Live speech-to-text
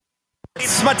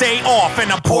It's my day off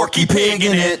and I'm Porky Pig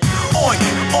in it. Oink,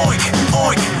 oink,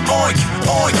 oink, oink,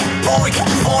 oink, oink, oink,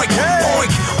 oink,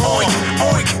 oink,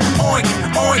 oink, oink,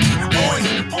 oink,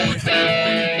 oink, oink.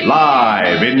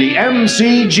 Live in the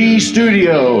MCG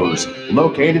studios,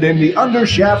 located in the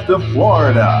undershaft of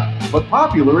Florida, but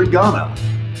popular in Ghana.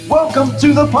 Welcome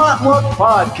to the Potluck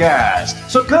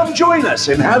Podcast. So come join us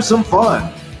and have some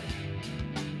fun.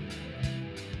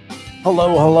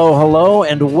 Hello,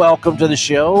 and welcome to the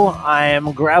show. I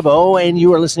am Grabo, and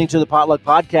you are listening to the Potluck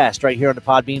Podcast right here on the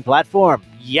Podbean platform.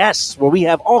 Yes, where we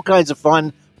have all kinds of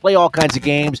fun, play all kinds of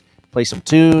games, play some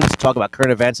tunes, talk about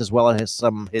current events as well as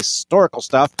some historical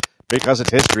stuff because it's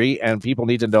history and people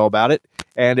need to know about it.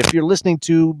 And if you're listening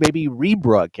to maybe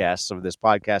rebroadcasts of this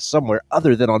podcast somewhere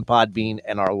other than on Podbean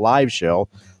and our live show,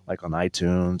 like on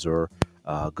iTunes or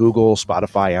Google,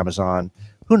 Spotify, Amazon,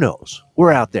 who knows?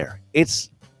 We're out there. It's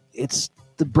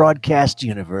the broadcast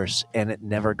universe, and it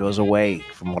never goes away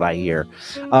from what I hear.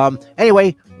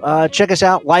 Anyway, check us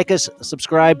out, like us,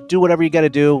 subscribe, do whatever you got to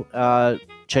do.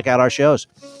 Check out our shows.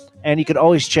 And you can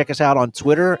always check us out on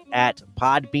Twitter at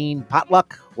Podbean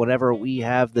Potluck. Whenever we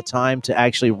have the time to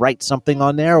actually write something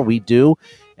on there, we do.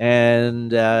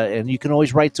 And you can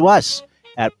always write to us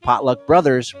at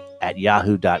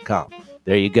potluckbrothers@yahoo.com.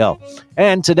 There you go.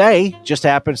 And today just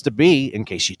happens to be, in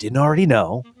case you didn't already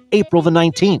know, April the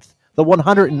 19th, the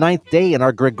 109th day in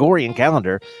our Gregorian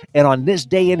calendar. And on this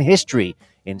day in history,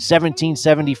 in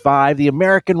 1775, the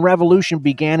American Revolution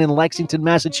began in Lexington,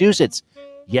 Massachusetts.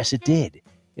 Yes, it did.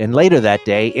 And later that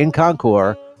day in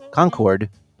Concord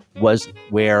was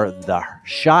where the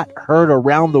shot heard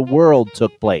around the world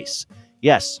took place.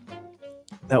 Yes,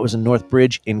 that was in North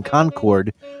Bridge in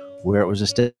Concord, where it was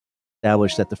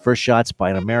established that the first shots by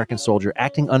an American soldier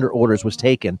acting under orders was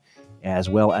taken, as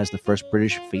well as the first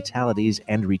British fatalities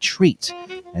and retreat.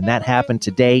 And that happened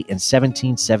today in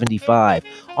 1775.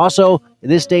 Also,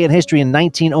 this day in history in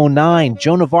 1909,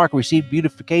 Joan of Arc received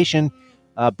beatification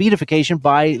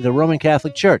by the Roman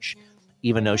Catholic Church,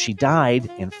 even though she died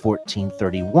in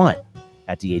 1431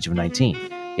 at the age of 19.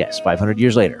 Yes, 500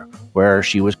 years later, where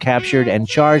she was captured and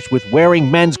charged with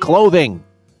wearing men's clothing,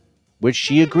 which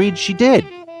she agreed she did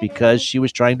because she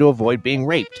was trying to avoid being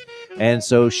raped. And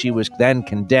so she was then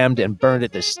condemned and burned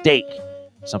at the stake,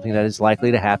 something that is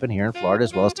likely to happen here in Florida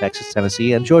as well as Texas,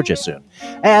 Tennessee, and Georgia soon.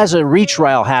 As a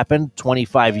retrial happened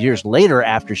 25 years later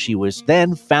after she was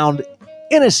then found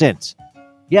innocent.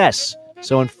 Yes,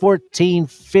 so in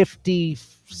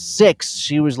 1456,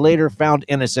 she was later found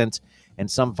innocent, and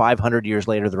some 500 years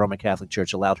later, the Roman Catholic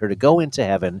Church allowed her to go into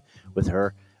heaven with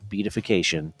her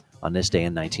beatification on this day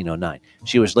in 1909.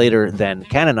 She was later then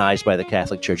canonized by the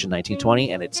Catholic Church in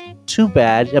 1920, and it's too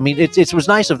bad. I mean, it was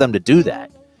nice of them to do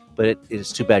that, but it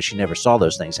is too bad she never saw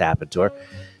those things happen to her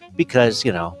because,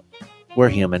 we're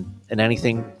human, and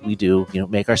anything we do,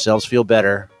 make ourselves feel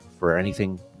better for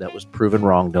anything that was proven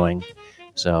wrongdoing.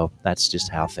 So that's just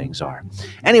how things are.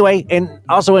 Anyway, and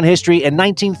also in history, in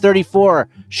 1934,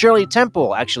 Shirley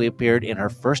Temple actually appeared in her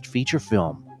first feature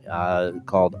film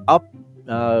called Up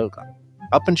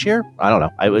and Cheer? I don't know.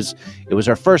 It was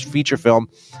her first feature film.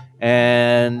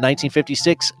 And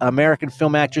 1956, American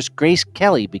film actress Grace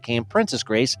Kelly became Princess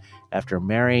Grace after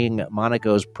marrying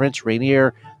Monaco's Prince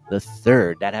Rainier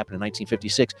III. That happened in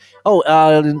 1956.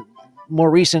 More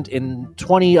recent, in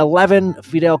 2011,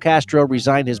 Fidel Castro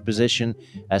resigned his position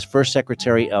as first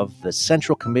secretary of the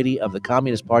Central Committee of the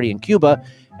Communist Party in Cuba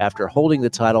after holding the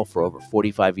title for over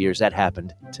 45 years. That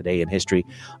happened today in history.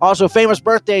 Also, famous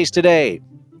birthdays today.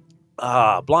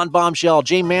 Blonde bombshell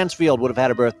Jane Mansfield would have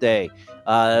had a birthday.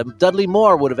 Dudley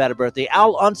Moore would have had a birthday.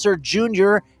 Al Unser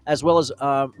Jr., as well as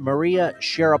Maria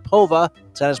Sharapova,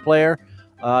 tennis player.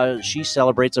 She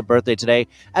celebrates a birthday today,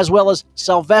 as well as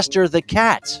Sylvester the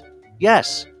Cat.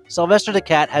 Yes, Sylvester the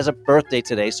Cat has a birthday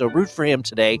today, so root for him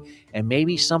today, and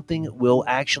maybe something will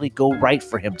actually go right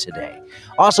for him today.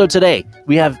 Also today,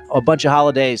 we have a bunch of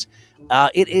holidays.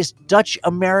 It is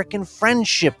Dutch-American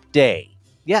Friendship Day.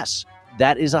 Yes,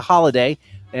 that is a holiday,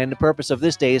 and the purpose of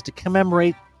this day is to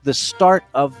commemorate the start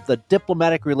of the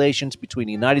diplomatic relations between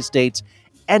the United States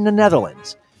and the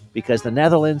Netherlands, because the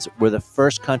Netherlands were the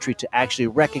first country to actually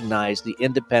recognize the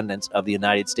independence of the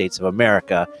United States of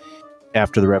America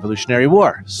after the Revolutionary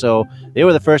War. So they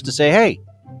were the first to say, hey,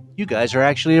 you guys are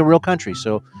actually a real country.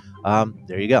 So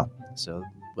there you go. So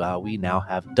we now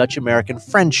have Dutch-American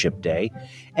Friendship Day.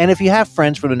 And if you have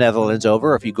friends from the Netherlands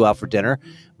over, or if you go out for dinner,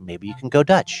 maybe you can go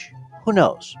Dutch. Who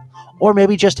knows? Or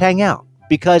maybe just hang out,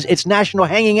 because it's National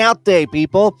Hanging Out Day,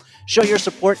 people. Show your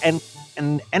support and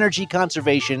energy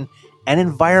conservation and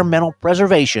environmental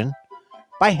preservation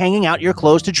by hanging out your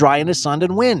clothes to dry in the sun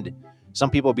and wind. Some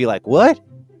people will be like, what?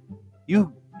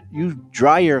 You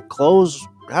dry your clothes.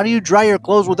 How do you dry your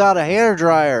clothes without a hair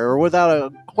dryer or without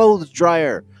a clothes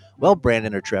dryer? Well,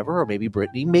 Brandon or Trevor or maybe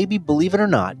Brittany, maybe believe it or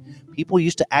not, people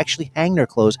used to actually hang their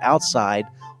clothes outside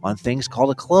on things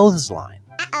called a clothesline.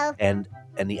 And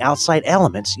the outside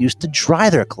elements used to dry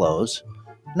their clothes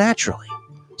naturally.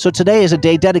 So today is a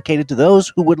day dedicated to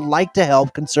those who would like to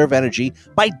help conserve energy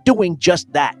by doing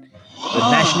just that.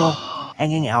 The National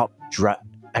Hanging Out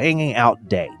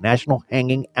Day. National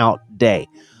Hanging Out Day.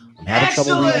 I'm having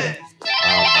trouble reading. I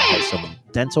had some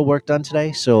dental work done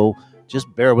today, so just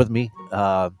bear with me.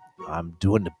 I'm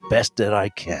doing the best that I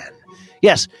can.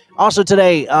 Yes. Also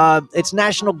today, it's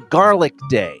National Garlic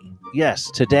Day.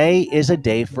 Yes, today is a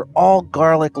day for all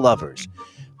garlic lovers.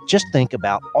 Just think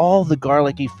about all the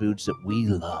garlicky foods that we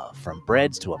love, from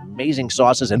breads to amazing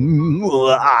sauces and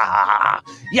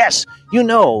yes, do you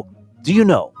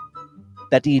know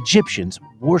that the Egyptians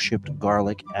worshipped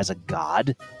garlic as a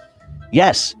god?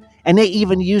 Yes, and they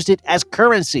even used it as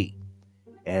currency.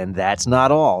 And that's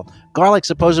not all. Garlic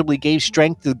supposedly gave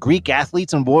strength to Greek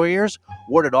athletes and warriors,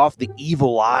 warded off the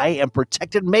evil eye, and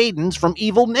protected maidens from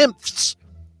evil nymphs.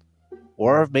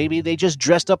 Or maybe they just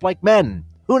dressed up like men.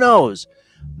 Who knows?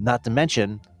 Not to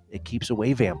mention, it keeps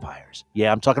away vampires.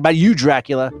 Yeah, I'm talking about you,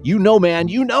 Dracula. You know, man.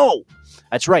 You know.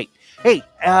 That's right. Hey,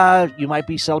 you might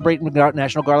be celebrating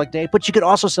National Garlic Day, but you could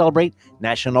also celebrate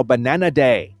National Banana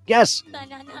Day. Yes.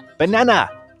 Banana.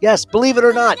 Yes, believe it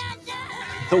or not.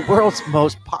 The world's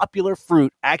most popular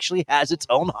fruit actually has its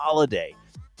own holiday.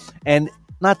 And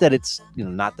not that it's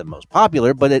not the most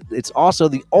popular, but it's also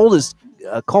the oldest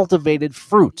cultivated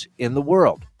fruit in the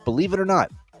world. Believe it or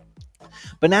not.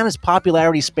 Banana's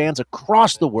popularity spans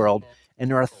across the world, and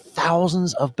there are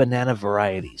thousands of banana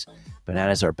varieties.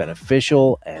 Bananas are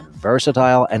beneficial and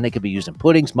versatile, and they can be used in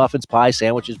puddings, muffins, pies,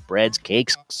 sandwiches, breads,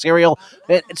 cakes, cereal,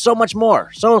 and so much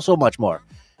more. So much more.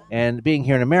 And being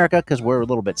here in America, because we're a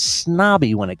little bit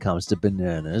snobby when it comes to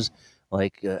bananas,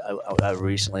 like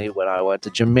recently when I went to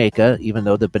Jamaica, even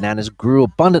though the bananas grew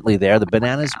abundantly there, the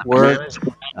bananas were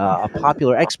a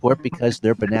popular export because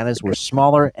their bananas were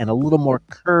smaller and a little more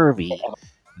curvy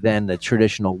than the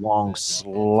traditional long,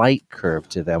 slight curve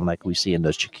to them like we see in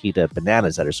those Chiquita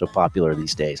bananas that are so popular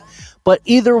these days. But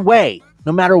either way,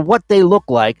 no matter what they look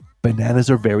like, bananas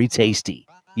are very tasty.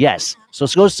 Yes, so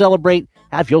go celebrate.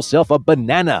 Have yourself a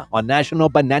banana on National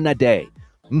Banana Day.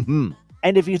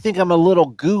 And if you think I'm a little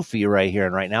goofy right here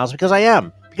and right now, it's because I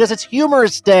am. Because it's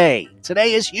Humorous Day.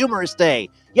 Today is Humorous Day.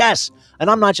 Yes, and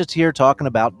I'm not just here talking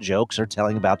about jokes or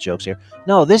telling about jokes here.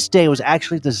 No, this day was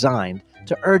actually designed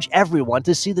to urge everyone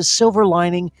to see the silver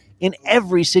lining in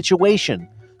every situation.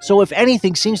 So if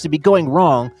anything seems to be going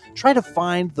wrong, try to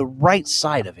find the right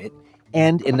side of it.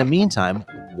 And in the meantime,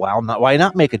 why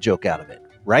not make a joke out of it,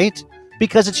 right?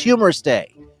 Because it's Humorous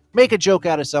Day. Make a joke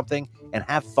out of something and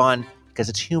have fun because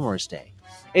it's Humorous Day.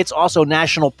 It's also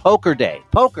National Poker Day.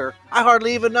 Poker? I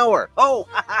hardly even know her. Oh,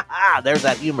 there's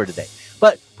that humor today.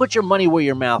 But put your money where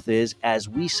your mouth is as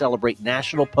we celebrate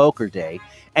National Poker Day.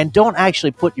 And don't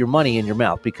actually put your money in your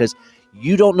mouth because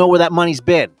you don't know where that money's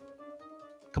been.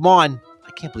 Come on.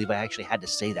 I can't believe I actually had to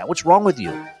say that. What's wrong with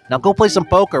you? Now go play some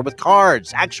poker with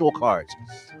cards, actual cards.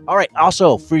 All right.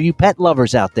 Also, for you pet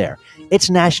lovers out there, it's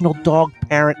National Dog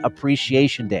Parent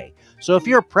Appreciation Day. So if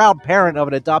you're a proud parent of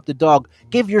an adopted dog,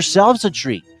 give yourselves a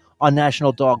treat on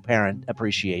National Dog Parent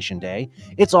Appreciation Day.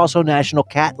 It's also National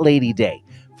Cat Lady Day.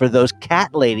 For those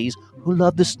cat ladies who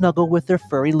love to snuggle with their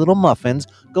furry little muffins,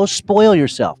 go spoil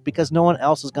yourself because no one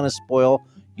else is going to spoil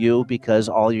you because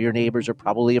all your neighbors are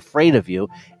probably afraid of you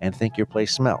and think your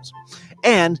place smells.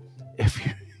 And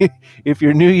if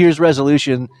your New Year's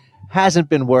resolution hasn't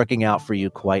been working out for you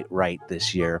quite right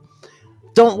this year,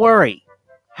 don't worry.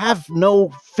 Have no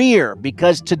fear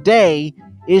because today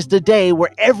is the day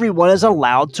where everyone is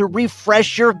allowed to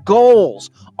refresh your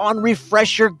goals on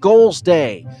Refresh Your Goals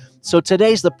Day. So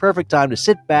today's the perfect time to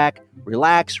sit back,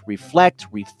 relax, reflect,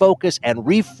 refocus, and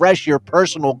refresh your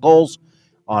personal goals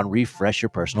on Refresh Your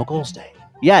Personal Goals Day.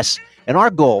 Yes, and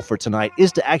our goal for tonight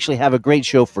is to actually have a great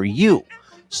show for you.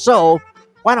 So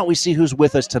why don't we see who's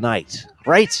with us tonight,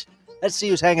 right? Let's see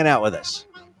who's hanging out with us.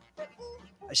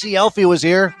 I see Elfie was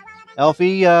here.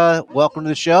 Elfie, welcome to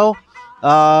the show.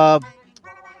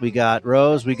 We got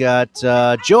Rose. We got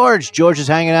George. George is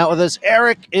hanging out with us.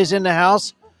 Eric is in the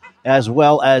house, as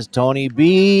well as Tony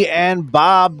B and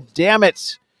Bob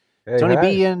Dammit. Hey, Tony hi.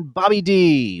 B and Bobby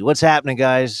D. What's happening,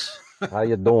 guys? How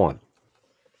you doing?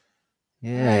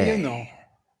 Yeah,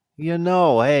 you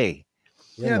know. Hey.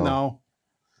 You know.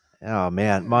 Oh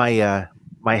man,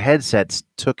 my headsets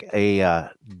took a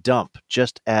dump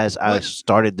just as I What?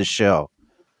 started the show.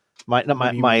 My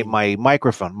What do you mean?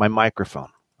 microphone.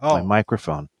 my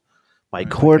microphone, my All right,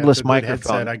 cordless that's a good microphone.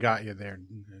 headset. I got you there.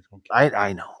 Okay.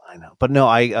 I know, but no,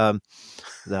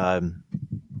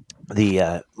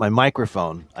 my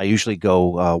microphone. I usually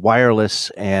go wireless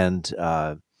and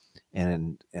a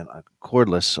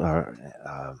cordless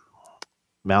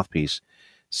mouthpiece.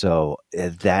 So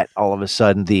that all of a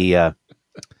sudden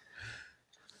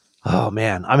oh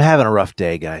man, I'm having a rough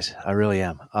day, guys. I really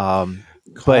am. Calm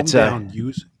but down.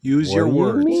 Use your What do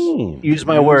you words. mean? use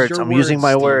my Use words. your I'm using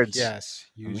my Steve. words. Yes,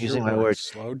 I'm use using your my words.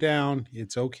 Slow down.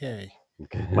 It's okay.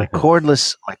 My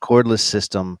cordless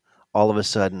system. All of a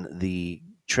sudden, the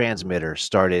transmitter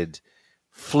started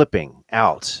flipping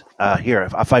out. Here,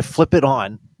 if I flip it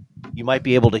on, you might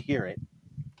be able to hear it.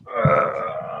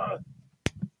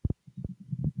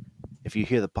 If you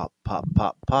hear the pop, pop,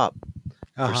 pop, pop,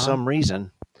 for some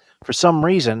reason,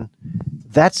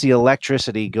 that's the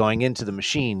electricity going into the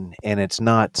machine, and it's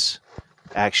not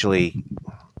actually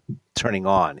turning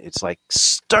on. It's like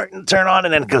starting to turn on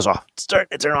and then it goes off.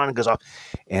 Starting to turn on and goes off,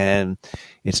 and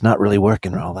it's not really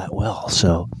working all that well.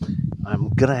 So I'm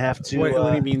gonna have to. What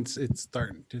do you mean it's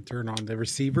starting to turn on? The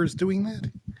receiver's doing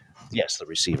that? Yes, the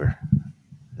receiver.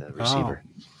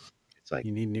 It's like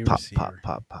You need new pop, receiver.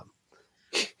 pop, pop, pop.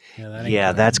 Yeah, that ain't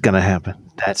Yeah, good. that's gonna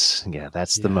happen. That's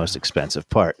the most expensive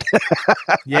part.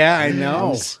 Yeah, I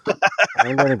know.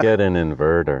 I'm gonna get an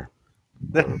inverter.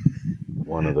 Or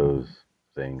one of those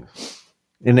things.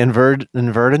 An inverted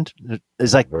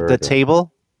is like the Inverter.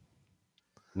 table.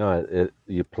 No,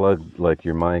 you plug like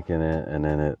your mic in it, and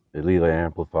then it either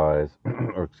amplifies,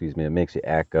 or excuse me, it makes you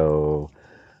echo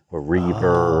or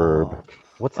reverb. Oh.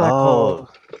 What's that called?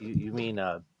 You mean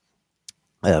a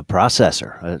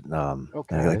processor?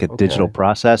 Okay, Like a digital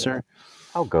processor.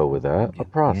 I'll go with that. A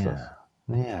process.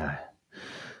 Yeah.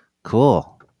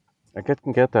 Cool. I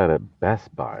can get that at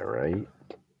Best Buy, right?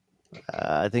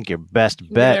 I think your best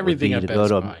get bet everything would be at to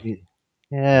go Best to Buy.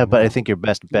 Yeah, but I think your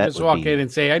best bet Just would walk be, in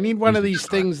and say, I need one of use the these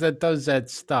store. things that does that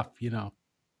stuff,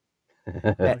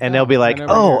 and they'll be like, right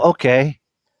over "Oh, here. okay,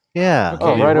 yeah,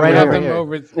 Okay, right right over them here."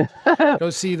 over. Go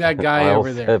see that guy Aisle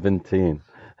over there. 17.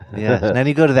 Yeah, and then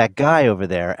you go to that guy over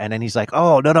there, and then he's like,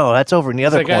 "Oh, no, that's over in the He's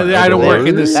other like, corner." I don't over work there."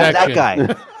 in this That section.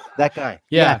 guy, that guy.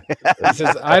 Yeah. He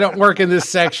says, I don't work in this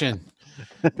section.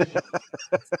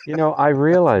 I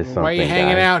realized something. Why are you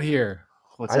hanging guys. out here?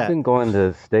 What's I've that? been going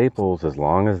to Staples as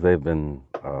long as they've been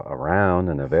around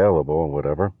and available and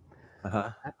whatever.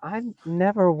 Uh-huh. I've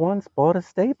never once bought a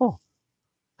staple.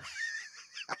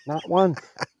 Not once.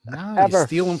 No, Ever. you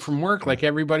steal them from work like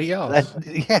everybody else.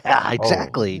 Yeah,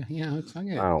 exactly. Yeah, it's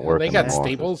okay. I don't work They in got an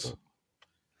staples. office,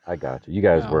 I got you. You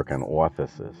guys No. work in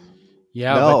offices.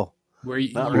 Yeah, No, but where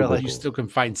you, not you, really. you still can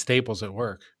find staples at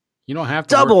work. You don't have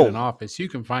to Double. work in an office. You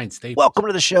can find staples. welcome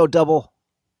to the show, Double.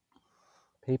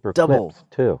 Paper Double. clips,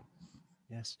 too.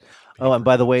 Yes. Oh, and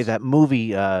by the way, that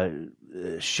movie,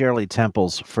 Shirley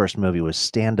Temple's first movie was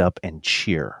Stand Up and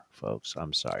Cheer, folks.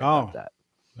 I'm sorry about that.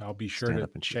 I'll be sure Stand to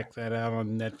up and cheer. check that out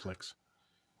on Netflix.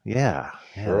 Yeah,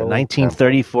 the Shirley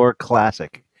 1934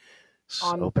 classic.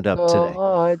 Opened up today.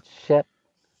 Good ship,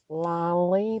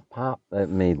 lollipop. That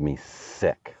made me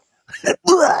sick.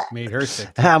 Made her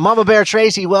sick. Mama Bear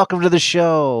Tracy, welcome to the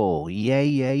show. Yay,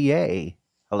 yay, yay.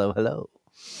 Hello, hello.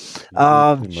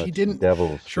 She didn't.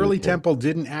 Devil's Shirley food, Temple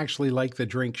didn't actually like the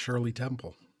drink Shirley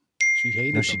Temple. She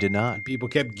hated No, she them. did not. And people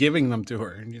kept giving them to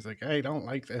her, and she's like, I don't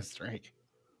like this drink.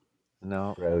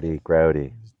 No,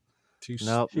 Grody. Too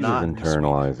no, She not. was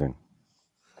internalizing.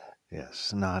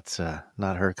 Yes, not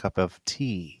her cup of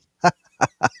tea.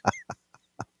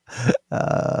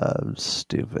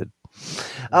 Stupid.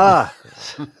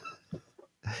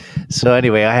 So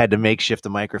anyway, I had to makeshift the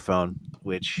microphone,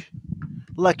 which,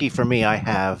 lucky for me, I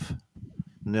have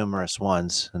numerous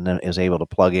ones, and then is able to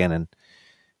plug in and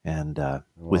Why the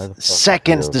with fuck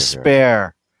seconds is to he over here?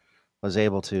 spare, was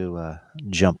able to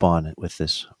jump on it with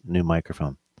this new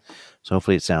microphone. So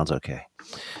hopefully it sounds okay.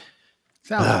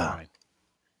 Sounds fine.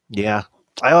 Yeah.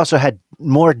 I also had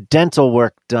more dental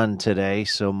work done today,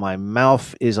 so my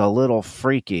mouth is a little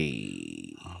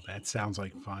freaky. Oh, that sounds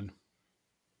like fun.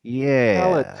 Yeah.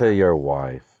 Tell it to your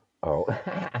wife. Oh.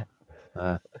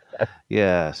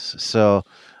 Yes. So,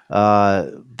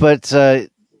 but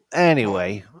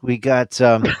anyway, we got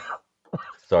Sorry.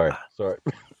 yes.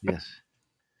 I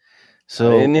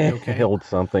So inhaled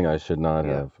something I should not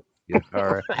Yeah. have.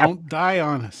 all right. Don't die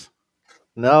on us.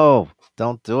 No,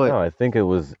 don't do it. No, I think it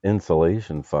was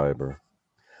insulation fiber.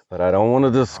 But I don't want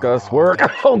to discuss work.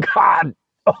 Oh, God.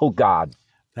 Oh, God.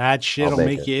 That shit'll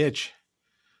make make it. you itch.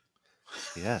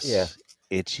 Yes. Yeah.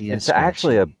 Itchy and It's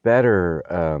actually scratchy. a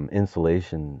better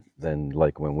insulation than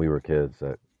like when we were kids.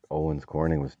 That Owens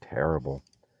Corning was terrible.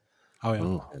 Oh yeah.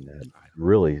 Ooh. and had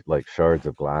really like shards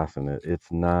of glass in it.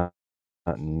 It's not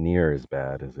near as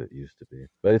bad as it used to be,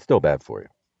 but it's still bad for you.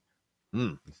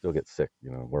 Mm, You still get sick,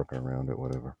 working around it,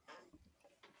 whatever.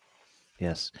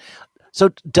 yes. So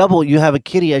Double, you have a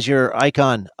kitty as your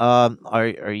icon.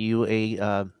 Are you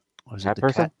a what is it? Cat The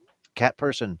person? cat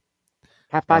person?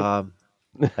 Cat fight.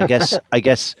 I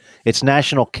guess it's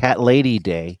National Cat Lady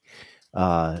Day.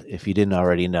 If you didn't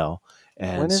already know, When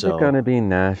and is it going so to be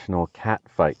National Cat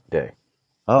Fight Day?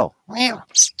 oh,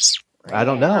 I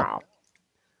don't know.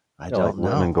 I Yeah, like don't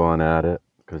women know. going at it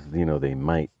because they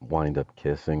might wind up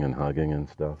kissing and hugging and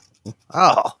stuff.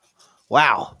 Oh,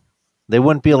 wow. They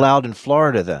wouldn't be allowed in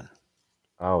Florida then.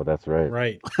 Oh, that's right.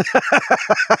 Right.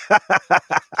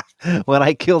 When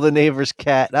I kill the neighbor's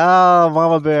cat. Oh,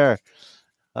 Mama Bear.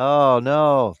 Oh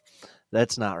no,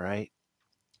 that's not right.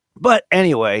 But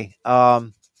anyway,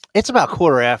 it's about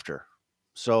quarter after.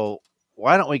 So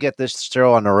why don't we get this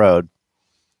show on the road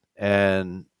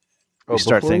and we Oh,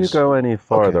 start before you things? go any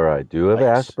farther, I do have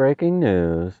Yes. breaking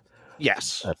news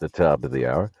Yes. at the top of the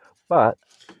hour, but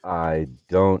I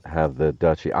don't have the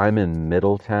duchy. I'm in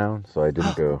Middletown, so I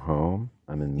didn't go home.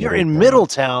 I'm in You're in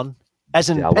Middletown, Middletown, as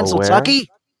in Delaware. Pennsylvania?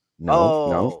 No,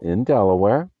 Oh, in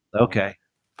Delaware. okay.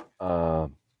 Uh,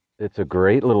 it's a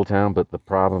great little town, but the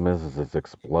problem is it's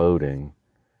exploding,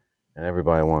 and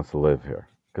everybody wants to live here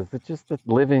because it's just the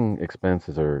living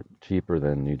expenses are cheaper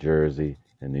than New Jersey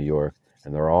and New York,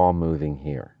 and they're all moving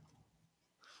here.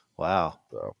 Wow.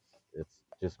 So it's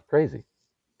just crazy.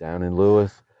 Down in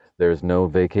Lewis, there's no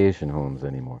vacation homes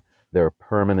anymore. They're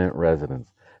permanent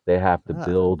residents. They have to Ah,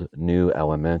 build new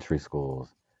elementary schools,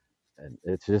 and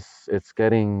it's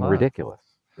getting wow. ridiculous.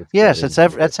 It's Yes, getting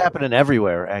that's ridiculous. happening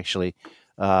everywhere. Actually,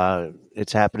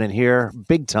 it's happening here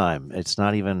big time. It's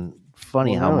not even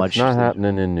funny Well, how no, much. it's not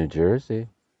happening in New Jersey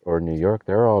or New York.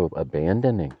 They're all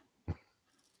abandoning. They're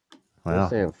Well,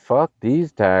 saying, "Fuck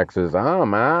these taxes.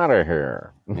 I'm out of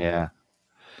here." yeah,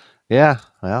 yeah.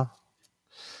 Well,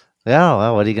 yeah.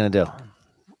 Well, what are you gonna do?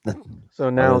 So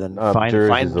Other now than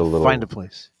Jersey's find a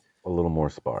place. a little more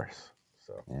sparse.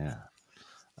 So Yeah.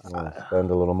 you want to spend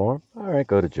a little more? All right,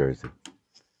 go to Jersey.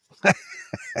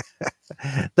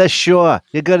 The shore.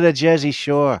 You go to the Jersey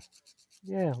Shore.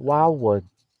 Yeah, Wildwood.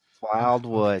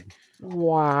 Wildwood.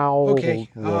 Okay.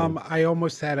 Wildwood. I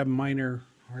almost had a minor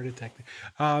heart attack.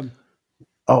 Oh,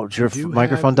 did your I do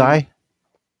microphone have the- die?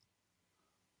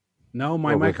 No,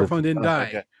 my What was microphone didn't die.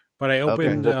 okay. But I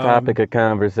opened. The topic of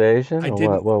conversation. I or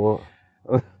didn't- What?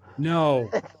 No,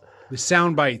 the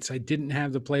sound bites. I didn't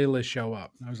have the playlist show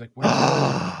up. I was like, "What?"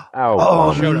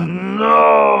 Oh, showed up.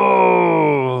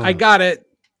 no! I got it.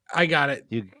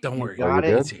 You Don't worry. got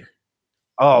you it. It's here.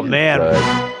 Oh man, Good.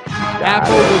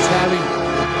 Apple was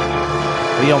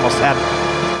having. we almost had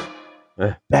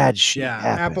Eh. bad shit. Yeah,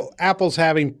 happen. Apple's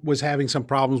was having some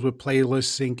problems with playlist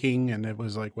syncing, and it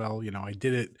was like, well, I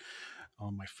did it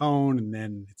on my phone, and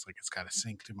then it's like it's got to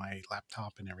sync to my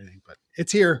laptop and everything. But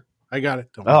it's here. I got it.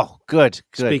 Don't worry. Oh, good.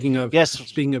 Speaking of yes,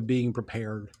 speaking of being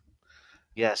prepared,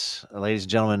 yes, ladies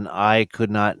and gentlemen, I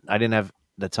didn't have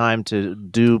the time to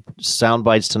do sound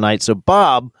bites tonight, so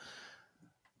Bob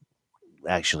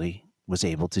actually was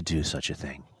able to do such a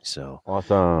thing. So,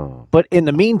 Awesome. but in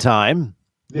the meantime,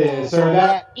 This or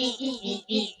that. This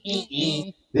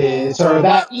or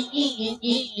that.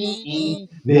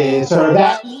 This or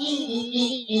that.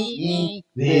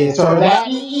 This or that.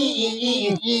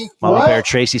 Mama What? Bear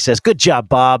Tracy says, "Good job,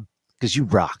 Bob, because you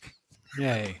rock."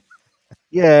 yay!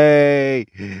 Yay!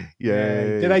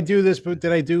 Did I do this? But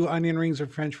did I do onion rings or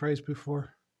French fries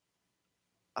before?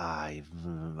 I'd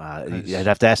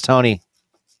have to ask Tony.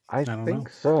 I don't think know.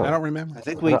 so. I don't remember. I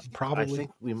think we probably. I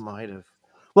think we might have.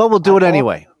 Well, we'll do it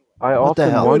anyway. I What the often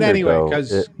hell? do it wondered, anyway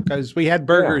though, because we had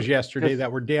burgers yesterday just-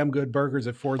 that were damn good burgers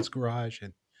at Ford's Garage,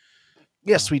 and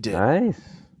Yes, we did.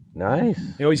 Nice.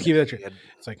 they always keep that trick.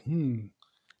 It's like, can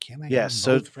I Yes, have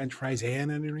so- both French fries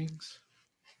and onion rings?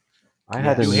 I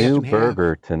had a Yes. new Half and half.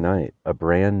 burger tonight, a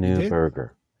brand You new did?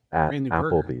 burger at Brand new burger.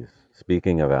 Applebee's.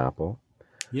 Speaking of Apple,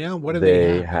 Yeah, what do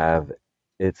they they have?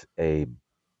 It's a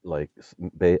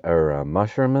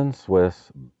mushroom and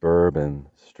Swiss Bourbon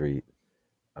Street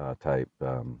type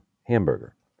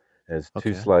hamburger. It has two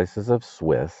Okay. slices of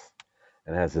Swiss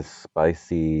and has a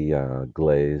spicy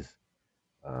glaze,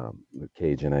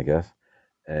 Cajun, I guess,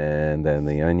 and then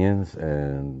the onions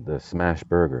and the smashed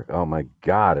burger. Oh my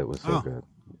God, it was so Oh. good,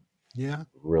 Yeah,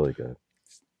 really good.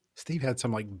 Steve had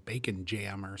some like bacon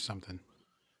jam or something.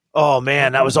 Oh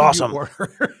man, that was What did you awesome.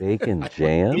 order? Bacon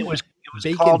jam. It was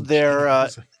Bacon called their jam.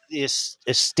 It was like-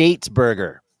 Estates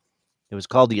Burger. It was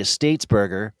called the Estates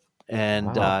Burger,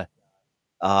 and Wow.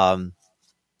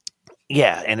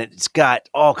 Yeah, and it's got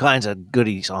all kinds of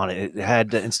goodies on it. It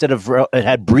had it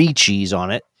had brie cheese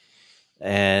on it,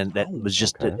 and that was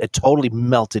just okay. it totally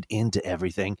melted into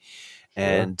everything. Sure.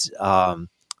 And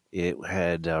it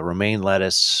had romaine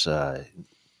lettuce.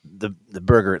 The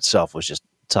burger itself was just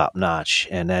top notch,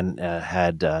 and then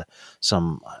had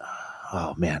some.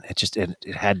 Oh man,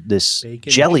 it had this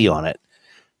Bacon jelly jam. on it,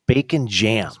 bacon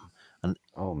jam,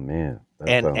 Oh man, that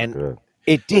and sounds good.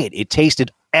 it did. It tasted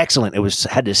excellent. It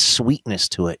had this sweetness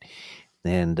to it,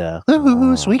 and Ah.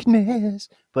 sweetness.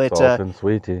 But Salt and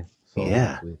sweetie. Salt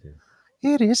yeah. and sweetie.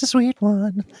 it is a sweet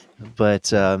one.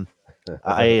 But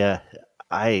I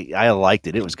liked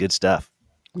it. It was good stuff.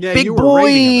 Yeah, Big you were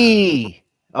raving about it. boy.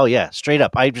 Oh yeah, straight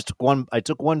up. I took one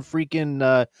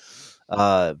freaking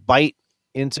bite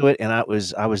into it, and I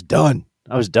was done.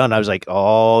 I was done. I was like,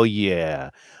 oh yeah.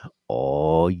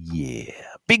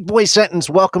 Big boy sentence.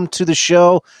 Welcome to the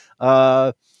show.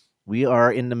 We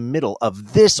are in the middle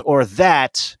of this or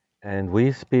that. And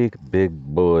we speak big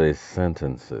boy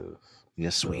sentences.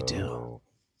 Yes, we do. So,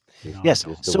 Yes.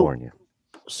 Just to warn you.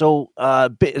 So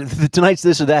tonight's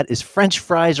this or that is French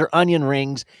fries or onion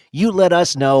rings. You let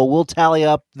us know. We'll tally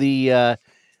up the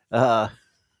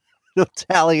we'll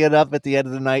tally it up at the end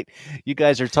of the night. You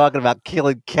guys are talking about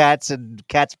killing cats and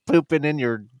cats pooping in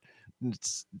you're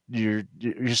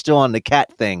still on the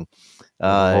cat thing.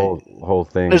 Whole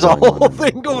thing. There's a going whole on in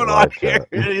thing the going on live here. chat.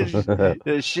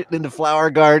 There's shitting in the flower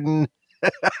garden.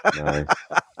 Nice.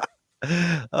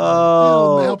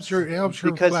 Oh, It helps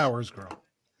your because- flowers grow.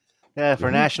 yeah,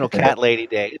 for National Cat Lady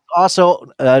Day. It's also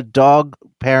Dog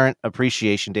Parent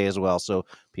Appreciation Day as well. So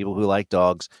people who like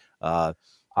dogs, I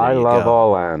there you love go.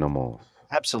 all animals.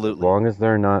 As Absolutely, long as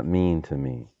they're not mean to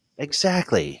me.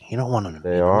 exactly. You don't want to.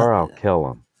 They are, I'll kill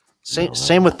them.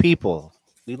 Same with people.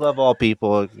 We love all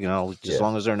people. Just Yes. as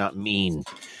long as they're not mean, and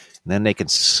then they can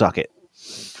suck it.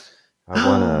 I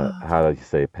want to, how do you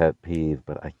say, pet peeve,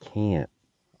 but I can't.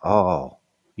 Oh,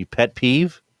 you pet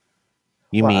peeve?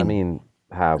 You Well, mean? I mean,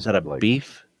 have is that a like,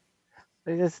 beef?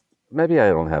 maybe I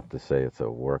don't have to say it's a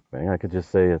work thing. I could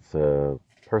just say it's a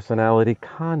personality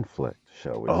conflict,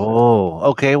 shall we say. Oh,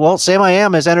 okay. Well, Sam I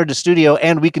Am has entered the studio,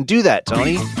 and we can do that,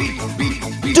 Tony.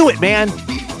 Do it, man.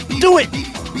 Do it.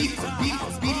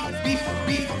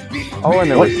 Oh,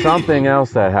 and there was something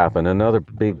else that happened. Another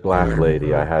big black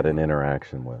lady I had an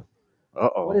interaction with. What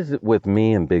Uh-oh. is it with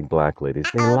me and big black ladies?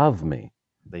 They love me.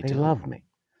 They They do. love me.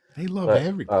 They love But,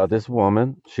 everything. this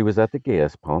woman, she was at the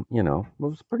gas pump, it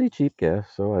was pretty cheap gas,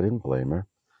 so I didn't blame her.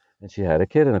 And she had a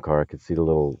kid in the car. I could see the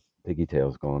little piggy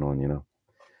tails going on,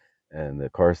 and the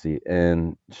car seat.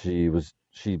 And she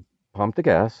pumped the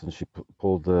gas and she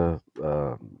pulled the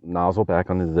nozzle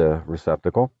back onto the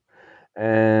receptacle.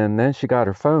 And then she got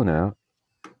her phone out.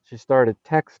 She started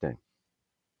texting.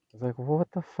 I was like, what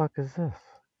the fuck is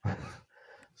this?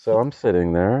 So I'm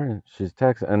sitting there and she's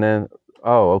texting. And then,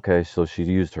 oh, okay. So she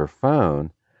used her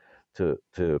phone to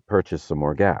purchase some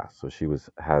more gas. So she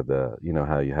had the,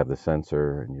 how you have the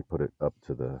sensor and you put it up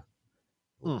to the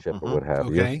chip or what have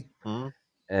you. Okay. Mhm.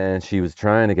 And she was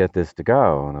trying to get this to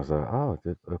go. And I was like, oh,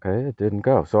 okay, it didn't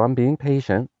go. So I'm being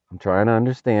patient. I'm trying to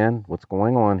understand what's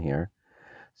going on here.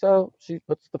 So she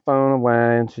puts the phone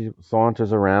away and she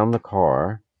saunters around the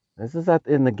car. This is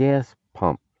in the gas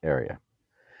pump area.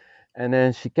 And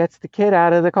then she gets the kid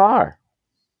out of the car.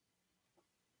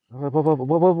 I'm like,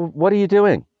 what are you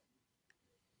doing?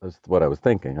 That's what I was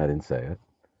thinking. I didn't say it.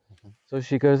 So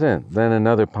she goes in. Then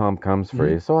another pump comes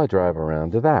free. So I drive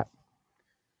around to that.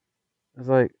 I was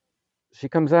like, she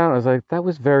comes out. I was like, that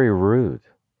was very rude.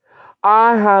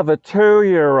 I have a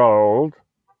 2-year-old.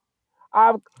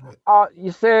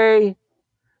 You see?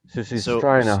 So she's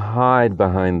trying to hide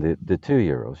behind the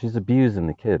 2-year-old. She's abusing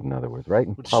the kid, in other words, right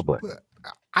in public.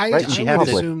 I she would have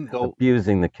to assume go-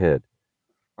 Abusing the kid.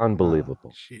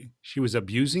 Unbelievable. she was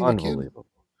abusing the kid. Unbelievable.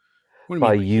 What do you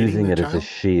By mean, by hitting using the it as a child?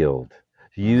 shield.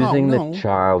 Using no. the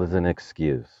child as an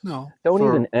excuse. No. Don't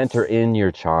even enter in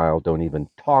your child. Don't even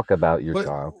talk about your But-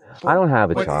 child. I don't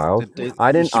have a but- child. Did-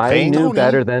 I didn't. she I paying? knew Tony,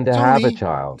 better than to have a Tony,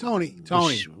 child.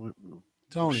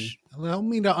 Tony, help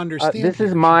me to understand. This is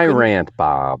here. my She couldn't- rant,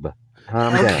 Bob.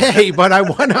 Calm down. Okay, but I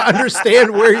want to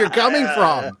understand where you're coming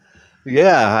from.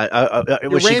 Yeah. You're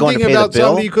Was she going to ranting pay the about bill?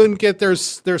 somebody who couldn't get their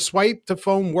swipe to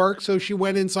phone work, so she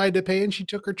went inside to pay and she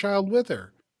took her child with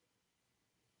her.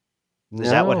 Is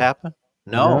that what No. happened?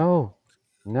 No.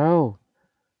 No.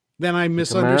 Then I come out.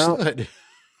 misunderstood.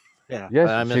 Yeah.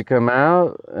 Yes, she come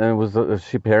out and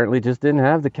she apparently just didn't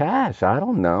have the cash. I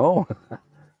don't know.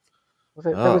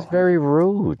 That was Oh. very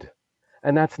rude.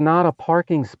 And that's not a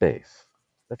parking space.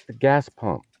 That's the gas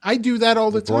pump. I do that all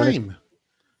the Going to- time.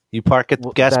 You park at the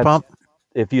Well, gas that's- pump?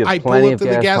 if you have I pull plenty up of to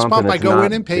the gas pump pump. and I it's go not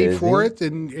in and pay for busy-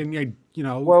 it, and you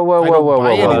know. Whoa, whoa, I whoa, don't whoa, buy whoa,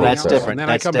 anything whoa, that's else, different. and then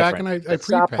That's I come back different. and I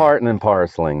Stop prepay. parting and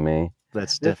parceling me.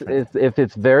 That's different. If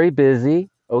it's very busy,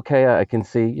 okay, I can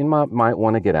see you might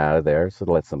want to get out of there, so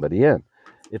to let somebody in.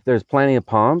 If there's plenty of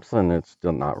pumps and it's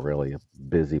still not really a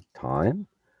busy time,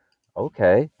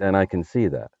 okay, then I can see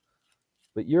that.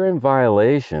 But you're in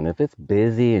violation if it's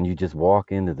busy and you just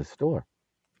walk into the store.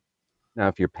 Now,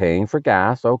 if you're paying for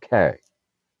gas, okay,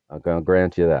 I'm going to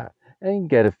grant you that. And you can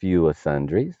get a few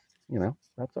sundries,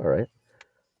 that's all right.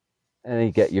 And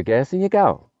you get your gas and you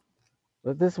go.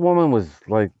 But this woman was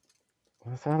like,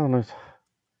 I don't know.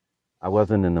 I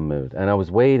wasn't in the mood, and I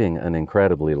was waiting an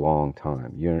incredibly long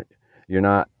time. You're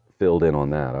not filled in on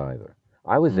that either.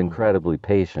 I was incredibly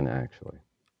patient, actually.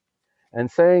 And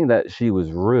saying that she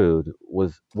was rude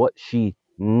was what she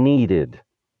needed.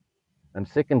 I'm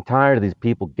sick and tired of these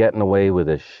people getting away with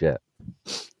this shit.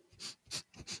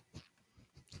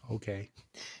 Okay.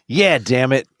 Yeah,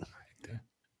 damn it.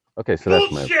 Okay, so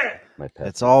that's my pet.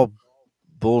 It's all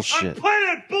bullshit.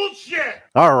 Planet bullshit!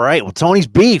 All right. Well, Tony's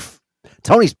beef.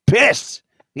 Tony's pissed.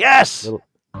 Yes. Little-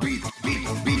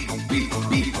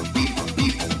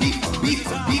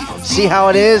 See how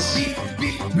it is?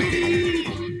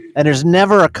 And there's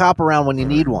never a cop around when you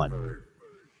need one.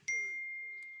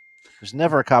 There's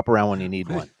never a cop around when you need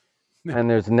one. And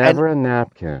there's never a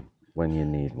napkin when you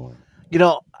need one. You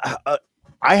know,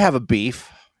 I have a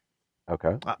beef.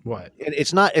 Okay. What?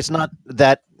 It's not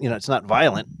that, it's not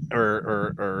violent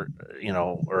or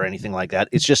or anything like that.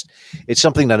 It's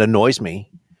something that annoys me,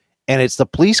 and it's the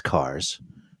police cars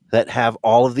that have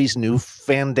all of these new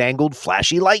fandangled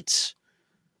flashy lights.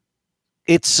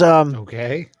 It's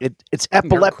Okay. it's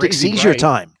epileptic crazy seizure bright.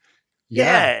 time.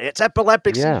 Yeah, it's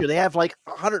epileptic Yeah. seizure. They have like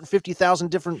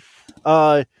 150,000 different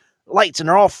lights, and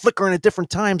they're all flickering at different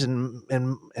times and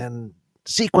This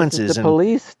sequences. is the And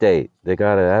police state. They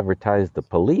got to advertise the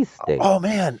police state. oh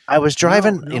man, I was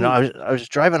driving. No. I was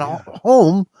driving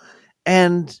home,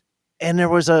 and there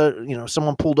was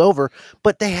someone pulled over,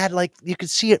 but they had like you could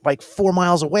see it like 4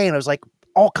 miles away, and it was like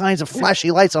all kinds of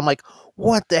flashy lights. I'm like,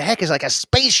 what the heck is like a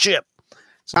spaceship?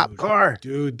 Stop car.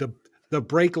 Dude, the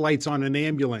brake lights on an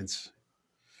ambulance.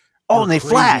 Oh, and they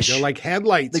Crazy. flash. They're like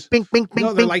headlights. They bink, bink, bink, No,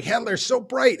 they're bink. like hell. They're so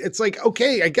bright. It's like,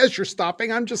 okay, I guess you're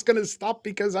stopping. I'm just gonna stop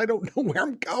because I don't know where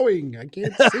I'm going. I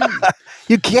can't see.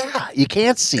 You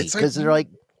can't see It's like- because they're like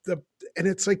And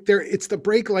it's like it's the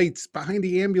brake lights behind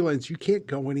the ambulance. You can't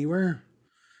go anywhere.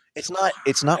 it's not like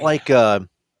it's not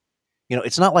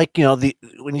like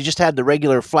when you just had the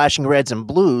regular flashing reds and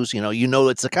blues. You know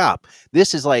it's a cop.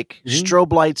 This is like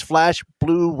strobe lights, flash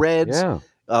blue, reds, Yeah.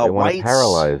 They want whites, to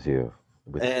paralyze you.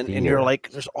 With and fear. you're like,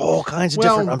 there's all kinds of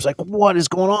Well- different. I was like, what is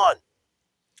going on?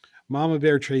 Mama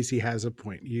Bear Tracy has a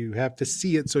point. You have to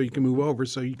see it so you can move over,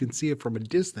 so you can see it from a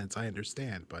distance. I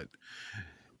understand, but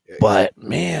But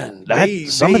man, they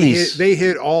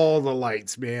hit all the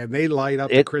lights, man. They light up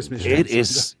the Christmas tree.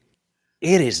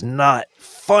 It is not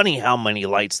funny how many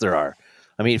lights there are.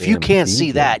 I mean, if you Damn can't see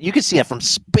DJ. that, you can see it from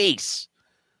space.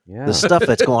 Yeah. The stuff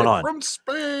that's going on. from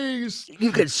space.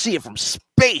 You can see it from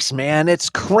space, man. It's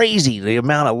crazy the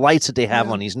amount of lights that they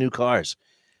have on these new cars.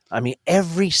 I mean,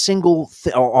 every single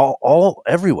thing, all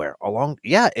everywhere along.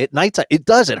 Yeah, at nighttime, it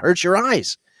does. It hurts your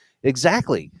eyes.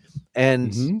 Exactly.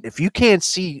 And Mhm. if you can't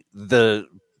see that,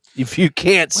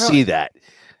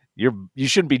 you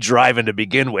shouldn't be driving to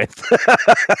begin with.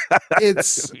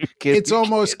 It's You can't- it's you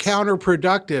almost can't-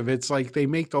 counterproductive. It's like they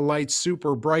make the lights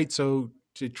super bright so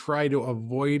to try to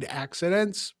avoid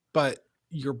accidents, but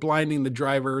you're blinding the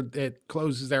driver that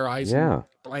closes their eyes Yeah. and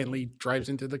blindly drives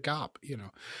into the cop.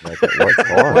 Like, at what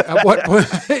cost? At what point,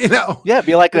 Yeah, it'd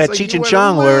be like It's that like Cheech you and went a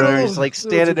Chong where little- he's like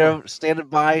little standing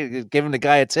by, giving the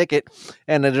guy a ticket,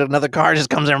 and then another car just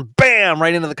comes there and bam,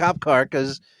 right into the cop car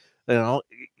because you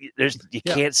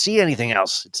Yeah. can't see anything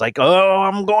else. It's like, oh,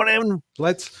 I'm going in.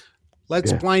 Let's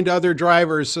Yeah. blind other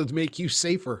drivers so to make you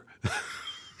safer.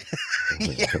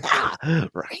 Yeah,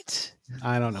 right.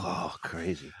 I don't know. Oh,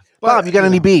 crazy. But, Bob, you got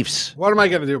any know, beefs? What am I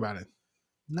going to do about it?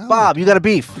 No. Bob, you got a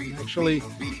beef? Actually,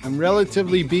 I'm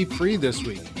relatively beef free this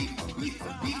week.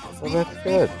 Well, that's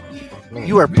good.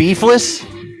 You are beefless?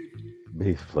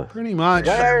 Beefless. Pretty much.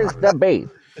 Where's the beef?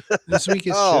 This week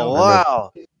is Oh, chill.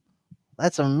 wow.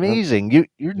 That's amazing.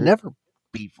 You're never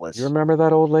beefless. You remember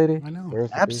that old lady? I know. Where's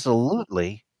the beef?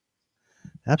 Absolutely.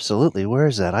 Absolutely. Where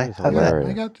is that? I That is have that.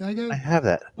 hilarious. I I got. have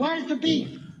that. Where's the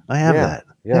beef? I have Yeah, that.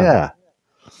 yeah. Yeah.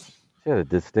 She had a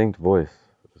distinct voice.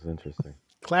 It was interesting.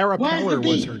 Clara Where's the Peller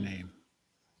was beef? her name.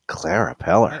 Clara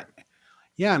Peller.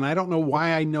 Yeah, and I don't know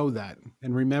why I know that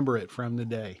and remember it from the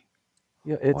day.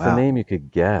 Yeah, it's Wow. a name you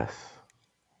could guess.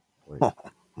 Like,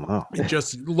 Wow. And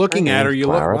just looking Her at her, name's you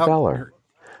Clara look. Peller.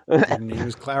 Her name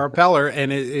is Clara Peller,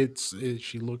 and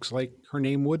she looks like her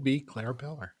name would be Clara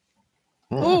Peller.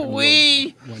 Oh,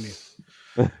 wee.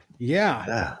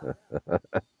 Yeah.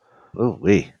 Oh,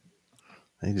 wee.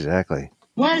 Exactly.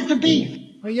 Where's the beef?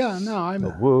 Well, yeah. No, I'm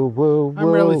Whoa, whoa, I'm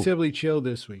whoa. relatively chill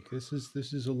this week. This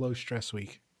is a low stress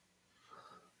week.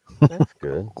 That's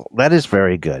good. That is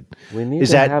very good. We need Is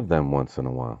to that- have them once in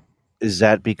a while. Is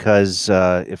that because,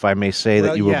 if I may say, that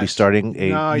Well, you will be yes. starting a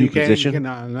No, new you can't. position?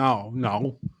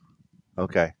 No.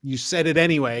 Okay. You said it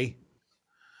anyway.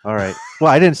 All right.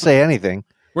 Well, I didn't say anything.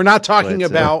 We're not talking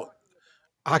But, about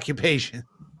occupation.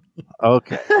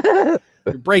 Okay.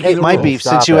 You're breaking Hey, the my rules. beef,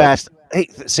 Stop since you it. asked. Hey,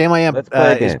 Sam, I am. Let's play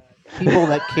a Is game. people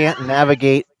that can't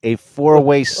navigate a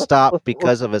four-way stop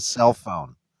because of a cell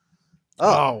phone.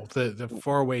 Oh, the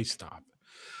four-way stop.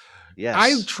 Yes.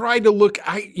 I tried to look.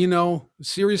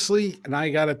 Seriously, and I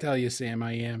got to tell you, Sam,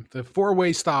 I am the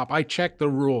four-way stop. I checked the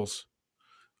rules.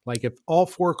 Like if all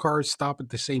four cars stop at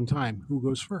the same time, who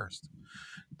goes first?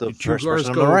 the Do two first cars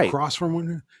person on go the right. across from one?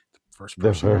 The first The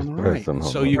person on first the right. person on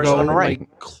So the you person go on the right. like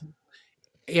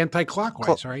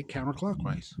anti-clockwise, right?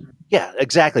 Counterclockwise. Yeah,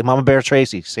 exactly. Mama Bear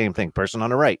Tracy, same thing. Person on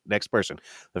the right, next person.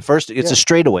 The first, it's Yeah. a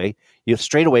straightaway.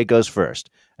 Straightaway goes first,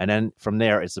 and then from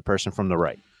there, it's the person from the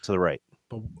right to the right.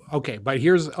 But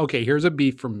here's a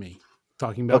beef from me.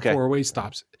 Talking about Okay. four-way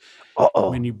stops. Uh-oh.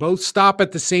 When you both stop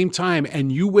at the same time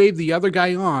and you wave the other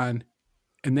guy on,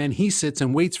 and then he sits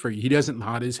and waits for you. He doesn't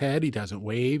nod his head. He doesn't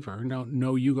wave or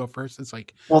no, you go first. It's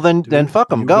like, Well, then dude, fuck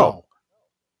them. you Go.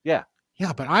 Yeah.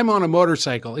 Yeah, but I'm on a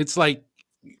motorcycle. It's like,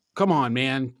 come on,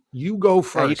 man. You go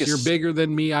first. can You're s- bigger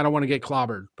than me. I don't want to get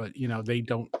clobbered. But they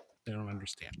don't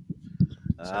understand.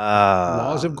 Ah,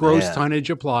 Laws of gross man. tonnage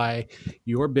apply.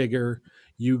 You're bigger.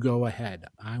 You go ahead.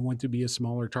 I want to be a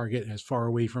smaller target as far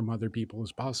away from other people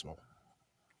as possible.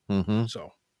 Mhm.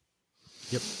 So,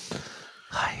 yep.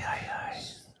 Aye.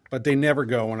 But they never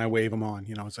go when I wave them on.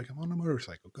 It's like, I'm on a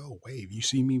motorcycle. Go wave. You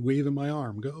see me waving my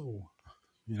arm. Go.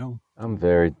 I'm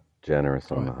very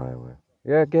generous on the highway.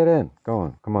 Yeah, get in. Go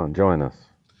on. Come on. Join us.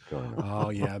 Oh,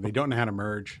 yeah. They don't know how to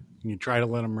merge. And you try to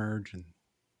let them merge. And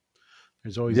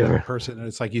there's always Yeah. that person. And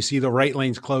it's like you see the right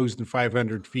lane's closed in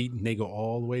 500 feet and they go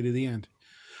all the way to the end.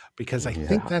 Because I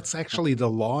think Yeah. that's actually the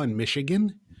law in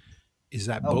Michigan is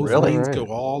that Oh, both really? lanes Right. go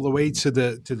all the way to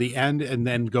the end and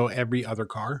then go every other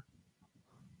car.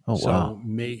 Oh, So wow.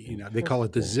 they call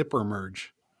it the zipper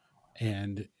merge.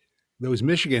 And those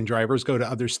Michigan drivers go to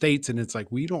other states and it's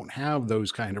like, we don't have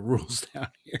those kind of rules down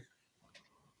here.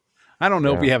 I don't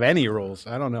know if we Yeah. have any rules.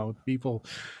 I don't know. People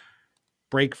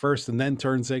brake first and then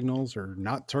turn signals or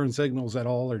not turn signals at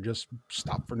all or just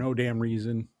stop for no damn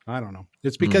reason. I don't know.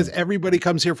 It's because everybody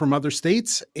comes here from other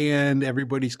states and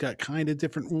everybody's got kind of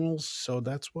different rules. So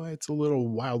that's why it's a little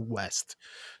Wild West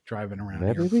driving around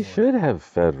Maybe here. we should have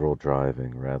federal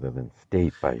driving rather than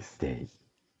state by state.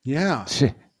 Yeah.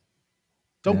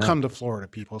 Don't Yeah. come to Florida,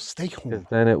 people. Stay home. Because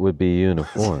then it would be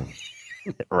uniform.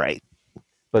 Right.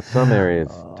 But some areas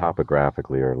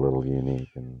topographically are a little unique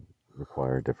and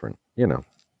require different,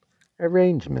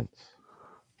 arrangements.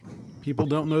 People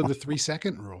don't know the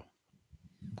 3-second rule.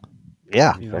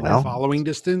 Yeah. The following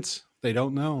distance, they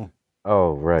don't know.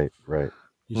 Oh, right, right.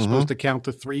 You're supposed to count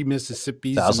the 3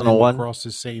 Mississippis 1001? across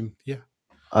the same. Yeah.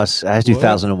 Us What?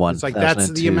 2001. It's like that's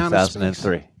the 2002, amount of space.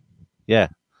 2003. Yeah.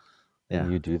 Yeah.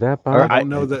 Can you do that, Or Bob? I don't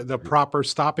know the proper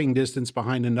stopping distance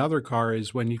behind another car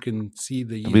is when you can see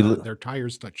their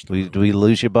tires touch the road. Do we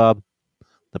lose you, Bob?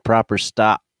 The proper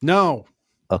stop. No,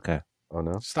 Okay. Oh,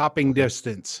 no? stopping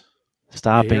distance.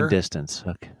 Stopping Here? distance.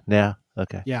 Okay. Yeah.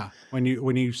 Okay. Yeah, when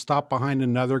you stop behind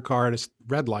another car at a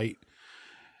red light,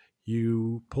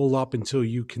 you pull up until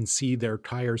you can see their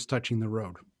tires touching the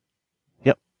road.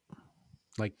 Yep.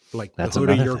 Like That's the hood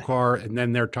of another your thing. car, and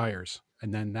then their tires,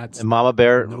 and then that's And Mama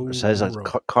Bear No says a road.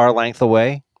 car length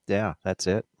away. Yeah, that's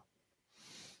it.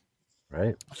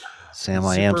 Right? Sam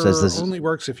I am says Zipper this. only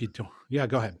works if you don't. Yeah,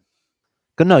 go ahead.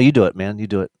 No, you do it, man. You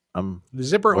do it. The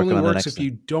zipper Working only on the works next if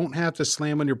you don't have to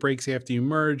slam on your brakes after you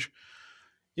merge.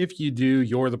 If you do,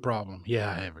 you're the problem.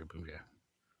 Yeah, everybody. Yeah.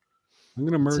 I'm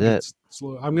gonna merge That's it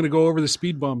slow. I'm gonna go over the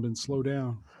speed bump and slow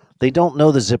down. They don't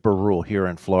know the zipper rule here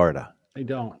in Florida. They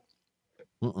don't.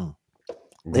 Mm-mm.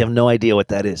 They have no idea what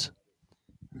that is.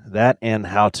 That and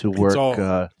how to work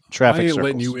all- traffic I ain't circles.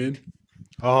 letting you in.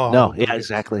 Oh No, yeah, okay.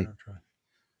 exactly.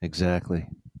 Exactly.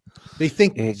 They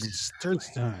think Ex-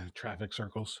 traffic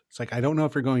circles. It's like I don't know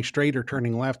if you're going straight or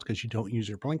turning left because you don't use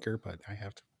your blinker, but I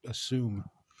have to assume.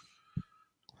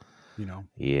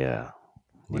 Yeah.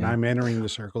 When I'm entering the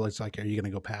circle, it's like, are you going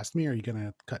to go past me or are you going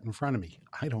to cut in front of me?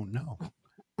 I don't know.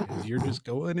 'Cause you're just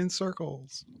going in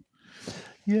circles.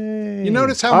 Yay. You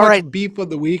notice how All much right. beef of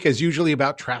the week is usually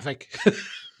about traffic?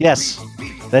 Yes.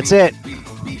 That's it.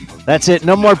 That's it.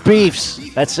 No more beefs.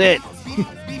 That's it.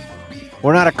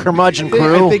 We're not a curmudgeon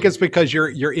crew. I think it's because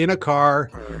you're in a car.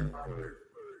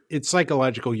 It's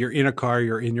psychological. You're in a car.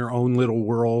 You're in your own little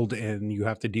world, and you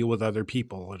have to deal with other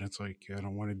people. And it's like, I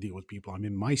don't want to deal with people. I'm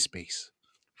in my space.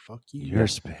 Fuck you. Your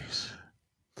space.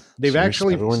 They've Your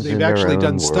actually space. Everyone's in they've their actually own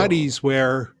done world. studies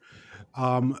where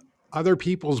other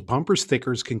people's bumper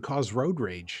stickers can cause road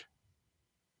rage.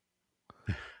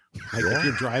 Like if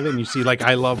you're driving, you see like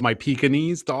I love my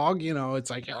Pekingese dog. You know, it's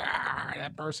like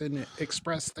that person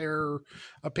expressed their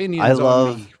opinions I on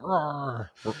love- me. Rawr.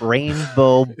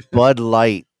 Rainbow Bud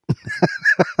Light.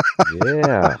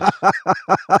 Yeah.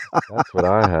 That's what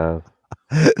I have.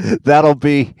 That'll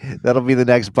be the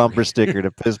next bumper sticker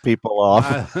to piss people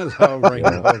off. Oh, right.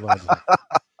 Hold on.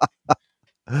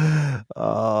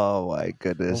 Oh my Well,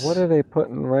 goodness. what are they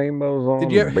putting rainbows on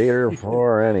Did you ever- beer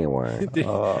for anyway? Did,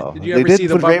 Oh, did you they ever see didn't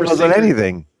the put bumper rainbows on sticker?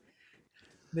 anything.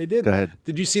 They did. Go ahead.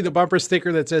 Did you see the bumper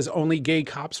sticker that says "Only gay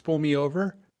cops pull me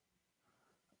over"?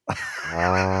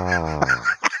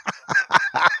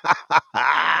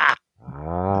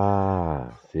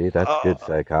 See, that's good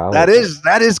psychology.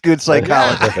 that is good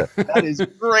psychology. That is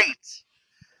great.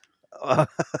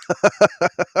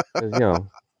 'Cause,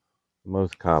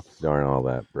 most cops aren't all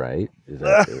that bright. Is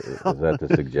that the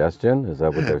suggestion? Is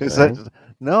that what they're Is saying?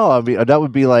 no, I mean that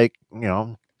would be like,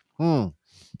 that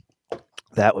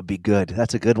would be good.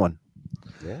 That's a good one.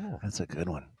 Yeah. That's a good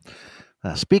one.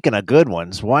 Speaking of good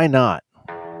ones, why not?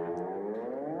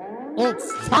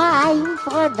 It's time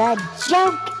for the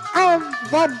joke of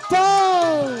the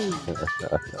day.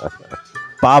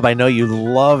 Bob, I know you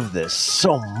love this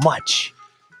so much.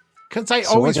 Because I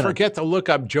So we're always gonna- forget to look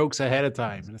up jokes ahead of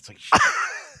time, and it's like, shit.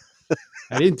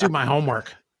 I didn't do my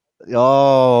homework.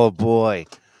 Oh boy,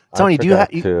 Tony, do you have?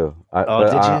 too? Oh,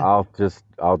 did you?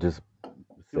 I'll just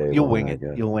say You'll one, wing I it.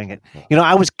 guess. You'll wing it.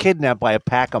 I was kidnapped by a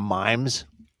pack of mimes.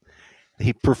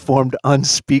 He performed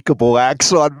unspeakable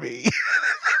acts on me.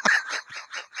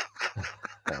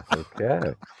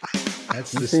 Okay.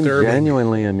 That's You seem disturbing.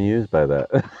 genuinely amused by that.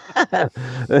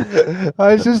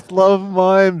 I just love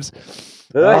mimes.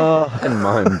 And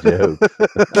mime jokes.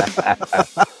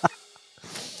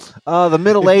 The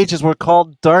Middle Ages were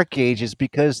called Dark Ages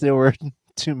because there were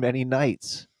too many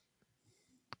nights.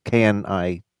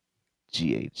 KNIGHTS.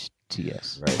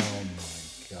 Right. Oh my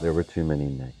god. There were too many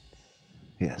nights.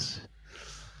 Yes.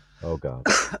 Oh God.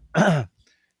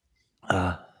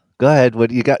 Go ahead.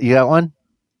 What you got? You got one?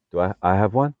 Do I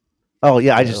have one? Oh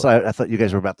yeah. I thought you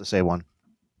guys were about to say one.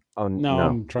 Oh No,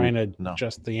 I'm trying to No.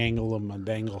 adjust the angle of my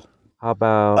dangle How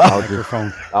about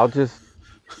microphone. I'll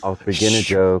begin a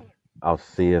joke. I'll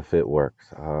see if it works.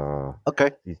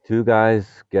 Okay. These two guys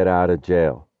get out of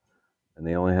jail, and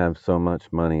they only have so much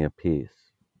money apiece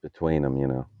between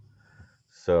them,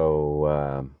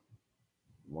 So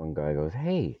one guy goes,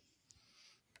 "Hey,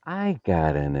 I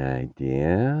got an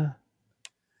idea."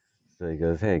 So he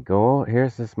goes, "Hey,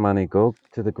 here's this money. Go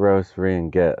to the grocery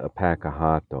and get a pack of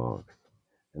hot dogs,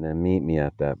 and then meet me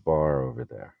at that bar over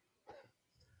there.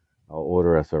 I'll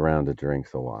order us a round of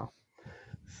drinks a while."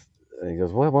 And he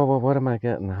goes, what am I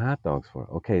getting the hot dogs for?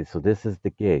 Okay, so this is the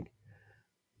gig.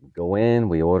 We go in,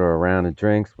 we order a round of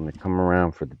drinks. When they come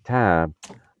around for the tab,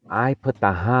 I put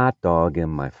the hot dog in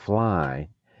my fly,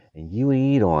 and you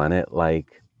eat on it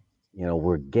like,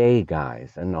 we're gay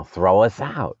guys, and they'll throw us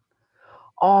out.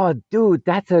 Oh, dude,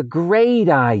 that's a great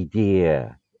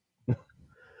idea.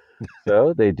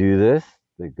 So they do this.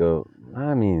 They go,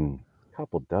 a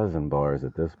couple dozen bars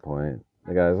at this point.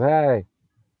 The guy's, hey.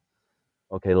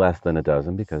 Okay, less than a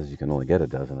dozen because you can only get a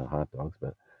dozen of hot dogs.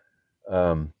 But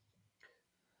I'm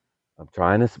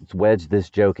trying to wedge this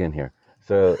joke in here.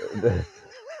 So the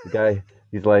guy,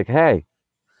 he's like, "Hey,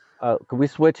 could we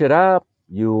switch it up?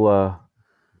 I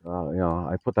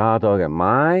put the hot dog at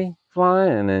my fly,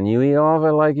 and then you eat off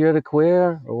it like you're the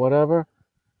queer or whatever."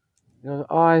 He goes,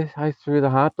 "Oh, I threw the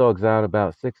hot dogs out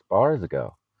about 6 bars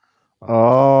ago."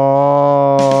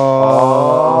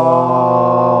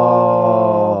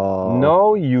 Oh.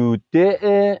 No, you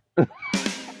didn't.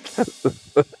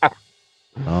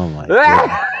 Oh my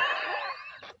goodness.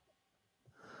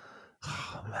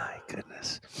 Oh my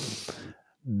goodness.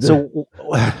 So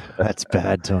that's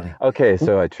bad, Tony. Okay,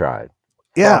 so I tried.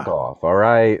 Yeah. Fuck off, all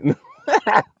right?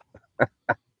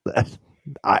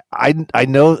 I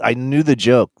know I knew the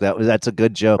joke. That's a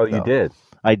good joke. Oh, you though. did?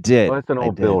 I did. Well, that's an I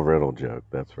old did. Bill Riddle joke.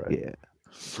 That's right. Yeah.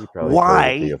 He probably Why?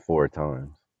 told it to you 4 times.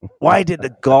 Why did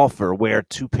the golfer wear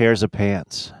 2 pairs of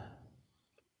pants?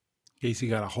 In case he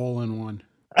got a hole in one.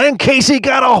 And Casey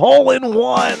got a hole in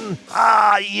one.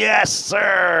 Ah, yes,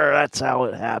 sir. That's how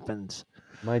it happens.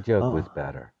 My joke Oh. was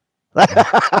better.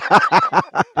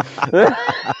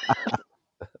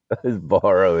 As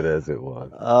borrowed as it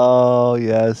was. Oh,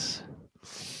 yes.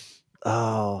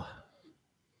 Oh.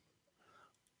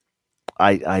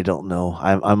 I don't know.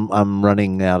 I'm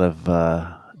running out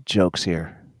of jokes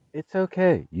here. It's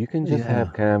okay. You can just Yeah.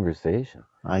 have conversation.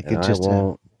 I And could just I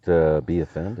won't be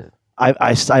offended. I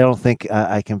don't think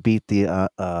I can beat the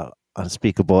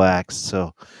unspeakable acts.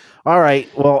 So, all right.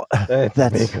 Well, that's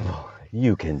Unspeakable.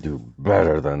 You can do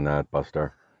better than that,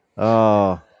 Buster.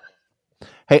 oh.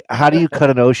 Hey, how do you cut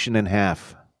an ocean in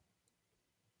half?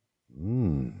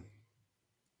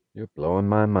 You're blowing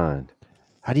my mind.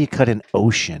 How do you cut an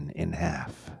ocean in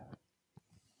half?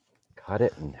 Cut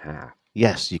it in half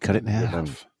Yes, you cut it in with,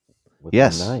 half. with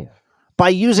Yes. a knife. By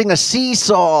using a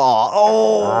seesaw.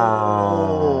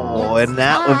 Oh, and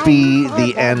that would be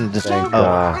the end Thank of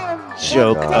God.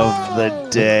 joke God. of the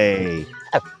day.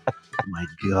 My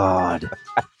God.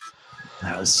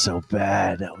 That was so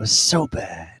bad. That was so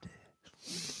bad.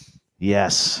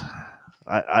 Yes.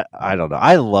 I don't know.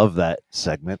 I love that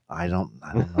segment. I don't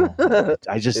know.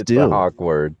 I just It's do.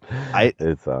 awkward.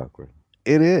 It's awkward.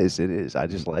 It is. It is. I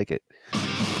just like it.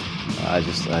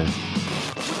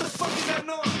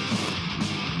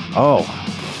 Oh,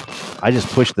 I just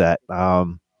pushed that.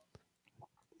 Do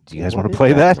you guys What want to is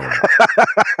play that? noise?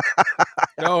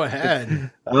 Oh. Go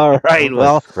ahead. All right. Sounds like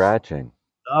Well, scratching.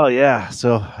 oh yeah.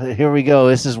 So here we go.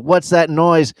 This is What's That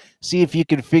Noise? See if you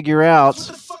can figure out. What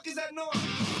the fuck is that noise?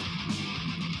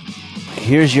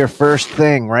 Here's your first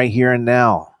thing right here and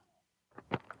now.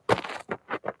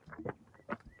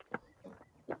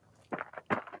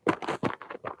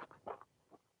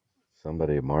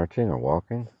 Somebody marching or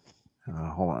walking?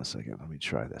 Hold on a second. Let me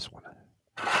try this one.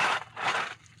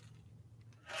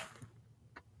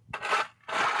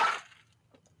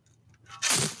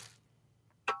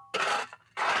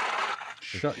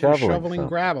 You're Shoveling shoveling something.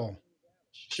 gravel.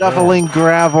 Shoveling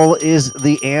gravel is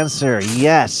the answer.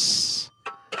 Yes.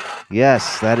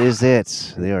 Yes, that is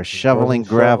it. They are shoveling Wasn't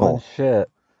gravel. shoveling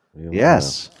shit. You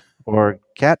Yes. Or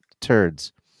cat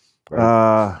turds.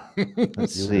 Right. Let's You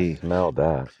see. would've smelled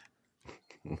that.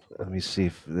 Let me see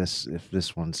if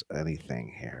this one's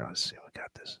anything here. Let's see. We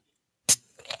got this.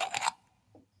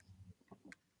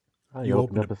 Oh, You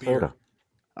opened opened up a a beer. soda.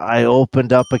 I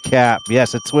opened up a cap.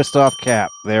 Yes, a twist off cap.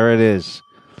 There it is.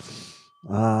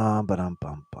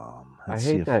 Ba-dum-bum-bum. I Let's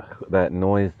see hate that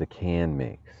noise the can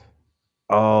makes.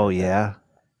 Oh yeah.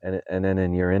 And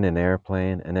then you're in an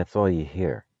airplane and that's all you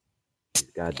hear.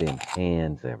 These goddamn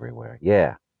cans everywhere.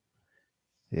 Yeah.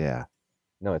 Yeah.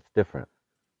 No, it's different.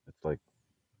 It's like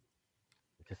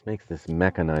it just makes this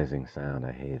mechanizing sound.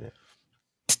 I hate it.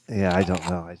 Yeah, I don't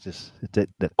know. I just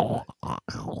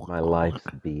My life's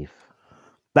beef.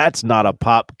 That's not a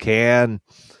pop can.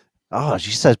 Oh,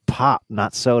 she says pop,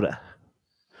 not soda.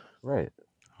 Right.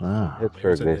 Oh, Pittsburgh,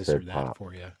 There's a they this or said that pop.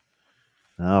 for you.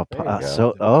 oh, There you go.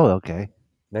 so okay.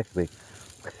 Next week.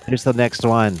 Here's the next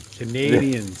one.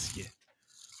 Canadians. Yeah.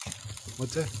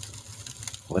 What's that?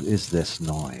 What is this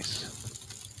noise?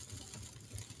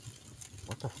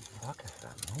 What the fuck is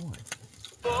that noise?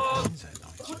 What is that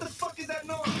noise? What the fuck is that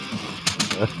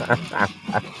noise?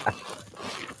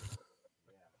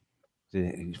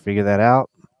 Did you figure that out?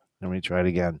 Let me try it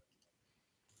again.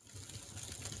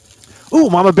 Ooh,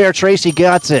 Mama Bear Tracy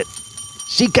got it.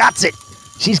 She got it.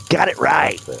 She's got it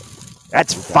right. That's it.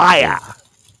 That's fire.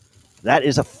 That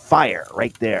is a fire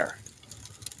right there.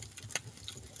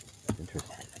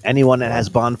 Interesting. Anyone that has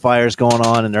bonfires going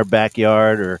on in their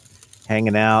backyard or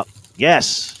hanging out,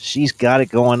 yes, she's got it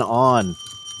going on.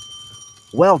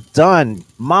 Well done,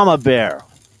 Mama Bear.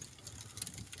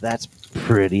 That's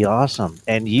pretty awesome.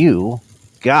 And you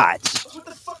got, What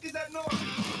the fuck is that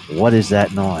noise? what is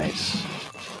that noise?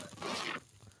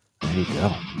 There you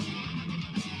go.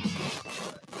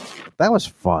 That was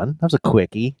fun. That was a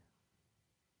quickie.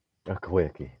 A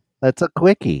quickie. That's a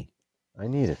quickie. I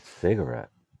need a cigarette.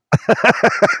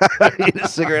 You need a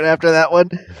cigarette after that one?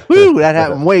 Woo, that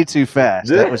happened way too fast.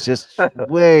 That was just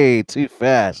way too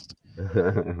fast.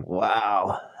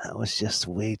 Wow, that was just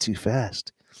way too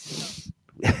fast.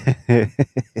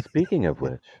 Speaking of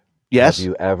which, Yes. have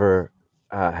you ever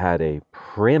had a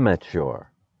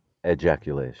premature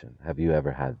ejaculation? Have you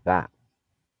ever had that?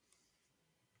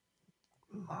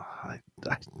 I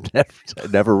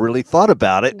never really thought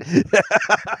about it.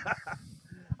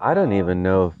 I don't even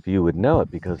know if you would know it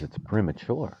because it's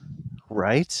premature.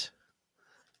 Right?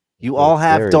 You Well, all it's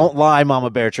have. very- Don't lie, Mama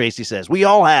Bear Tracy says. We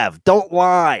all have. Don't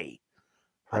lie.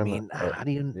 I Prema- mean, how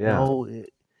do you yeah. know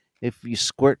if you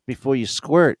squirt before you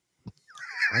squirt?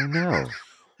 I know.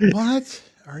 What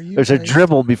are you? There's a guys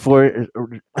dribble before.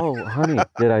 Oh, honey,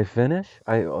 did I finish?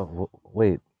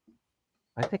 Wait.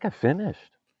 I think I finished.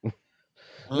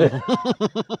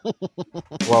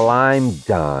 Well, I'm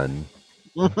done.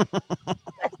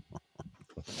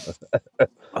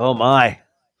 Oh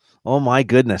my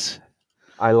goodness!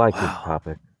 I like this Wow.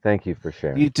 topic. Thank you for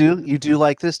sharing. You do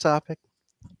like this topic?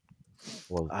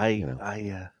 Well,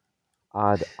 I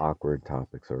odd, awkward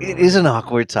topics are. it is an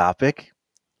awkward topic.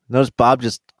 Notice Bob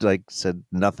just like said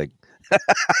nothing.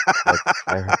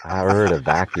 Like, I heard a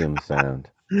vacuum sound.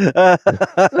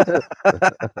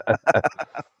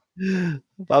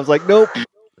 Bob's like, nope,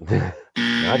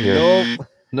 Not here.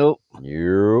 nope,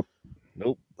 Nope.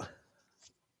 nope.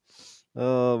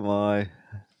 Oh my!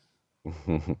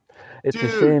 It's a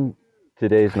shame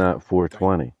today's not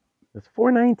 420. It's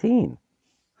 419.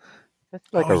 That's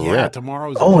like a yeah, rip.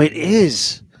 tomorrow's. Oh, it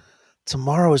is.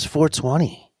 Tomorrow is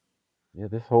 420. Yeah,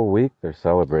 this whole week they're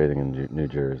celebrating in New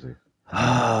Jersey. Oh,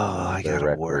 I Their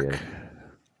gotta work. recreation.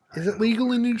 Is it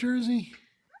legal in New Jersey?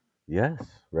 Yes,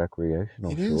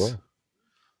 recreational. It is? Sure.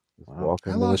 Just Wow. walk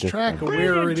I into a lost track of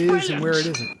dispensary. where it is and where it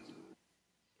isn't.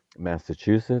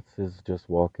 Massachusetts is just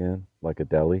walk in like a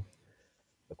deli.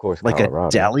 Of course, Like Colorado.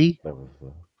 a deli? That was,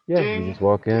 yeah, you just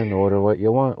walk in, order what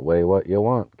you want, weigh what you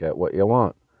want, get what you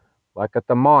want, like at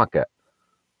the market.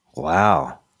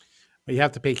 Wow. But you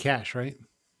have to pay cash, right?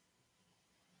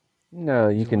 No,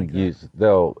 you Something can like that. use.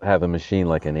 They'll have a machine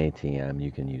like an ATM.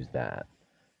 You can use that.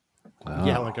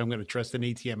 Yeah, Oh. like I'm going to trust an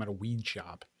ATM at a weed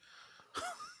shop.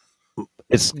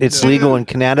 It's legal in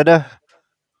Canada.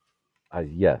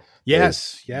 Yes.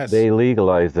 Yes. They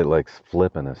legalized it like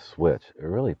flipping a switch. It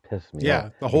really pissed me Yeah,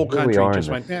 off. the whole Here country we are just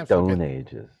in went, the "Yeah, fuck Stone it."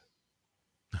 Ages.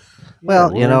 Well,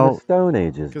 we're you in the know, Stone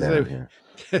Ages 'Cause down they- here.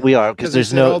 we are because they there's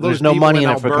said all no those there's no people money in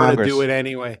it for Alberta Congress. do it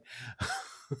anyway.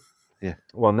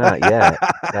 Well, not yet.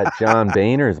 That John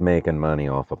Boehner's making money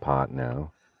off a pot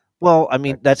now. Well, I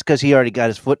mean that's because he already got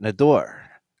his foot in the door.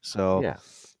 So Yeah,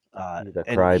 he's a and he does.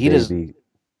 crybaby.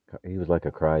 He was like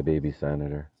a crybaby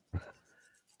senator.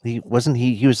 He wasn't.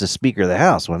 He was the Speaker of the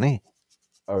House, wasn't he?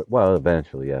 Well,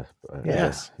 eventually, yes.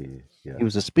 Yes. Yeah. He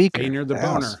was the Speaker. Boehner the of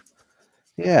House. boner.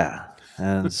 Yeah,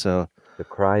 and so, The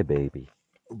crybaby.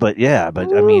 but yeah,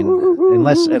 but I mean,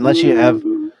 unless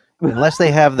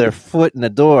they have their foot in the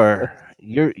door,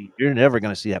 you're never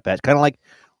going to see that bad. Kind of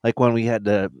like when we had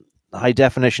the high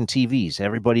definition TVs.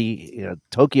 Everybody,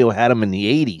 Tokyo had them in the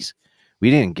 80s. We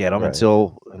didn't get them Right.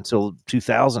 until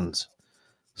 2000s.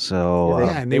 So Yeah,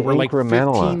 Yeah, and they were like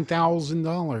incrementalized.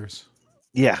 $15,000.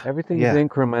 yeah, Everything's yeah.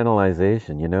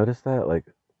 incrementalization. You notice that? Like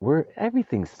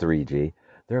everything's 3G.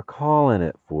 They're calling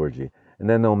it 4G, and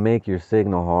then they'll make your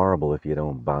signal horrible if you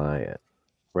don't buy it.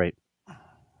 Right.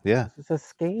 Yeah, It's a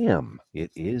scam.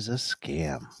 it is a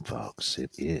scam, folks.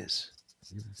 It is.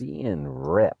 You're being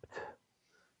ripped.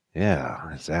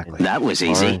 Yeah, exactly. That was Car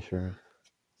easy. insurance.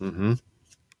 Mm-hmm.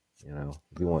 You know,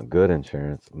 if you want good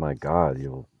insurance, my God,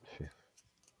 you'll.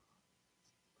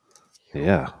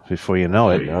 Yeah, before you know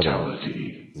it. Another,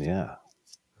 Yeah.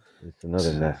 it's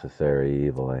another necessary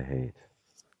evil I hate,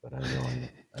 but I know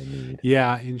I need.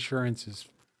 Yeah, insurance is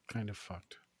kind of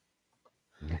fucked.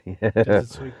 'Cause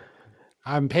it's like,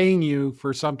 I'm paying you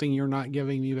for something you're not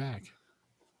giving me back.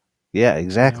 Yeah,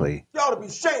 exactly. You ought to be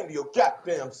ashamed of your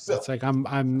goddamn self. It's like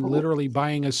I'm literally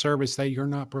buying a service that you're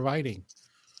not providing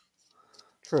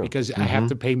True. because I have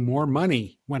to pay more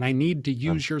money when I need to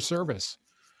use your service.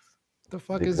 The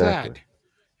fuck is that? Exactly.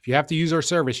 If you have to use our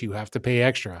service, you have to pay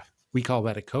extra. We call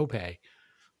that a copay.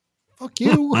 Fuck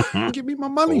you. Give me my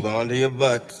money. Hold on to your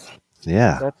butts.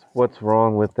 Yeah. That's what's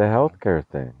wrong with the healthcare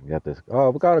thing. You got this. Oh,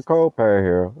 we got a copay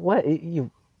here. What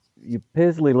you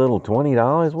pizzly little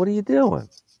 $20? What are you doing?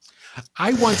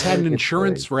 I once had an It's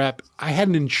insurance great. rep. I had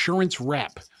an insurance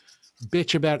rep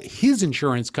bitch about his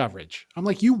insurance coverage. I'm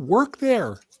like, you work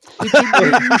there. You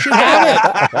should have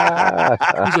it.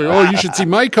 He's like, oh, you should see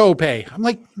my copay. I'm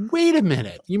like, wait a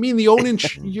minute. You mean the own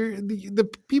the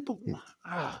people?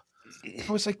 Ah.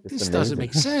 I was like, It's this doesn't amazing.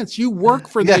 make sense. You work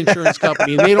for the insurance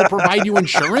company and they don't provide you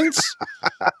insurance?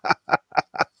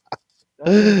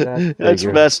 That That's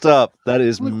figure. messed up. That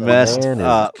is The messed man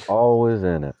up. is always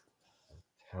in it. I'm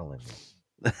telling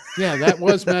you. Yeah, that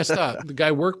was messed up. The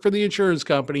guy worked for the insurance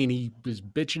company and he was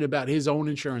bitching about his own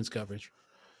insurance coverage.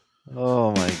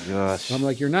 Oh my gosh. I'm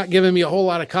like, you're not giving me a whole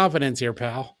lot of confidence here,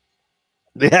 pal.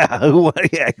 Yeah,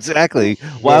 yeah, exactly.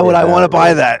 Why would I want to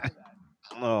buy that?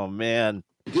 Oh man.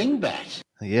 Dingbat.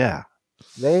 Yeah.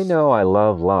 They know I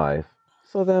love life,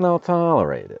 so then I'll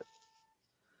tolerate it.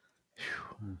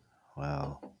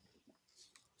 Wow.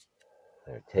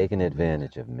 They're taking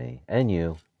advantage of me and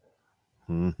you.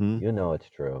 Mm-hmm. You know it's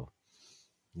true.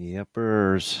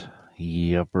 Yepers.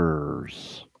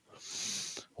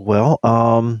 Well,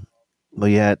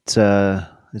 it's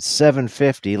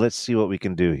 7:50. Let's see what we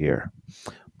can do here.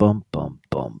 Bum bum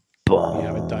bum bum. We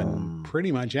haven't done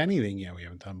pretty much anything yet. We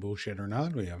haven't done bullshit or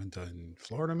not. We haven't done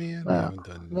Florida Man. We haven't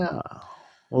done. No.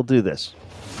 We'll do this.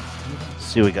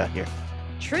 See what we got here.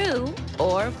 True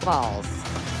or false?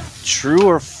 True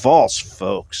or false,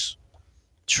 folks?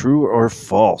 True or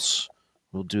false?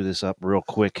 We'll do this up real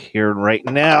quick here right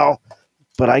now,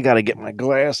 but I got to get my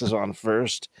glasses on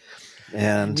first.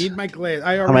 And I need my glass.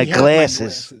 I my already have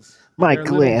glasses. my My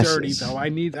glasses. They're a little dirty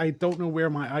glasses. though. I don't know where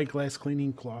my eyeglass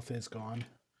cleaning cloth is gone.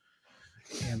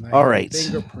 And I All have right.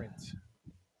 fingerprints.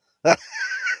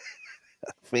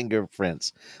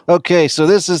 Fingerprints. Okay, so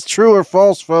this is true or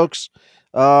false, folks.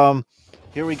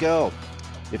 Here we go.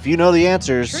 If you know the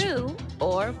answers, True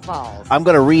or false? I'm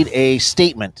going to read a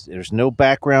statement. There's no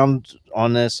background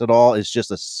on this at all. It's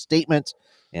just a statement,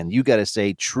 and you got to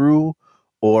say true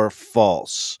or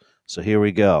false. So here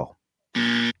we go.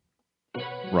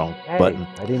 Wrong Hey, button.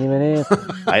 I didn't even answer.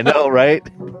 I know, right?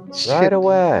 Right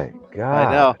away. God.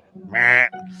 I know. Meh.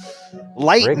 Trigger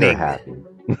Lightning. happy.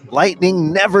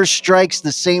 Lightning never strikes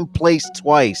the same place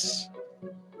twice.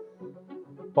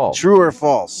 False. True or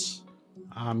false?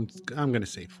 I'm going to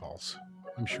say false.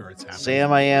 I'm sure it's happening.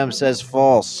 Sam I am says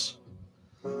false.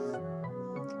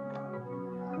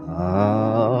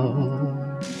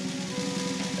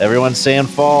 Everyone's saying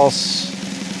false.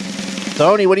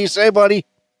 Tony, what do you say, buddy?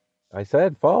 I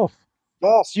said false.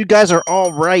 False. You guys are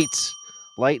all right.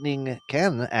 Lightning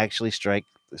can actually strike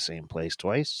the same place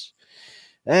twice.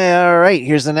 All right,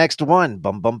 here's the next one.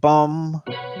 Bum, bum, bum.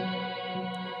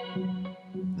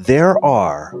 There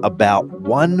are about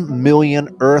 1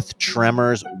 million earth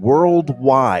tremors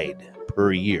worldwide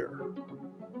per year.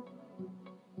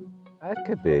 That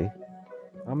could be.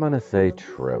 I'm going to say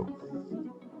true.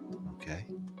 Okay.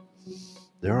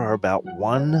 There are about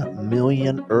 1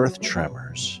 million earth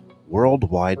tremors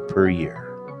worldwide per year.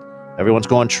 Everyone's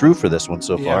going true for this one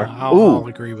so Yeah, far. I'll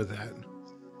agree with that.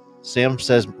 Sam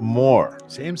says more.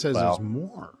 Sam says Well, there's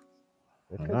more.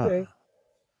 It could Ah. be.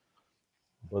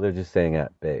 Well, they're just saying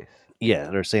at base. Yeah,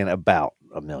 they're saying about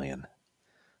 1 million.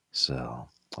 So,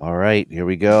 all right, here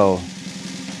we go.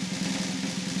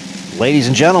 Ladies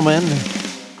and gentlemen,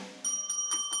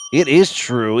 it is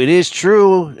true. It is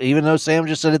true. Even though Sam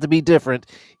just said it to be different,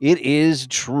 it is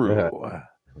true.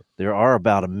 There are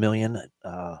about 1 million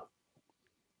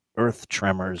earth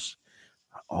tremors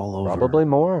all over. Probably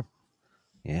more.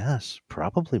 Yes,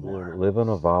 probably We more. live on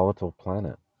a volatile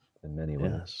planet in many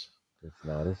ways. Yes. It's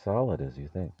not as solid as you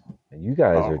think. And you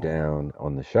guys are down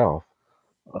on the shelf.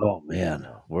 Oh man,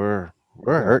 we're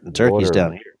hurting turkeys water.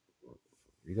 down here.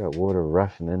 You got water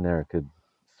rushing in there. It could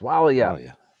swallow you. Oh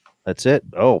yeah, that's it.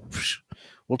 Oh,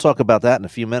 we'll talk about that in a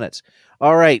few minutes.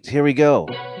 All right, here we go.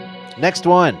 Next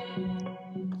one.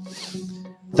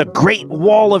 The Great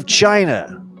Wall of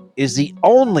China is the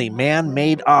only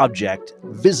man-made object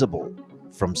visible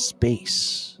from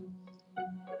space.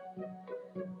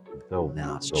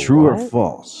 Now, it's true or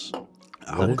false? Oh,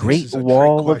 The this Great is a trick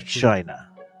Wall of question. China.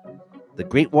 The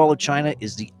Great Wall of China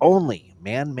is the only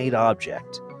man-made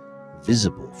object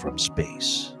visible from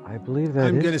space. I believe that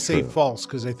I'm is going to say true. false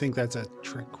because I think that's a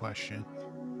trick question.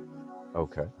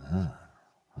 Okay. Ah.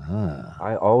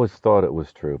 I always thought it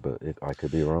was true, but I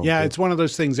could be wrong. Yeah, too. it's one of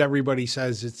those things everybody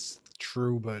says it's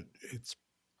true, but it's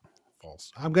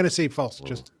false. I'm going to say false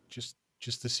just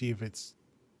to see if it's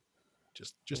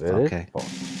just It is Okay.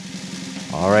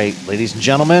 false. All right, ladies and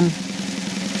gentlemen,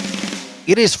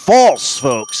 it is false,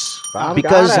 folks. Bob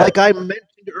Because, got it. like I mentioned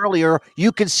earlier,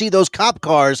 you can see those cop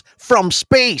cars from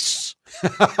space.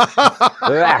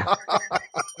 Ah.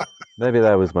 Maybe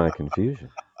that was my confusion.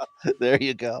 There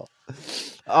you go.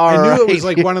 I All knew it right. was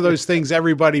like one of those things.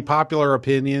 Everybody, popular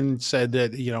opinion said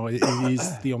that it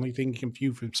is the only thing you can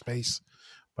view from space.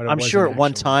 But it I'm sure wasn't at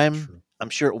one actually time. true. I'm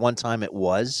sure at one time it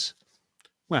was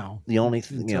Well, the only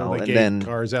thing, until they and gave then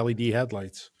cars LED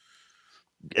headlights.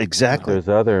 exactly. There's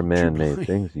other man-made point.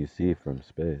 things you see from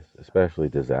space, especially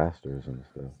disasters and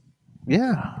stuff,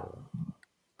 Yeah.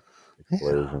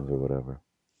 explosions or whatever.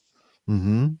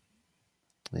 Mm-hmm.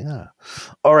 Yeah.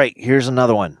 All right. Here's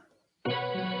another one.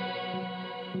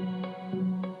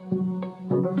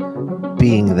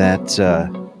 Being that,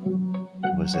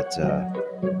 was it?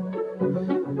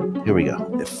 Here we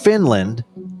go. Finland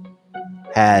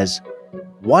has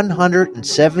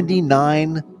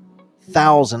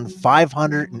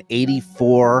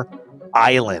 179,584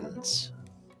 islands.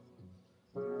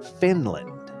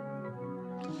 Finland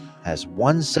has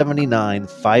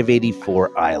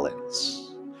 179,584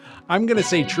 islands. I'm going to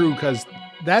say true because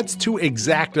That's too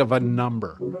exact of a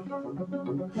number.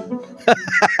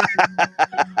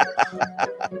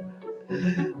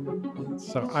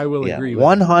 So I will agree with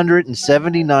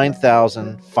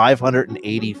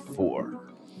 179,584.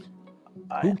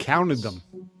 Who counted them?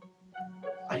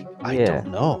 I Yeah. don't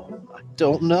know. I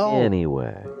don't know.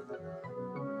 Anyway.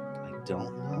 I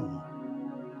don't know.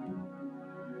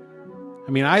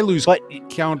 I mean, I lose But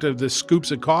count of the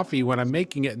scoops of coffee when I'm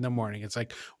making it in the morning. It's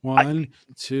like 1,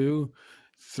 2,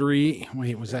 3.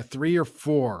 Wait, was that 3 or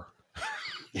 4?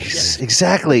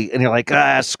 exactly. And you're like,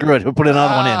 screw it. Who put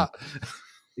another one in?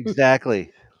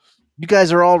 Exactly. You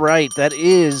guys are all right. That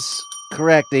is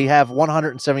correct. They have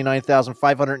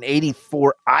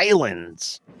 179,584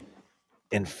 islands.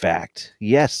 In fact,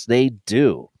 yes, they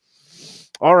do.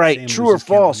 All right, Sam true or loses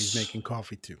count when false? He's making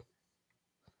coffee too.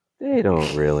 They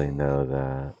don't really know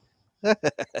that.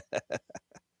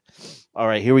 All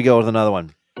right, here we go with another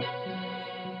one.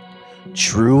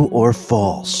 True or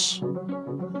false?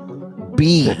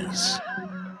 Bees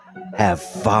have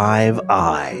 5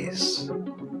 eyes.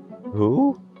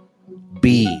 Who?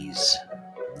 Bees.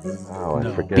 Oh, I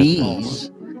No. forget.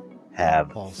 Bees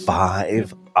have False.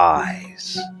 5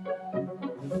 eyes.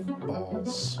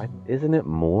 Balls. Isn't it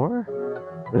more?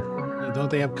 Don't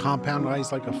they have compound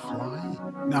eyes like a fly?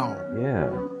 No. Yeah.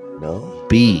 No?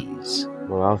 Bees.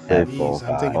 Well, I'll say have false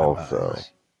I'm thinking of a also. fly.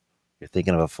 You're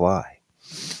thinking of a fly.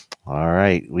 All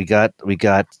right, we got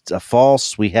a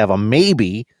false. We have a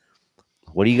maybe.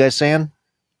 What are you guys saying?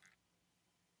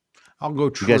 I'll go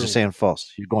true. You guys are saying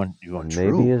false. You're going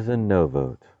true. Maybe is a no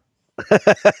vote.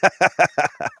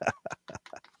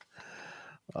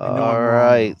 All I'm wrong.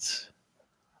 right.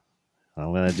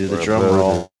 I'm going to do the Or a drum vote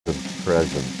roll. is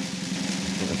present.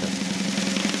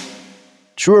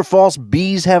 True or false?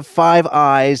 Bees have 5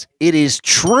 eyes. It is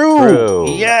true. True.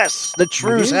 Yes, the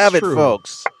trues is have it, true.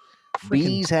 folks. Freaking-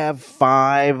 Bees have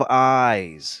 5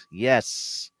 eyes.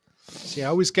 Yes. See,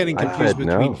 I was getting I confused said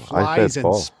between no. I said flies and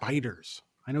false. spiders.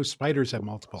 I know spiders have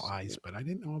multiple eyes, but I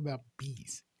didn't know about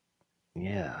bees.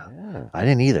 Yeah. Yeah. I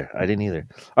didn't either.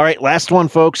 All right, last one,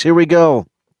 folks. Here we go.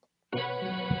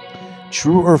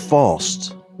 True or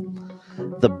false?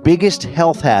 The biggest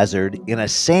health hazard in a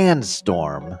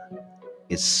sandstorm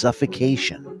is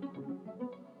suffocation.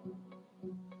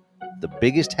 The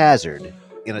biggest hazard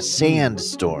in a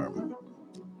sandstorm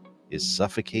is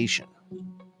suffocation.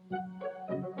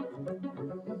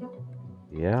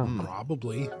 Yeah.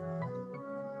 Probably.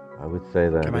 I would say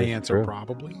that. Can I is answer true.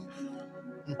 probably?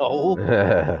 No.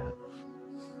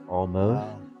 Almost.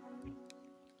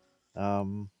 I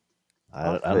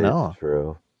I'll don't say know. It's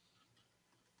true.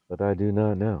 But I do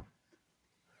not know.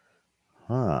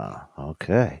 Huh.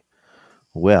 Okay.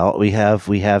 Well, we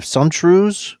have some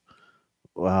trues.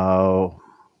 Let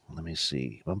me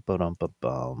see.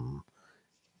 Bum.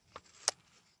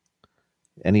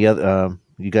 Any other?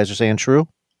 You guys are saying true?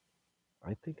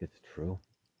 I think it's true.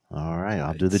 All right.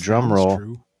 I'll It do the drum sounds roll.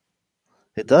 true.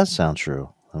 It does sound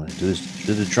true. I'm going to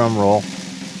do the drum roll.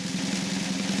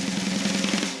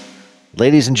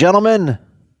 Ladies and gentlemen,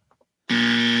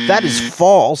 that is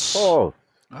false. Oh,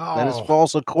 That is Oh,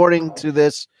 false according to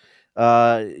this.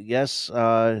 Yes,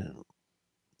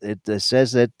 it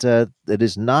says that it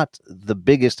is not the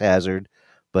biggest hazard,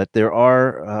 but there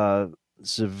are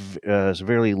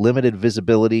severely limited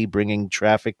visibility, bringing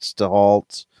traffic to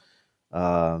halt.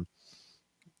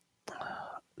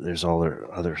 There's all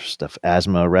their other stuff: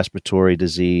 asthma, respiratory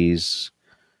disease.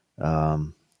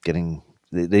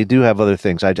 They do have other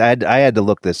things. I had to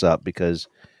look this up because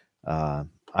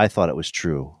I thought it was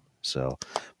true. So,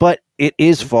 but it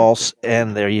is false,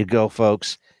 and there you go,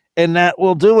 folks. And that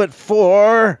will do it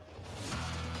for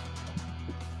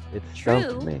it stumped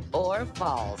True me. or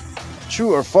false?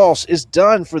 True or False is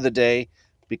done for the day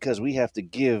because we have to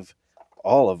give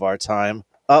all of our time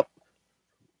up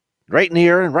right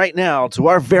near and right now to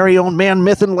our very own man,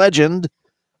 myth, and legend,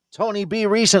 Tony B.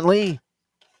 Recently,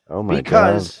 Oh my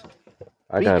because god.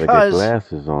 I gotta get because-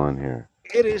 glasses on here.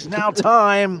 it is now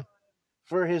time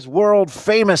for his world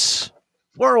famous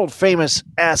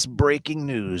ass breaking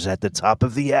news at the top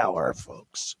of the hour,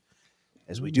 folks.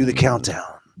 As we do the countdown.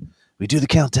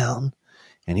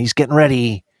 And he's getting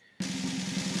ready.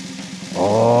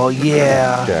 Oh,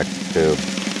 yeah. Check two.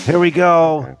 Here we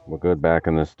go. Okay, we're good back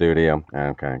in the studio.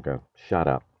 Okay, good. Shut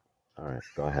up. All right,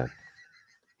 go ahead.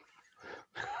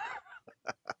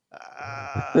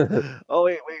 Oh,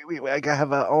 wait. I gotta have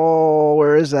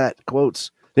where is that?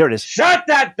 Quotes. There it is. Shut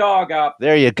that dog up!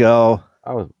 There you go.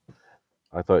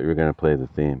 I thought you were gonna play the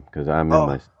theme because I'm Oh.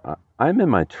 in I'm in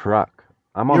my truck.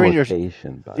 I'm on You're in your-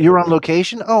 location. by the You're on way.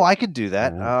 location? Oh, I could do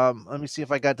that. Yeah. Let me see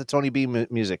if I got the Tony B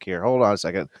music here. Hold on a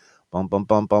second. Bum, bum,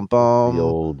 bum, bum, The bum.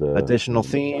 old Additional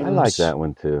themes. I like that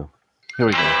one too. Here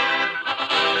we go.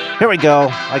 Here we go.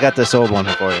 I got this old one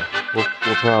for you. We'll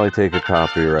probably take a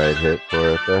copyright hit for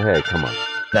it, but hey, come on.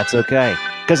 That's okay.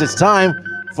 Because it's time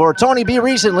for Tony B.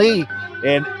 Recently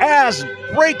in As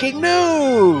Breaking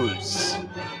News.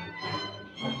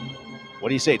 What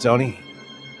do you say, Tony?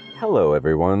 Hello,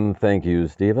 everyone. Thank you,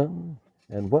 Stephen.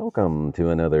 And welcome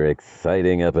to another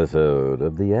exciting episode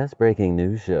of the Ass Breaking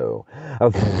News Show.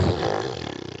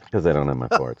 Because I don't have my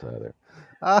farts either.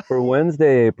 For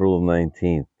Wednesday, April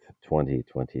 19th,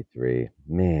 2023.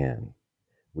 Man,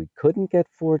 we couldn't get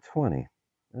 420.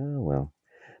 Oh, well.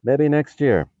 Maybe next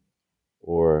year.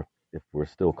 Or if we're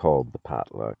still called the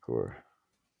Potluck. Or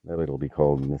maybe it'll be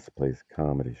called Misplaced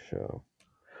Comedy Show.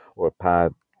 Or a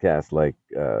podcast like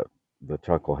the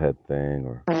Chucklehead thing.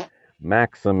 Or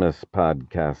Maximus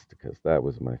Podcasticus. That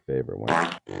was my favorite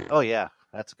one. Oh, yeah.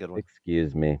 That's a good one.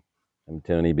 Excuse me. I'm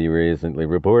Tony B. Recently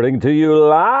reporting to you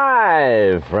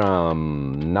live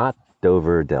from not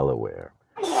Dover, Delaware.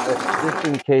 Just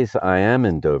in case I am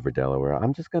in Dover, Delaware,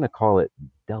 I'm just going to call it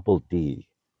Double D.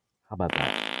 How about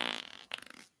that?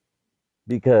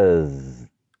 Because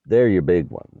they're your big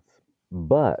ones.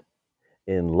 But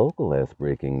in local ass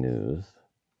breaking news,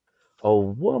 a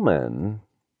woman's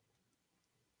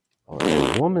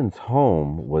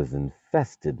home was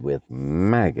infested with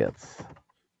maggots.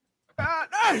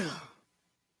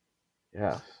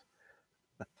 Yes.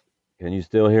 Can you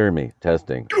still hear me?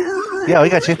 Testing. Yeah, we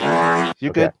got you. You're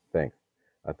Okay, good. thanks.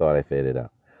 I thought I faded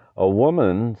out. A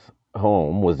woman's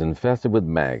home was infested with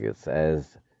maggots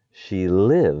as she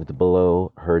lived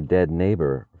below her dead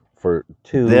neighbor for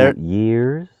 2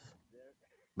 years.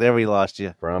 There we lost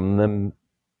you. From them.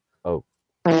 Oh,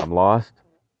 I'm lost?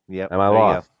 Yep. Am I there you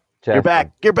lost? go. You're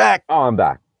back. You're back. Oh, I'm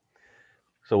back.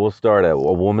 So we'll start at a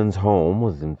woman's home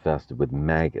was infested with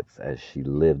maggots as she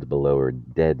lived below her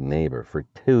dead neighbor for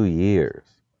 2 years.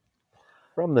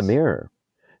 From the Mirror,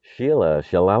 Sheila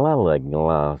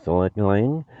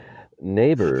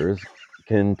neighbors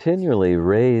continually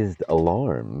raised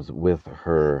alarms with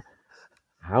her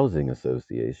housing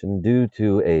association due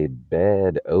to a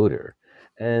bad odor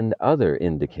and other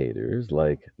indicators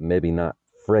like maybe not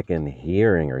frickin'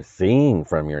 hearing or seeing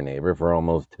from your neighbor for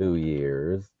almost 2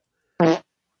 years.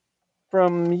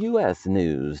 From U.S.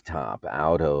 News Top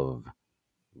out of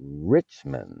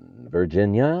Richmond,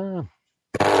 Virginia.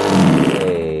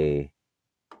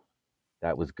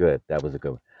 That was good. That was a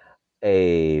good one.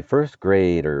 A first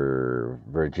grader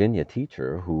Virginia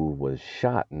teacher who was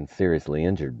shot and seriously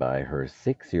injured by her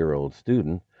 6-year-old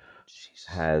student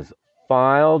has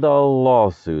filed a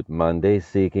lawsuit Monday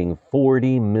seeking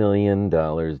 $40 million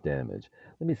damage.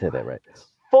 Let me say that right.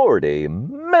 $40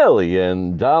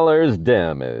 million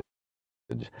damage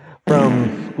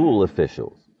from school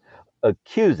officials,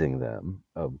 accusing them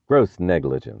of gross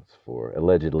negligence for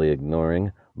allegedly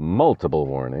ignoring multiple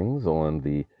warnings on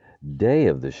the day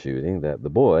of the shooting that the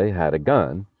boy had a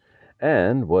gun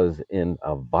and was in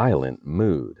a violent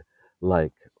mood,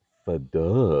 like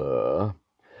duh.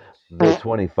 The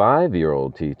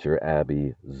 25-year-old teacher,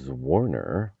 Abby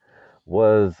Zwarner,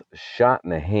 was shot in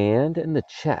the hand and the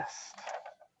chest.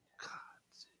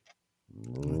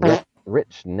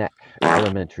 Rich Neck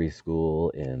Elementary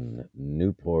School in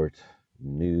Newport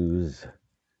News,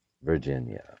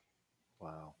 Virginia.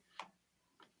 Wow.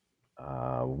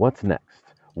 What's next?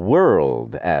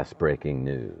 World ass breaking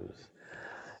news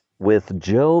with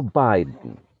Joe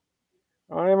Biden.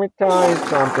 Oh, let me tell you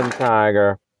something,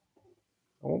 Tiger.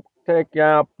 I'll take you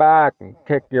out back and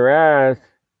kick your ass.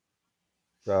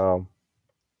 So,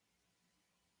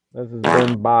 this has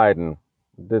been Biden.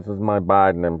 This is my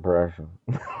Biden impression.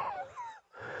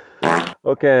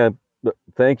 Okay,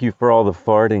 thank you for all the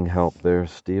farting help there,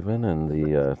 Stephen, and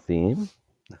the theme.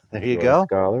 There you You're go. A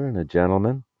scholar and a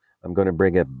gentleman. I'm going to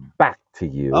bring it back to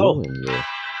you in your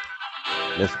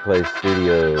misplaced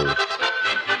studios,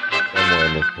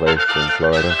 somewhere misplaced in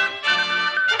Florida.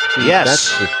 See,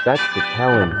 Yes. That's the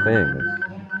telling thing.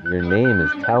 Your name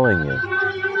is telling you.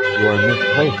 You are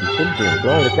misplaced. You shouldn't be in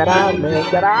Florida. Get out, man.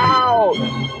 Get out.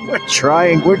 We're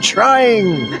trying. We're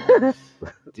trying.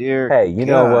 Dear Hey, you God.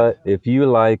 know what? If you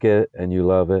like it and you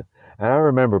love it, and I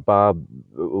remember Bob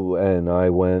and I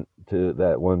went to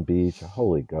that one beach.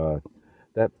 Holy God.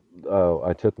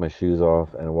 I took my shoes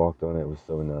off and walked on it. It was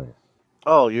so nice.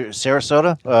 Oh, you're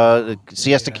Sarasota?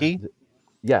 Siesta Key?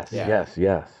 Yes, Yeah.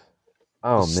 yes.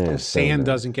 Oh, man. The so sand nice.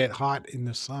 doesn't get hot in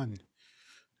the sun.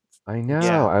 I know.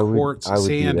 Yeah, I would Quartz be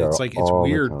sand. there It's like it's all the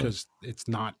weird time. because it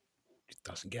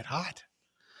doesn't get hot.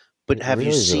 But It have really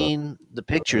you is seen the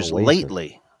pictures oasis.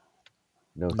 lately?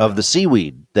 No. of the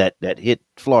seaweed that hit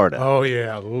Florida. Oh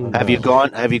yeah. Ooh. Have you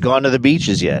gone to the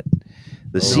beaches yet?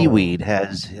 The No. seaweed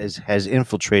has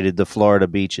infiltrated the Florida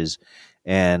beaches,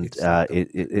 and It's like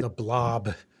it the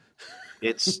blob.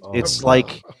 it's Oh, it's no.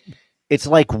 like it's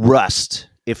like rust.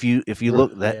 If you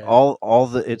look that Yeah. all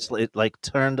the it like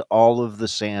turned all of the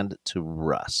sand to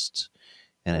rust,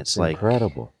 and it's like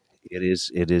incredible. it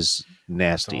is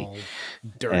nasty, All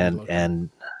dirty looking. and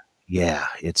yeah,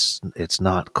 it's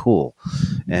not cool,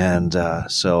 and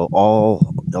so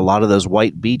a lot of those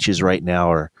white beaches right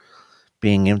now are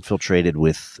being infiltrated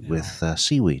with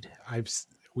seaweed.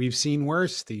 We've seen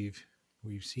worse, Steve.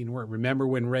 We've seen worse. Remember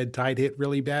when red tide hit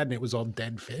really bad and it was all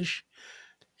dead fish,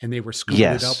 and they were scooted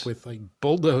Yes. up with like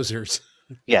bulldozers.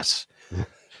 Yes,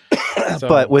 So-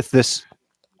 but with this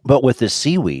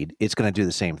seaweed, it's going to do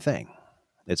the same thing.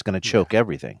 It's going to choke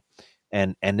everything,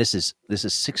 and this is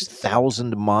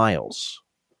 6,000 miles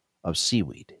of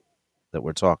seaweed that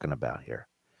we're talking about here,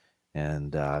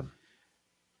 and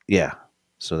yeah,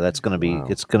 so that's going to be Wow.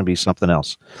 it's going to be something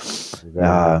else. You gotta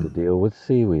have to deal with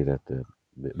seaweed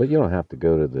but you don't have to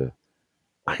go to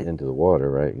into the water,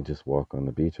 right? You just walk on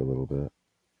the beach a little bit.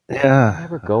 Yeah,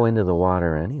 Never go into the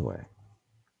water anyway.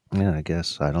 yeah, I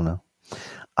guess I don't know.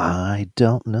 I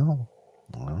don't know.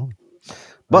 Well, I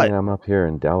but mean, I'm up here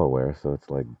in Delaware, so it's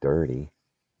like dirty.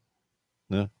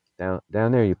 Yeah.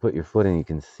 Down there, you put your foot in, you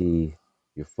can see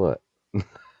your foot.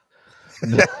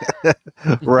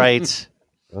 right.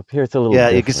 Up here, it's a little. Yeah,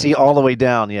 you can different. see all the way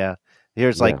down. Yeah,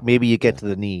 here's Yeah. like maybe you get to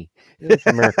the knee. It's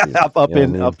murky. up you know what I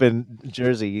mean? up in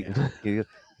Jersey. You-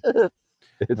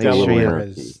 It's Make a sure little you- Delaware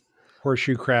murky. has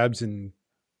horseshoe crabs and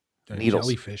Needles.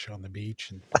 jellyfish on the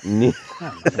beach, and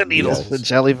needles Yes. and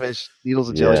jellyfish. Needles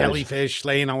and Yeah. jellyfish. jellyfish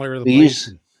laying all over the They place, use-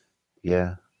 and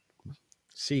Yeah.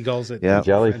 seagulls at Yeah. French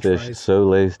Jellyfish fries. so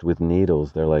laced with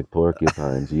needles, they're like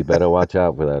porcupines. You better watch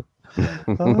out for that.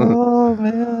 Oh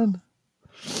man.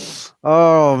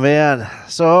 Oh man.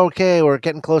 So okay, we're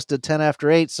getting close to 10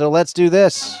 after 8. So let's do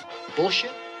this.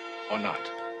 Bullshit or not?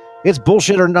 It's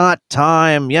bullshit or not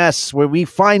time. Yes, where we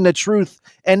find the truth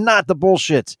and not the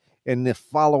bullshit in the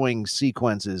following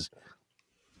sequences.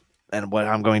 And what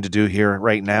I'm going to do here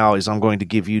right now is I'm going to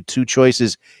give you two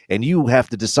choices, and you have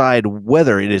to decide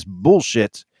whether it is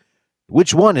bullshit,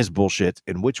 which one is bullshit,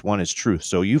 and which one is truth.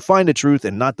 So you find the truth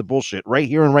and not the bullshit right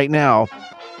here and right now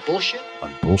Bullshit?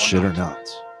 on Bullshit or Not.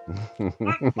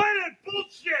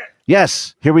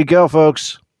 Yes, here we go,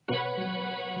 folks.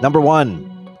 Number 1.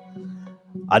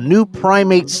 A new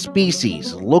primate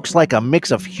species looks like a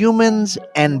mix of humans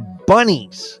and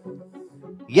bunnies.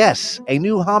 Yes, a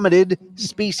new hominid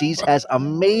species has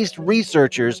amazed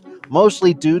researchers,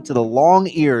 mostly due to the long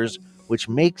ears, which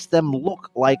makes them look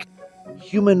like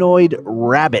humanoid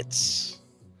rabbits.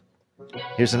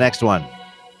 Here's the next one.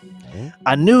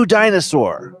 A new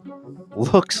dinosaur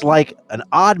looks like an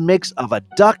odd mix of a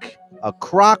duck, a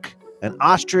croc, an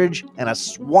ostrich, and a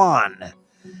swan.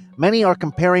 Many are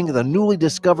comparing the newly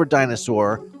discovered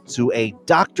dinosaur to a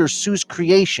Dr. Seuss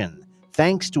creation,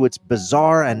 thanks to its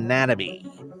bizarre anatomy.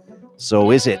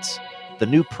 So is it the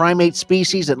new primate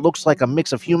species that looks like a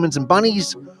mix of humans and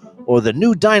bunnies, or the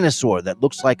new dinosaur that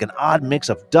looks like an odd mix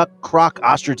of duck, croc,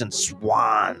 ostrich, and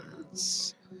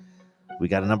swans? We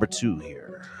got a number 2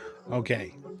 here.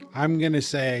 Okay, I'm gonna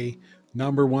say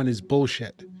number 1 is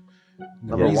bullshit. The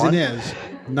Number reason one? is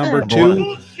number Number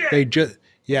 2, they just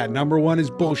number 1 is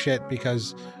bullshit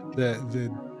because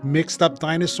the mixed up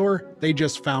dinosaur, they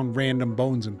just found random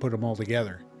bones and put them all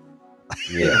together.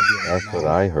 Yeah, that's what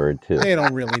I heard too. They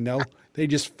don't really know. They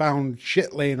just found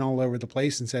shit laying all over the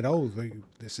place and said, "Oh,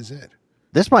 this is it."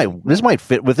 This might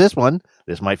fit with this one.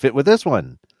 This might fit with this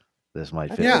one. This might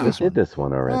fit Yeah. with this We one. did this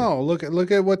one already. Oh, look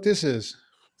at what this is.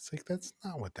 It's like that's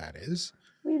not what that is.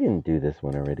 We didn't do this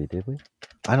one already, did we?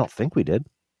 I don't think we did.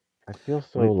 I feel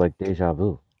so Wait. like deja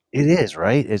vu. It is,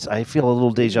 right? I feel a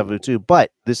little deja vu too,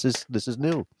 but this is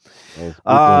new.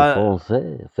 I Uh, was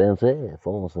speaking français,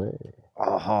 français.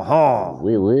 Oh,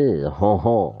 Oui, oui,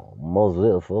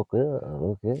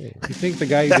 motherfucker. Okay. You think the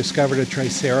guy who discovered a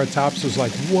triceratops was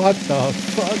like, "What the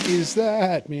fuck is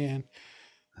that, man?"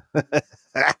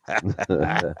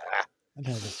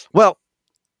 well,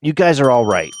 you guys are all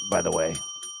right, by the way.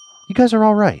 You guys are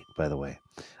all right, by the way.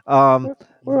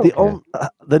 We're The okay.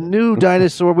 the new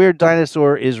weird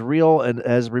dinosaur, is real and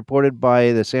as reported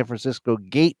by the San Francisco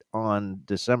Gate on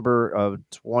December of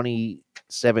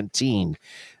 2017.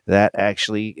 That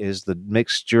actually is the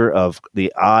mixture of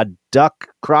the odd duck,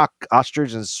 croc,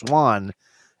 ostrich, and swan.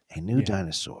 A new Yeah.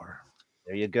 dinosaur.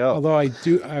 There you go. Although I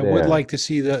Yeah. would like to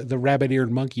see the rabbit-eared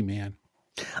monkey man.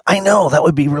 I know that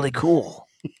would be really cool.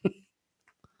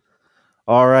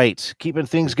 All right, keeping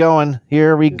things going.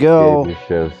 Here we Just go. gave your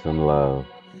show some love.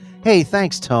 Hey,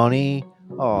 thanks, Tony.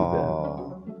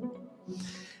 Oh.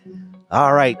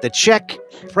 All right, the Czech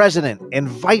president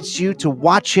invites you to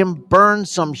watch him burn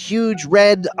some huge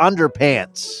red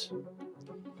underpants.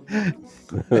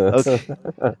 Okay.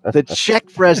 The Czech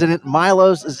president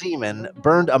Milos Zeman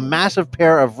burned a massive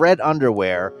pair of red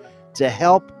underwear to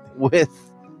help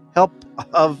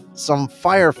of some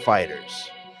firefighters.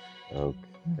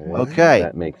 Okay.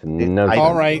 That makes no sense.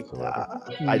 All right.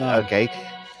 whatsoever. Okay.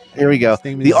 Here we go. His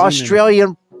name is The Zeman.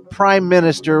 Australian prime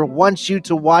minister wants you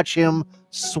to watch him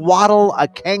swaddle a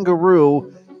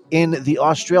kangaroo in the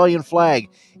Australian flag.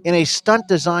 In a stunt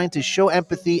designed to show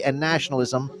empathy and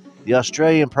nationalism, the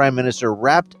Australian prime minister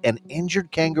wrapped an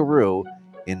injured kangaroo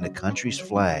in the country's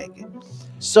flag.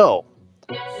 So,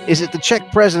 is it the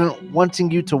Czech president wanting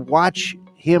you to watch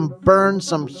him burn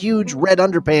some huge red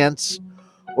underpants,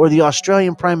 or the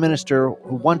Australian prime minister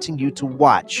wanting you to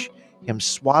watch him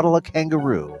swaddle a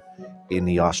kangaroo in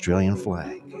the Australian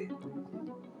flag?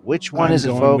 Which one I'm is it,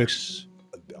 going folks?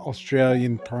 with the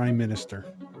Australian Prime Minister.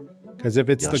 Because if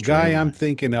it's the guy I'm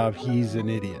thinking of, he's an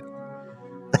idiot.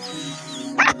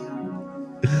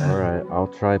 All right, I'll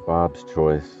try Bob's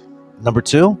choice. Number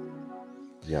 2?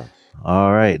 Yes.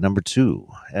 All right, number 2.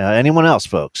 Anyone else,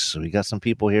 folks? We got some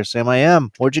people here. Sam I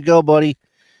Am. Where'd you go, buddy?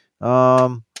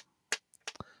 All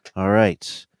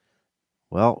right.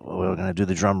 Well, we're going to do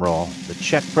the drum roll. The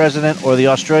Czech president or the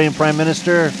Australian prime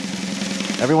minister?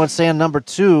 Everyone's saying number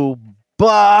 2,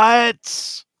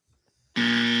 but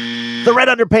the red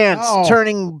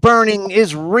underpants burning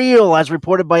is real, as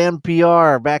reported by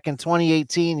NPR back in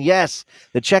 2018. Yes,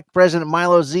 the Czech president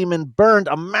Milo Zeman burned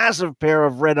a massive pair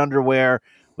of red underwear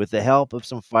with the help of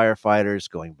some firefighters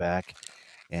going back.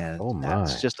 And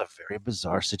that's just a very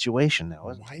bizarre situation now,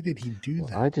 isn't it? Why did he do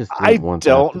that? I just I didn't want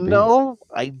don't that to be. know.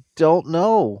 I don't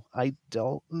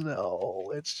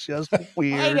know. It's just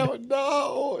weird. I don't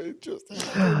know. It just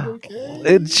happened. Okay.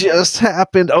 It just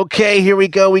happened. Okay, here we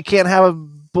go. We can't have a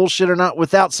bullshit or not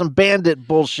without some bandit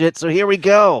bullshit. So here we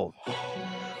go.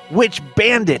 Which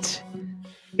bandit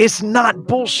is not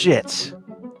bullshit?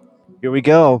 Here we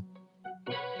go.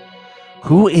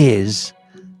 Who is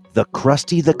the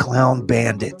Krusty the Clown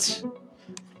bandit?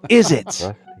 Is it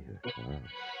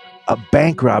a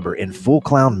bank robber in full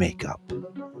clown makeup?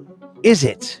 Is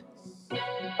it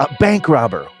a bank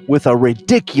robber with a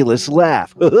ridiculous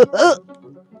laugh?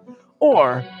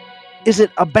 Or is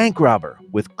it a bank robber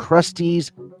with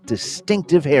Krusty's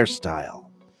distinctive hairstyle?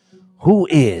 Who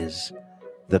is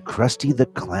the Krusty the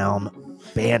Clown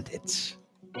bandit?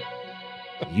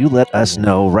 You let us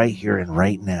know right here and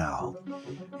right now.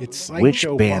 It's Which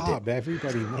Sideshow bandit Bob.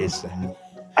 Everybody knows that.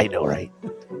 I know, right?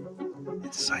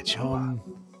 It's Sideshow Bob. Um,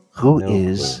 Who No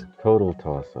is clue. Total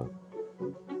toss-up.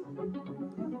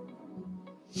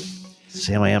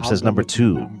 Sam I Am I'll says go number with the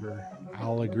 2 number.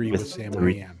 I'll agree with Sam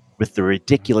I Am. with the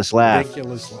ridiculous laugh.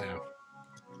 Ridiculous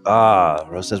laugh.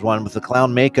 Rose says one with the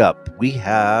clown makeup. We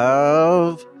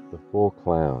have The full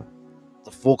clown.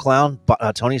 the full clown.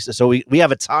 Tony says so. We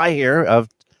have a tie here of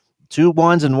 2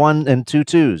 1s and 2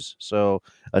 2s. So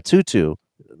a 2-2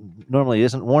 normally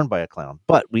isn't worn by a clown,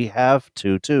 but we have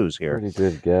 2 2s here. Pretty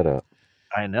good getup.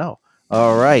 I know.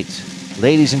 All right,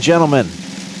 ladies and gentlemen,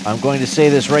 I'm going to say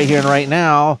this right here and right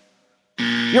now.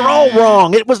 You're all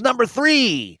wrong. It was number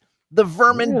 3. The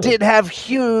vermin did have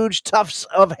huge tufts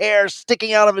of hair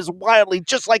sticking out of his wildly,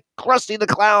 just like Krusty the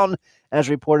Clown, as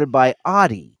reported by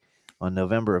Audie on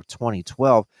November of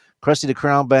 2012. Krusty the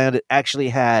Clown Bandit actually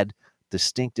had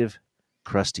distinctive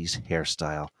Krusty's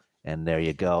hairstyle. And there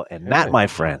you go. And that, my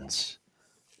friends,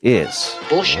 is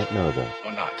Bullshit No, though.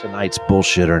 or not? tonight's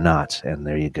bullshit or not. And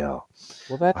there you go.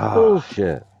 Well, that's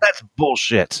bullshit. That's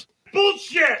bullshit.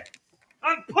 Bullshit!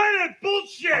 On planet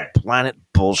bullshit! Planet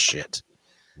bullshit.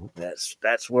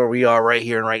 That's where we are right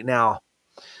here and right now.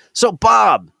 So,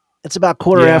 Bob, it's about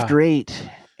 8:15,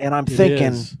 and I'm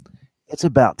thinking is. it's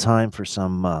about time for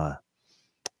some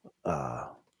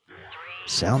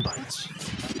sound bites.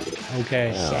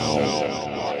 Okay.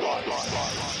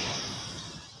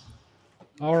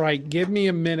 All right. Give me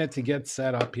a minute to get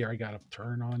set up here. I got to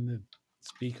turn on the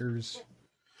speakers,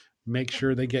 make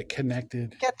sure they get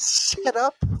connected. Get set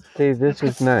up. See, this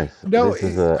is nice. No, this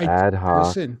is an I- ad hoc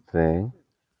listen. thing.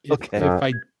 Okay. If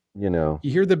I, You know,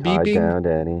 you hear the tied beeping, down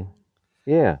to any.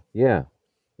 Yeah.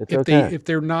 It's if okay. if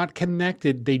they're not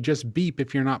connected, they just beep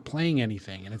if you're not playing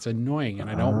anything, and it's annoying. And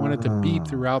I don't want it to beep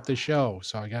throughout the show,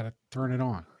 so I got to turn it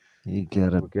on. You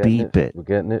gotta We're getting beep it. We're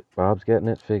getting it. Bob's getting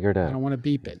it figured I out. don't want to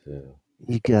beep it. So,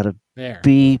 You gotta There.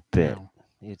 beep it. Now,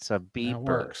 It's a that beeper.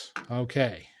 works.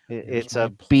 Okay. It's my a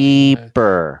play-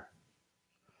 beeper.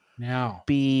 Now,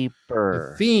 the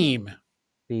Beeper. theme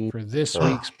Beep. for this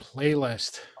week's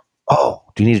playlist. Oh,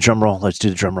 do you need a drum roll? Let's do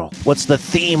the drum roll. What's the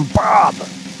theme, Bob?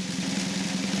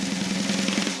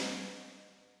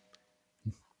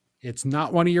 It's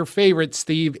not one of your favorites,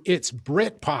 Steve. It's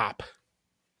Britpop.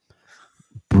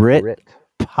 Brit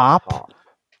pop?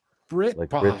 Britpop. Like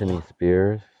Britney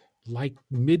Spears. Like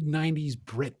mid-90s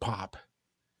Britpop.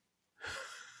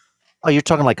 Oh, you're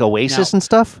talking like Oasis Now- and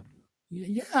stuff?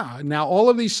 Yeah. Now, all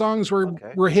of these songs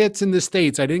were hits in the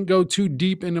States. I didn't go too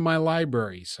deep into my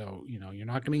library. So, you're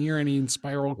not going to hear any in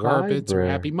Spiral Carpets or Library.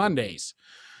 Happy Mondays.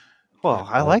 Well,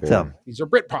 I like them. These are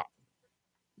Britpop.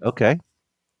 Okay.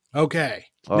 Okay.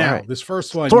 All now, right. this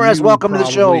first one. Torres, you welcome to the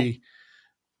show.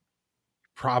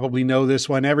 Probably know this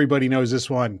one. Everybody knows this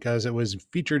one because it was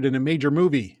featured in a major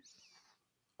movie.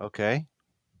 Okay.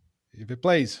 If it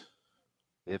plays.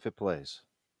 If it plays.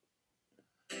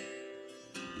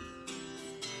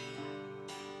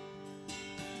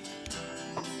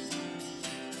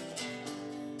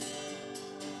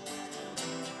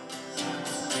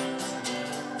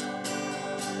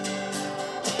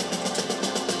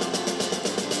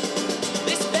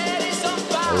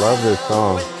 I love this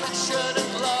song.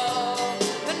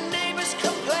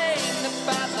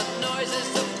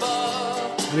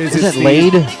 Is it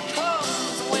Laid?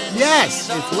 Yes,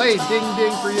 it's Laid. Ding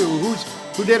ding for you.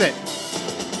 Who did it?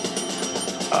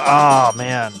 Oh,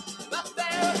 man.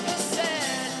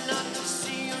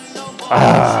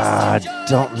 I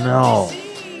don't know.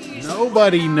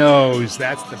 Nobody knows.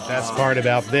 That's the best part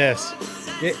about this.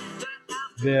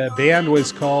 The band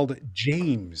was called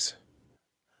James.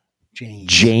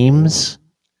 James?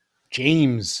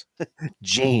 James.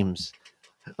 James.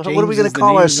 What James are we going is to the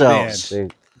call name of the ourselves?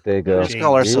 They go. Let's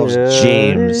call ourselves "Yeah."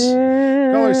 James.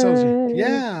 Call ourselves.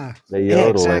 Yeah. They yodel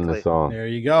in exactly. the song. There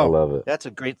you I go. love it. That's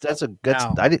a good.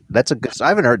 Now- I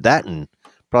haven't heard that in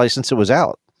probably since it was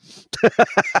out.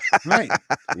 Right.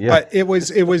 Yeah. But it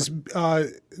was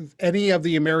any of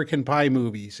the American Pie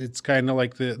movies. It's kind of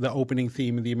like the opening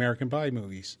theme of the American Pie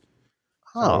movies.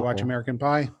 So you watch American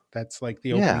Pie, that's like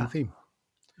the opening Yeah. theme.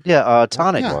 Yeah,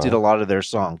 Tonic Yeah. did a lot of their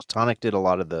songs. Tonic did a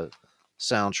lot of the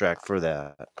soundtrack for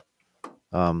that.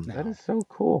 That is so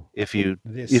cool. If you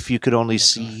This- could only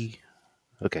see.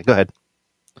 Okay, go ahead.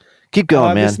 Keep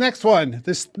going, man. This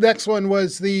next one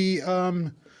was the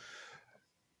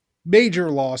major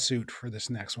lawsuit for this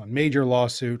next one. Major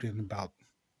lawsuit, and about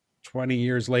 20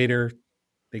 years later,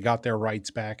 they got their rights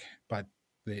back. But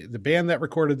the band that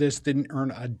recorded this didn't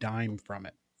earn a dime from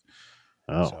it.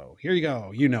 Oh, So here you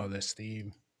go. You know this,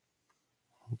 Steve.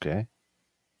 okay.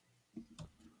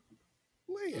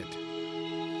 Play it.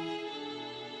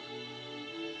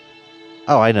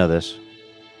 Oh, I know this.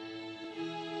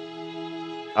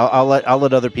 I'll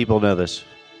let other people know this.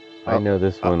 I know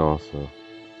this one also.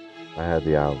 I had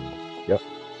the album. Yep.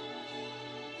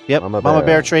 Yep, Mama Mama Bear.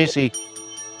 Bear Tracy.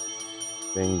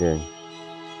 Ding ding.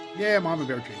 Yeah, Mama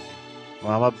Bear Tracy.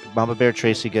 Mama Bear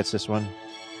Tracy gets this one.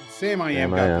 Sam I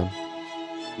Am Sam I got Am.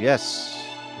 Yes.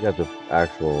 You got the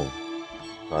actual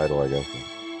title, I guess.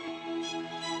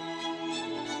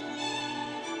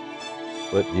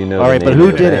 But you know. All the right, but name who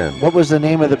of the did band. it? What was the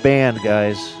name of the band,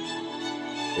 guys?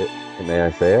 May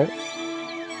I say it?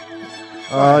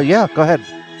 Yeah, go ahead.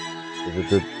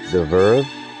 Is it the Verve?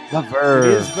 The It Verve.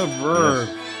 is the Verve.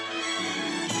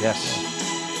 Yes.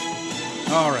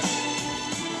 All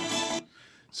right.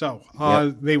 So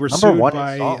they were Number sued one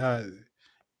by song.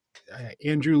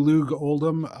 Andrew Loog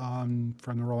Oldham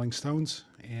from the Rolling Stones.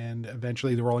 And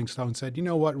eventually the Rolling Stones said, you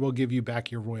know what, we'll give you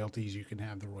back your royalties. You can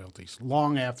have the royalties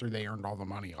long after they earned all the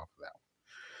money off of that.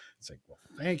 It's like, well,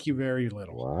 thank you very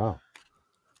little. Wow.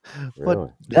 But Really?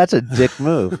 that's a dick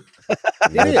move.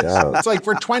 No It is. doubt. It's like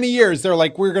for 20 years, they're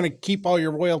like, we're going to keep all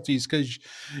your royalties because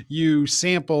you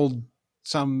sampled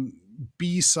some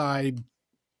B-side,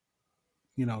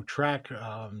 track,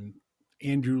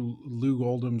 Andrew Loog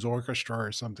Oldham's orchestra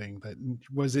or something that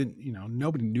wasn't,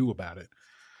 nobody knew about it.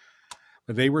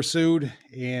 But they were sued,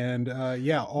 and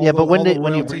all but when the you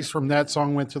royalties from that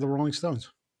song went to the Rolling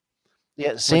Stones.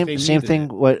 Yeah, they same needed thing.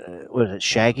 it. What was it?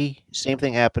 Shaggy. Same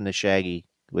thing happened to Shaggy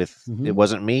with Mhm. It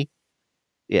Wasn't Me.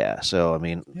 Yeah. So I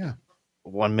mean, Yeah.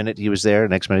 1 minute he was there,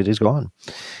 next minute he's gone,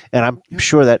 and I'm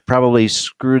sure that probably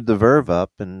screwed the Verve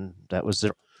up, and that was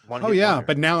their one. Oh hit yeah, wonder.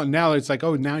 but now it's like,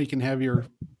 oh, now you can have your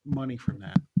money from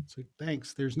that. It's like,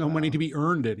 thanks. There's no money to be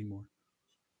earned anymore.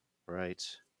 Right.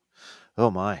 Oh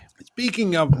my.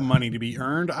 Speaking of money to be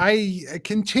earned, I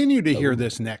continue to hear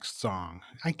this next song.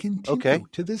 I continue Okay.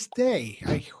 to this day.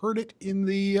 I heard it in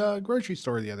the grocery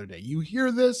store the other day. You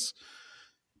hear this,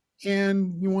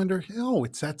 and you wonder, oh,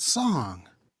 it's that song.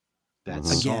 That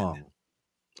Again. song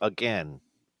again.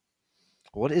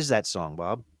 What is that song,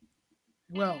 Bob?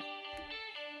 Well,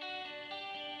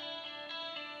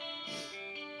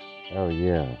 Oh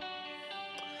yeah.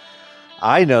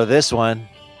 I know this one.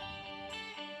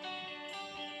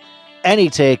 Any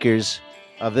takers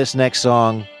of this next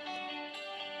song,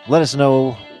 let us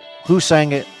know who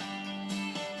sang it.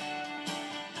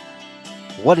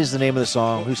 What is the name of the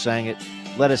song? Who sang it?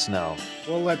 Let us know.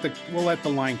 we'll let the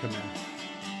line come in.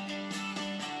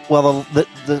 Well,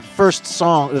 the first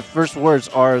song, the first words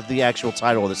are the actual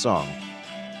title of the song.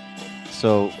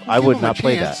 So I Give would them a not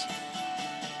play chance. that.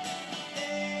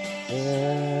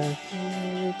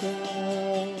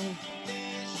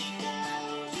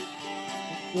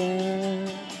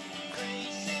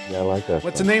 Yeah, I like that.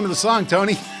 What's the name of the song,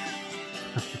 Tony?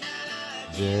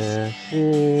 There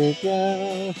she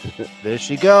goes. There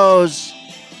she goes.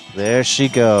 There she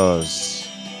goes.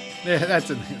 Yeah, that's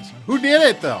a Who did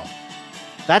it though?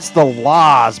 That's the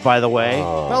Laws, by the way. The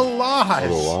Laws.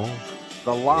 The Laws? The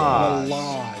The Laws.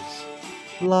 Laws.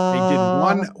 Laws.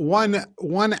 They did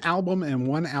one album and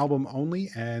one album only,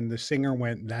 and the singer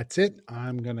went, "That's it.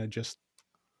 I'm gonna just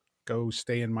go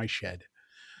stay in my shed."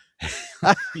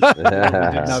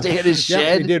 Stay in his Yeah,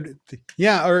 shed. he did.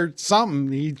 Yeah, or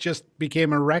something. He just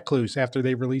became a recluse after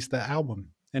they released the album,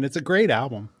 and it's a great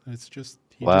album. It's just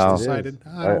he Wow. just decided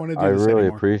I don't want to do I this really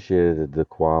anymore. appreciated the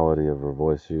quality of her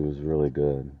voice. She was really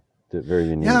good. Very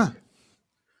unique. Yeah,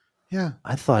 yeah.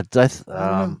 I thought know. I It's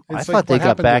like thought they what got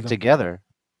happened to back them. together.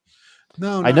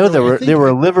 No, I not know really. they were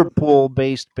a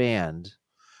Liverpool-based band.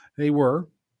 They were.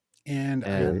 And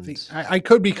And- I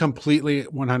could be completely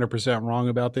 100% wrong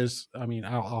about this. I mean,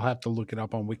 I'll have to look it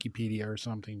up on Wikipedia or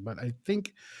something. But I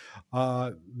think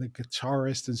the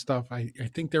guitarist and stuff, I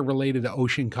think they're related to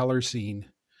Ocean Color Scene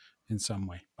in some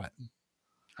way. But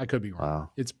I could be wrong. Wow.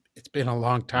 It's been a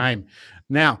long time.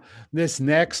 Now, this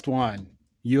next one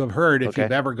you have heard if Okay.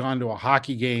 you've ever gone to a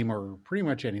hockey game or pretty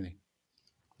much anything.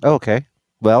 Okay.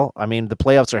 Well, I mean, the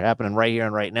playoffs are happening right here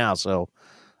and right now, so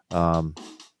oh,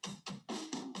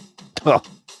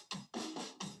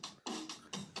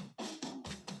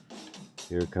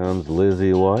 Here comes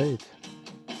Lizzie White.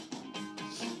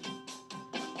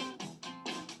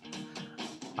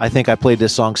 I think I played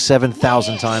this song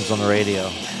 7,000 times on the radio.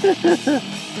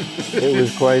 It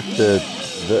was quite the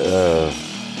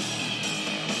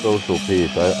social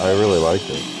piece. I really liked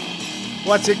it.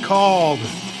 What's it called?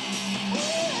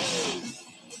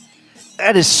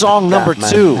 That is song number Got my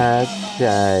 2. hat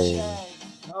shy.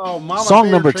 Oh, Mama Song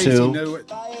Bear number Tracy 2. knew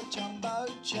it.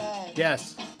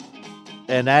 Yes.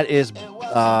 And that is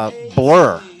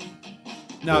Blur.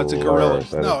 No, it's a Blur, gorilla.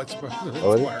 that No, is- it's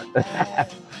Oh, it Blur.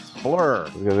 Blur. I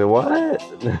was gonna say, what?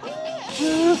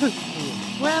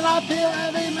 When I feel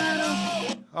heavy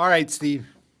metal. All right, Steve.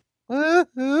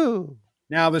 Woohoo.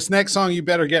 Now, this next song you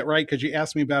better get right because you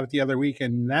asked me about it the other week,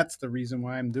 and that's the reason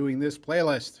why I'm doing this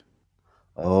playlist.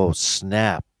 Oh,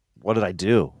 snap. What did I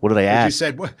do? What did I You ask?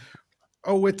 said, "What?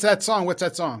 Oh, what's that song? What's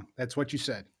that song?" That's what you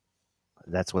said.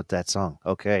 That's what that song.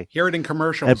 Okay. Hear it in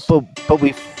commercials. But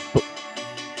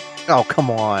oh, come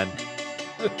on.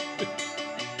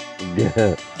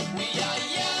 Yeah.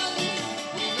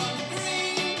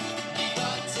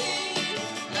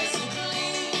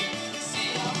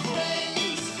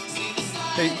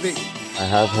 I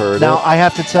have heard Now it. I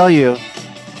have to tell you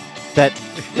that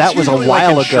that was a usually like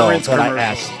while ago insurance that I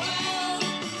commercials. asked.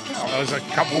 Oh, that was a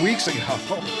couple weeks ago.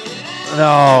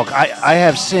 No, I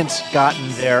have since gotten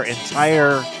their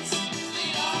entire.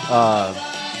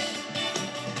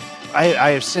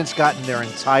 I have since gotten their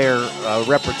entire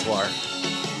repertoire,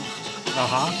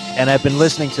 and I've been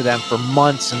listening to them for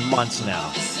months and months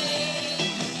now.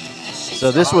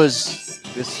 So this was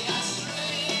this.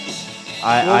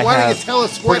 I Why don't you have tell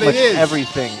us what pretty it much is?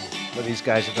 everything that these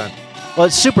guys have done. Well,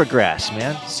 it's Supergrass,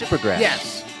 man. Supergrass.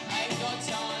 Yes.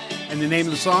 And the name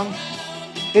of the song?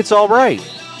 It's all right.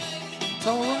 It's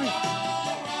all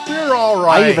right. We're all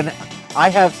right. I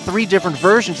have 3 different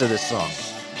versions of this song.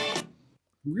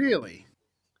 Really?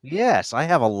 Yes, I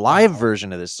have a live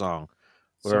version of this song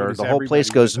So where does the whole place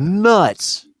everybody goes with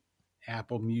nuts.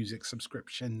 Apple Music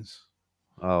subscriptions.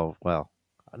 Oh, well.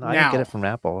 No, I Now. didn't get it from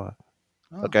Apple.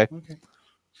 Oh, Okay.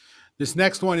 This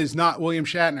next one is not William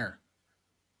Shatner.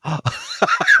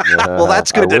 Well,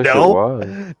 that's good I to wish it know.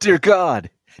 was. Dear God.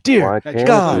 Dear Why can't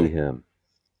God. it be him?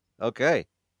 Okay.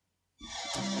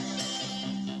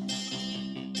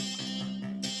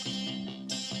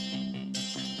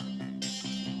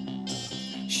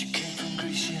 She came from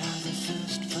Greece, she had a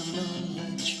thirst for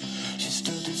knowledge. She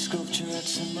studied sculpture at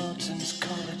St. Martin's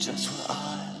College, that's where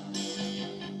I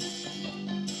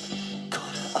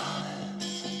caught her eye.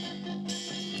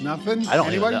 Nothing? I don't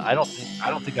Anybody? I don't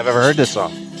think I've ever heard this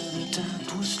song. In a dark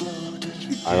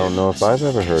I don't know if I've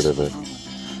ever heard of it.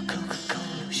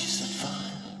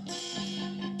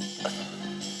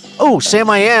 Oh, Sam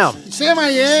I Am. Sam I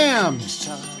Am.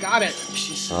 Got it.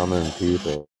 Common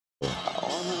people.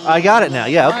 I got it now.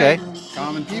 Yeah, okay. All right.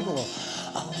 Common people.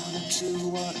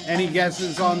 Any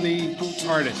guesses on the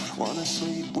artist?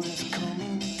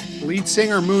 Lead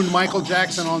singer mooned Michael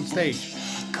Jackson on stage.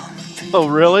 Oh,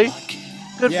 really?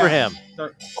 Good Yeah. for him.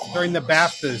 During the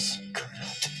BAFTAs.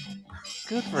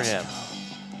 Good for him.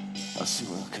 I'll see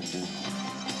what I can do.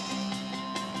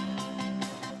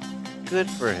 Good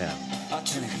for him.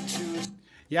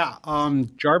 Yeah,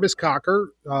 Jarvis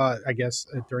Cocker, I guess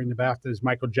during the BAFTAs,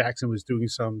 Michael Jackson was doing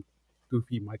some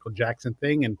goofy Michael Jackson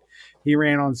thing, and he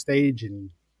ran on stage and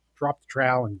dropped the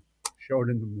trowel and showed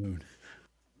him the moon.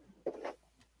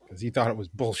 Because he thought it was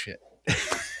bullshit.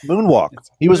 Moonwalk.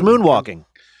 He was moonwalking.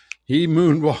 He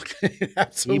moonwalked. He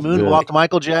Absolutely. moonwalked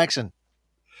Michael Jackson.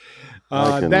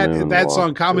 That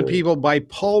song, Common too. People by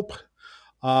Pulp,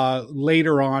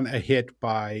 later on a hit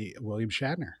by William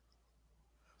Shatner.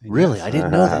 And Really? yes, I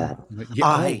didn't know that. yeah,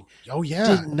 I yeah.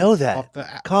 didn't know that. Off the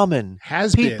Common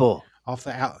Has People. Been. Off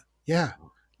the yeah.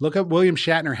 Look up William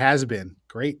Shatner Has Been.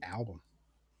 Great album.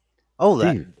 Oh,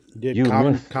 that. Steve, He did you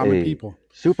Common missed Common a People.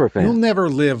 super fan. You'll never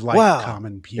live like Wow.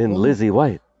 Common People. In Lizzie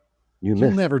White. You You'll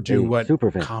missed never do a what super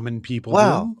fan. Common People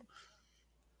Wow.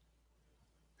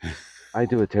 do. I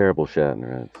do a terrible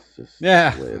Shatner. It's just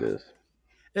Yeah. the way it is.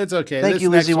 It's okay. Thank This you,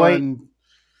 next Lizzie White. one-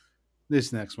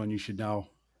 This next one you should know.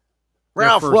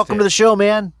 Ralph, first welcome hit. to the show,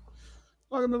 man.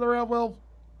 Welcome to the Ralph Well.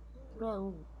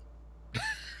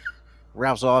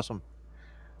 Ralph's awesome.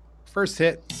 First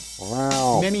hit.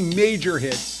 Wow. Many major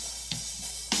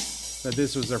hits. But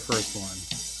this was their first one.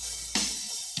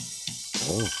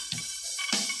 Oh.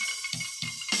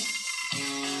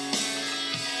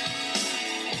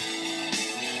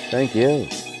 Thank you.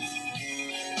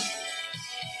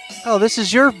 Oh, this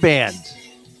is your band.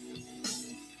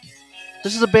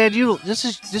 This is a band you. This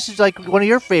is like one of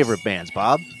your favorite bands,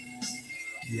 Bob.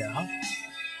 Yeah.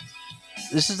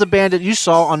 This is the band that you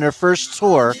saw on their first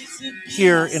tour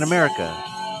here in America.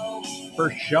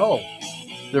 First show.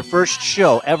 Their first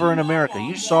show ever in America.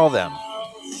 You saw them.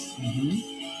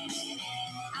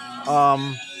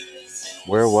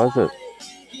 Where was it?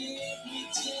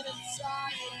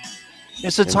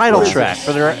 It's the title track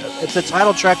for their. It's the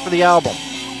title track for the album.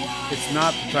 It's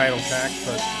not the title track,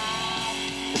 but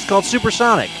It's called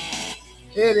Supersonic.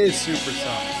 it is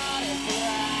Supersonic.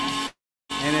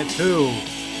 And it's who,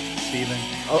 Steven?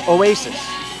 Oasis.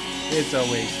 It's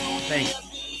Oasis. Thank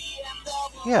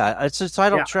you. Yeah, it's a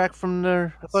title Yeah. track from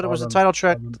their. I thought it Saw was a them. title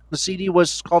track. The CD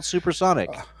was called Supersonic.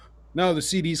 No, the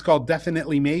CD's called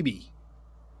Definitely Maybe.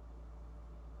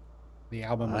 The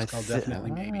album was I called thi-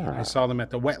 Definitely Maybe. I saw them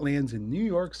at the Wetlands in New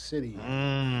York City.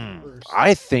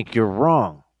 I think you're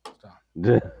wrong.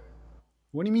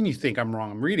 What do you mean you think I'm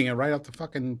wrong? I'm reading it right off the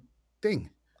fucking thing.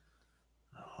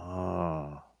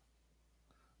 Oh.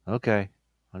 Okay.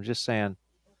 I'm just saying.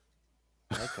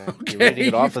 Okay. You're Okay, reading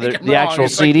it off you of think I'm the wrong. actual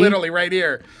It's CD? like literally right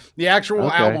here. The actual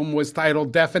Okay. album was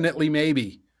titled Definitely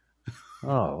Maybe.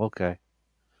 Oh, okay.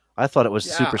 I thought it was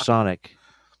Yeah. Supersonic.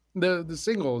 The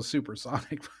single is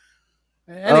Supersonic.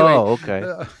 Anyway, Oh,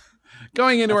 okay.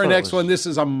 Going into I our thought it next was- one, this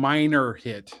is a minor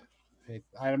hit.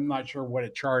 I'm not sure what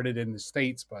it charted in the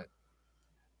States, but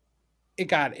it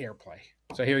got airplay.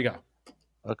 So here we go.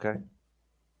 Okay.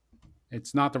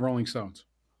 It's not the Rolling Stones.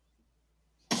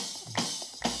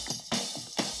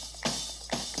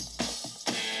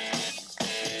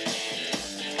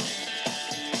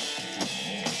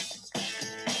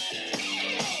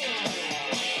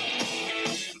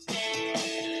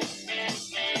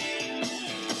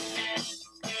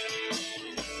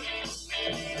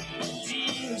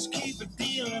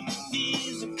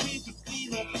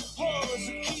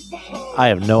 I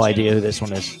have no idea who this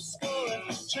one is.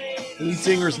 The lead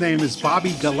singer's name is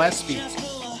Bobby Gillespie.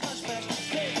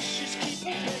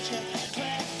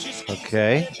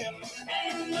 Okay.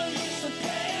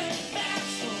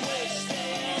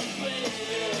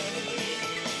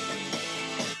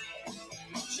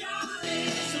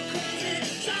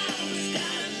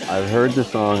 I've heard the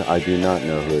song. I do not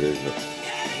know who it is. But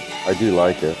I do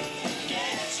like it.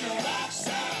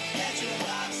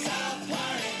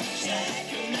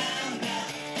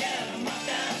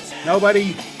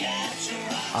 Nobody.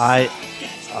 That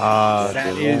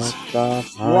is Stop,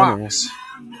 honey. Rocks.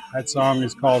 That song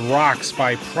is called Rocks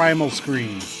by Primal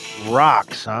Scream.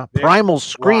 Rocks, huh? Yeah. Primal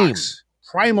Scream. Rocks.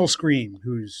 Primal Scream,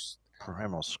 who's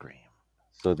Primal Scream.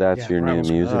 So that's Yeah, your new Primal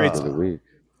Scream. music Great for the song. week.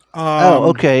 Oh,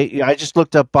 okay. Yeah, I just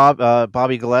looked up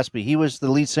Bobby Gillespie. He was the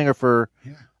lead singer for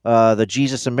the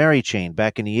Jesus and Mary chain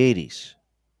back in the 80s.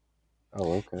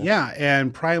 Oh, okay. Yeah,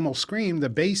 and Primal Scream, the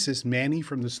bassist Manny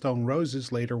from the Stone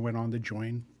Roses later went on to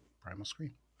join Primal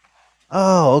Scream.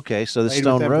 Oh, okay. So the Played with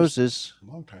Stone them for Roses.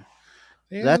 a long time.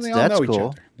 They That's all know each cool.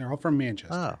 other. They're all from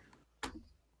Manchester. Oh,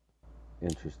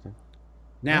 Interesting.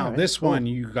 Now, all right, this cool. one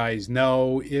you guys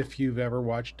know if you've ever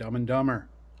watched Dumb and Dumber.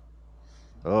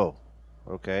 oh,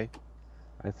 okay.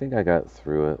 I think I got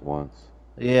through it once.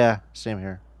 Yeah, same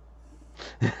here.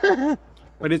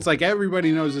 But it's like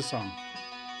everybody knows this song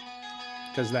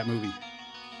because of that movie.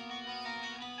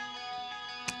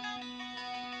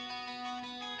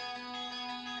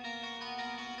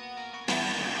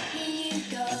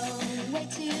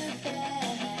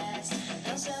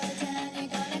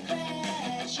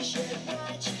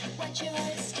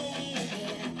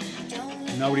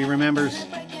 Nobody remembers. I'm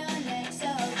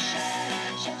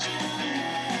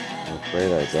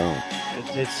afraid I don't.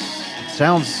 It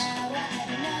sounds.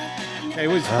 It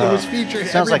was featured.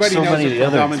 Sounds like Everybody so knows many it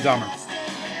of from the Dumb others. and Dumber.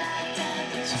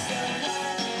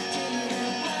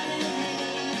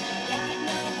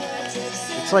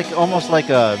 It's like almost like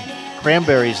a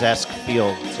Cranberries-esque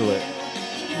feel to it.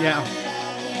 Yeah.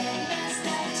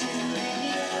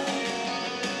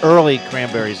 Early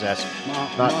Cranberries-esque,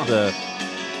 not Ma. the.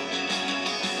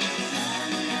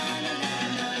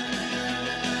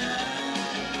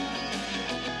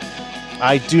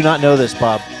 I do not know this,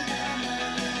 Bob.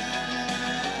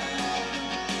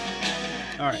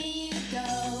 All right.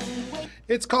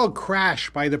 It's called Crash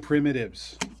by the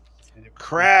Primitives.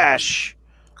 Crash.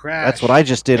 Crash. That's what I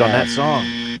just did on that song.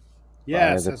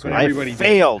 Yes, that's what I everybody did.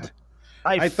 failed.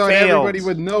 I thought failed. everybody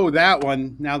would know that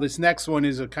one. Now this next one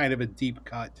is a kind of a deep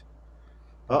cut.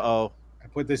 Uh-oh. I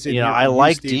put this in You know, here for I you,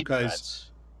 like Steve, deep 'cause- cuts.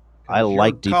 I your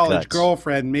like deep college cuts.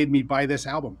 girlfriend made me buy this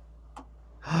album.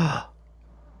 And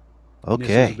this was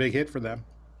Okay. a big hit for them.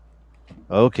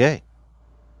 Okay.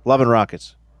 Love and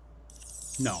Rockets.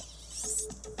 No.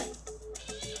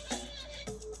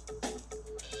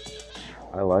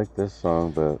 I like this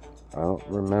song, but I don't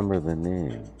remember the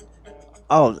name.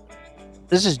 Oh,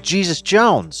 this is Jesus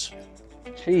Jones.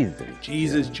 Jesus.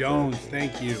 Jesus Jones.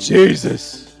 Thank you.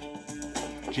 Jesus.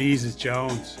 Jesus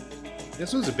Jones.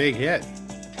 This was a big hit.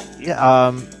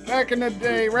 Yeah. Back in the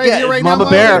day, right Yeah, here, right Mama now.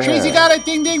 Bear. Tracy got a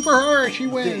ding ding for her. She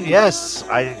wins. Yes.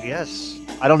 Yes.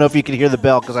 I don't know if you can hear the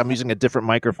bell because I'm using a different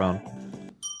microphone,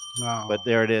 Oh. but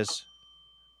there it is.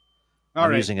 All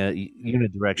I'm right. using a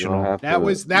unidirectional. That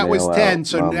was 10,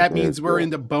 so that means we're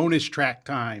into bonus track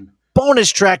time. Bonus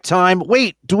track time.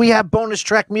 Wait, do we have bonus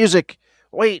track music?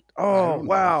 Wait. Oh,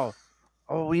 wow.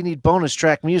 Oh, we need bonus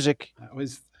track music. That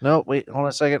was No, wait, hold on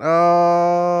a second.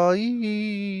 Oh,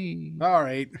 all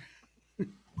right.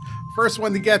 First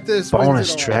one to get this wins bonus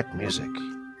it all. track music.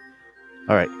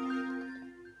 All right.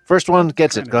 First one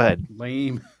gets it. Go ahead.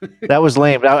 Lame. That was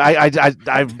lame. I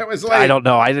That was lame. I don't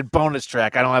know. I did bonus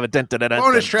track. I don't have a dent.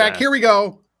 Bonus track. Here we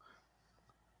go.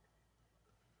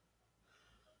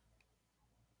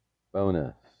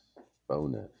 Bonus.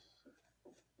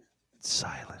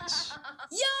 Silence.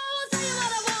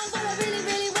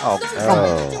 Oh,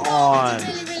 come on.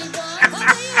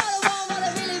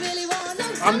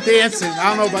 I'm dancing. I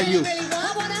don't know about you.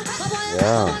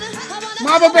 Yeah.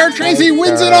 Mama Bear Tracy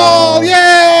wins it all.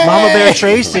 Yay! Mama Bear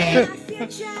Tracy.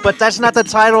 But that's not the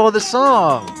title of the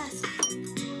song.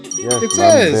 Yes, It Mama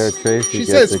Bear says. Tracy She gets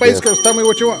says, a Spice gift. Girls, tell me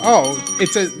what you want. Oh, it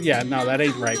says, yeah, no, that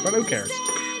ain't right, but who cares?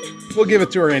 We'll give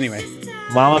it to her anyway.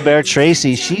 Mama Bear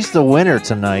Tracy. She's the winner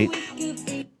tonight.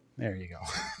 There you go.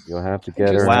 You'll have to get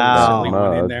her Just Wow. silly a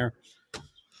one in mug, there.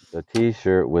 the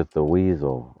T-shirt with the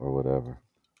weasel or whatever.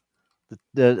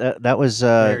 That was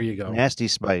There you go. Nasty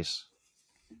Spice.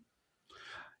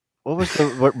 What was the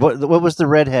what was the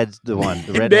redhead? The one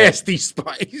the redhead Nasty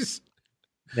Spice.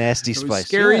 Nasty It was Spice.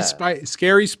 Scary yeah. Spice,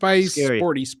 Scary Spice, Scary.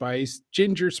 Sporty Spice,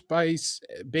 Ginger Spice,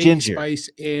 Baby Ginger. Spice,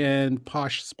 and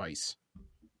Posh Spice.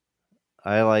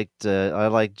 I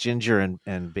liked Ginger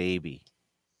and Baby,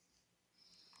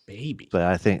 Baby. but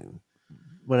I think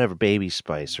whatever Baby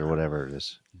Spice or whatever it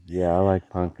is. Yeah, I like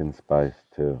pumpkin spice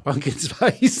too. Pumpkin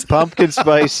Spice. Pumpkin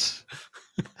Spice.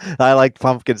 I like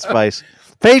Pumpkin Spice.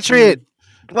 Patriot,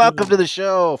 welcome to the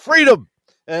show. Freedom.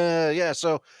 Yeah.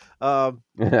 So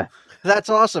that's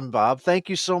awesome, Bob. Thank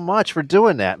you so much for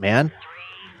doing that, man.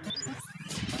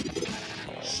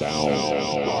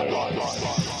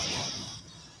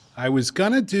 I was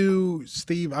gonna do,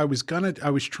 Steve. I was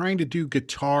trying to do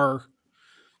guitar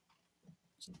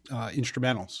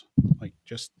instrumentals, like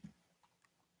just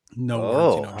no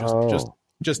words, you know,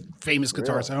 just famous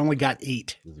guitars. I only got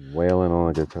 8. Just wailing on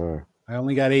a guitar. I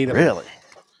only got 8 of them. Really?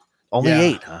 Only Yeah.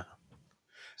 8, huh?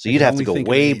 So I you'd can have to only go think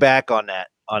of way 8. back on that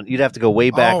You'd have to go way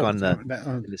back Oh, on the that-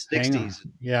 in the hang on. 60s.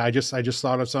 Yeah, I just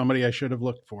thought of somebody I should have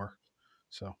looked for.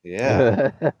 So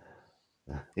Yeah,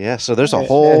 yeah. So there's a It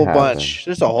whole happens. bunch.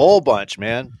 There's a whole bunch,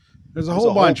 man. there's a There's whole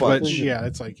a whole bunch, but bunch. yeah,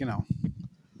 it's like Tonight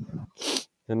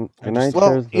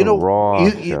Well, show's the you know, Raw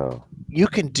you- show. You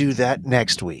can do that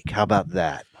next week. How about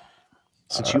that?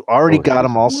 Since you already got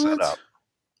them all set What? up.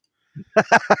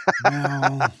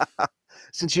 Well,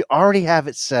 Since you already have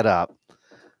it set up.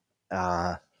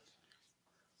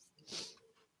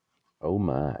 Oh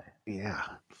my! Yeah.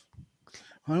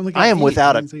 I only I am eight.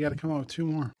 without That a- means They got to come up with 2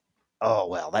 more. Oh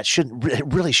well, that it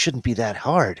really shouldn't be that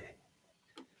hard.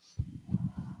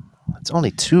 It's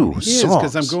only 2 It is songs.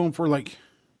 because I'm going for like,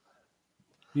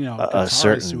 guitarists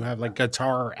certain- who have like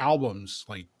guitar albums,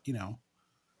 like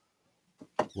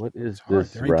What is hard.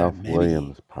 this There ain't that Ralph many.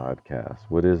 Williams podcast?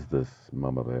 What is this,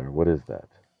 Mama Bear? What is that?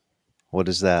 What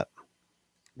is that?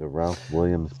 The Ralph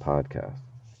Williams podcast.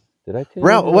 Did I tell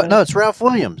Ralph? you What? that? No, it's Ralph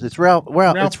Williams. It's Ralph.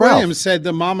 Ralph It's Williams said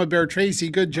to Mama Bear Tracy,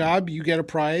 "Good job, you get a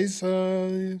prize."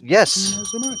 Yes.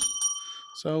 So much.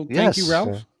 So thank Yes. you, Ralph.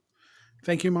 Okay.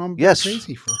 Thank you, Mama Bear Yes.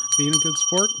 Tracy, for being a good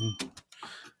sport. And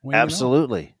weighing it up.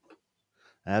 Absolutely. She's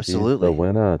Absolutely. the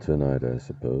winner tonight, I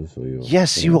suppose. So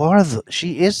Yes, you are.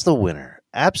 She is the winner.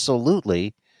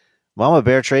 Absolutely. Mama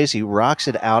Bear Tracy rocks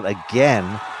it out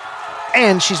again,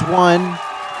 and she's won.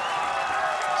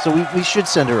 So we should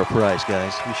send her a prize,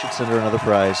 guys. We should send her another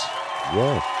prize.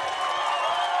 Yes.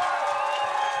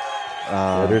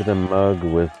 Better the mug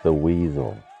with the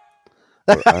weasel.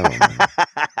 Or, I don't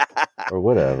know. Or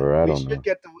whatever. I we don't should know.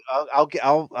 get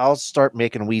the. I'll start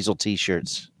making weasel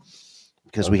T-shirts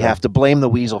because we Okay. have to blame the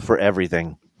weasel for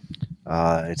everything.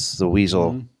 It's the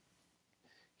weasel. Mhm.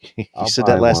 You I'll said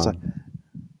buy that last one. time.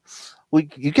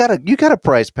 You got a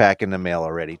prize pack in the mail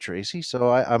already, Tracy. So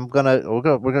we're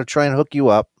gonna try and hook you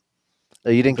up.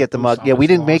 You didn't The get the post mug. Yeah, we office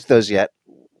didn't make lost. those yet.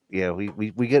 Yeah, we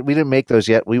didn't make those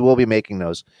yet. We will be making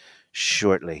those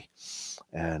shortly.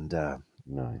 And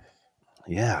Nice.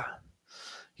 yeah,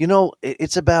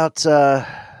 it's about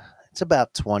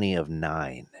 20 of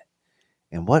 9.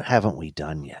 And what haven't we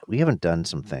done yet? We haven't done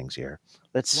some things here.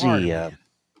 Let's Florida see. Man.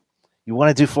 You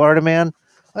want to do Florida Man?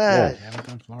 Well, Yeah. Haven't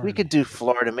done Florida we could Man. do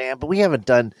Florida Man, but we haven't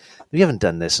done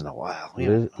this in a while.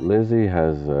 Lizzie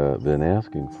has been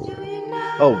asking for it.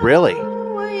 Oh, really?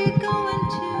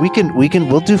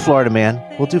 We'll do Florida Man.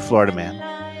 We'll do Florida Man.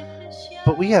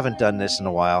 But we haven't done this in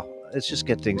a while. Let's just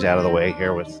get things out of the way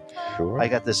here with Sure. I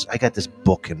got this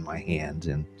book in my hand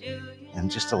and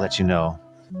just to let you know.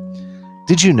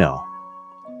 Did you know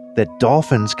that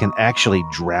dolphins can actually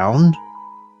drown?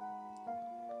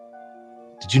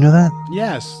 Did you know that?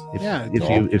 Yes.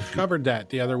 If covered that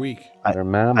the other week. They're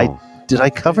mammals. Did I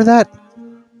cover that?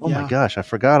 Oh Yeah. my gosh, I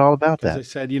forgot all about Because that.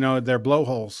 I said, they're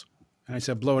blowholes. And I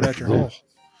said, blow it at your hole.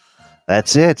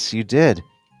 That's it. You did.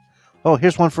 Oh,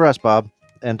 here's one for us, Bob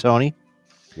and Tony.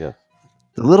 Yes.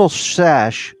 The little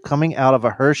sash coming out of a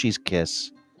Hershey's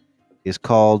Kiss is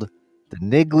called the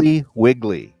Niggly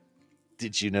Wiggly.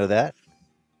 Did you know that?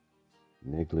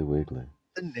 Niggly Wiggly.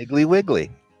 The Niggly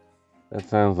Wiggly. That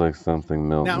sounds like something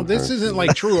Milton. Now, this Hershey isn't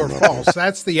like true or came up with. false.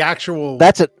 That's the actual.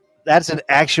 That's an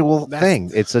actual That's-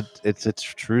 thing. It's a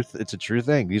truth. It's a true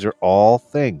thing. These are all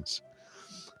things.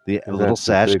 The And little that's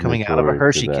the sash coming out of a signatory to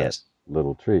Hershey that Kiss.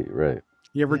 Little treat, right?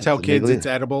 You ever Yeah, tell it's a kids niggly- it's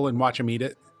edible and watch them eat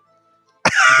it?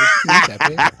 Eat that,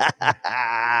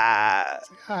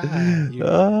 babe.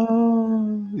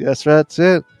 Oh, yes, that's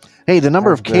it. Hey, the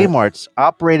number of How's that? Kmarts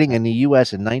operating in the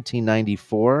U.S. in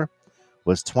 1994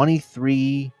 was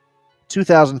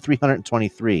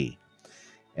 2,323.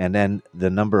 And then the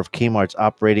number of Kmarts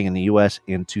operating in the U.S.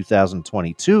 in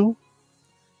 2022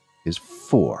 is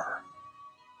 4.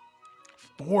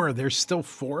 4. There's still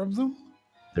 4 of them?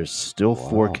 There's still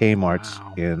 4 Wow. Kmarts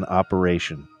Wow. in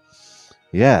operation.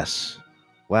 Yes.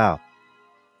 Wow.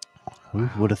 Who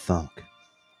would have thunk?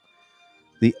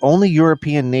 The only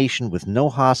European nation with no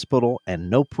hospital and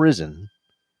no prison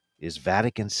is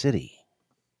Vatican City.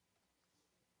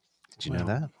 Did you know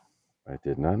Wow. that? I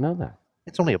did not know that.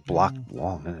 It's only a block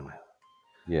long anyway.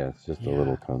 Yeah, it's just a Yeah.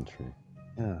 little country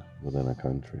Yeah. within a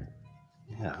country.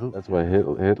 Yeah. That's why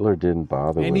Hitler didn't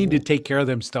bother. They with need to it. take care of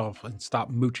themselves and stop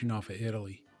mooching off of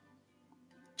Italy.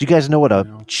 Do you guys know what a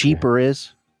No. cheaper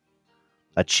is?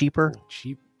 A cheaper?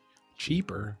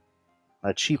 Cheaper?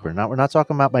 A cheaper. Not we're not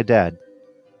talking about my dad.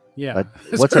 Yeah.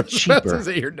 What's a I was about cheaper? to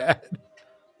say your dad.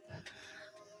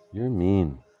 You're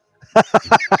mean.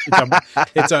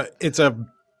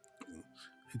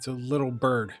 It's a little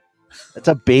bird. It's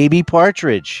a baby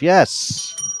partridge.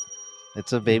 Yes.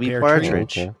 It's a baby Pear tree.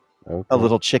 partridge. Okay. Okay. A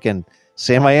little chicken.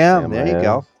 Sam I am. Sam There I you am.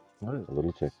 go. A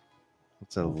little chick.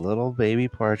 It's a little baby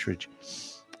partridge.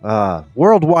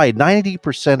 Worldwide,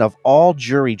 90% of all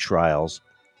jury trials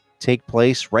take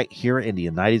place right here in the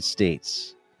United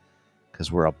States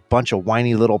because we're a bunch of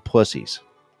whiny little pussies.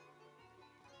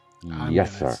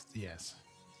 Yes, sir. Yes.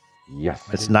 Yes.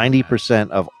 It's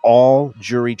 90% of all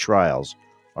jury trials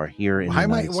are here in the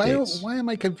United States. Why am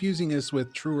I confusing this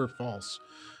with true or false?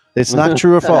 It's not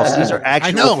true or false. These are actual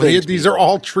I know. things, These are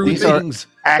all true These things.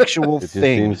 are actual It just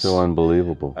things. seems so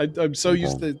unbelievable. I'm so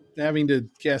used to having to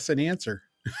guess an answer.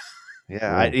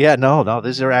 Yeah, no,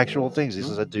 these are actual things. This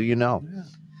is a do you know? Yeah.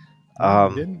 I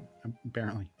didn't,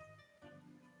 apparently.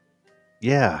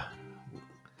 Yeah.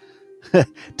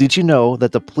 Did you know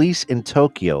that the police in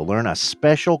Tokyo learn a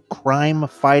special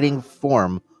crime-fighting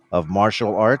form of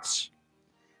martial arts?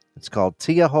 It's called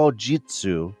Tiaho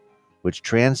Jitsu, which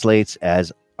translates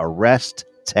as arrest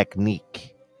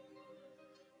technique.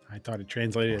 I thought it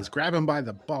translated as grab him by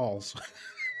the balls.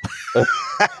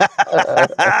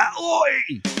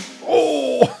 Oi!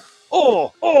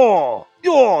 Oh!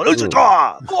 Yo,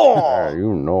 Yeah,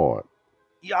 you know it.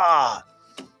 Yeah.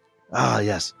 Ah,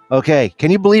 yes. Okay. Can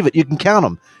you believe it? You can count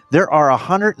them. There are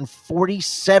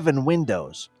 147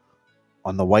 windows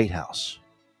on the White House.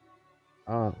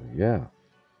 Oh, yeah.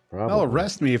 Probably. They'll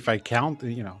arrest me if I count.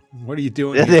 What are you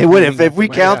doing? They would if we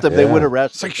count them. They would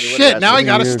arrest. It's like They would shit. arrest Now I them.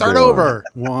 got to What are you start doing? over.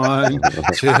 1,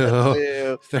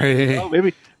 2, 3. Oh,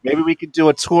 maybe we could do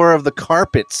a tour of the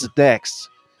carpets next.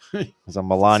 It's a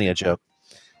Melania joke.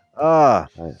 I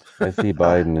see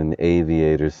Biden in the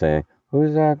aviator saying,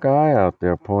 "Who's that guy out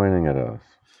there pointing at us?"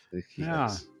 Yeah.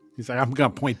 He's like, I'm gonna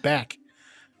point back.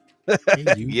 Hey,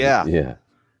 you. Yeah. Yeah.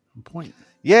 Point.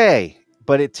 Yay.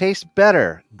 But it tastes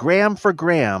better. Gram for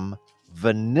gram,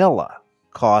 vanilla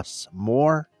costs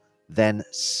more than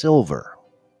silver.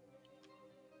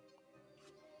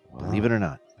 Believe it or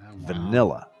not.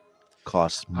 Vanilla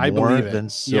costs I more believe it. than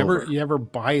silver. You ever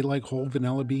buy like whole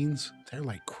vanilla beans? They're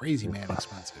like crazy man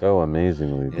expensive. So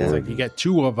amazingly Yeah. It's like delicious. you get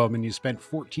 2 of them and you spent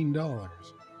 $14.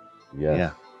 Yes.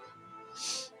 Yeah.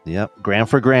 Yep. Gram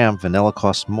for gram, vanilla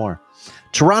costs more.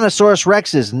 Tyrannosaurus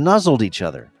Rexes nuzzled each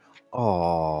other.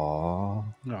 Oh,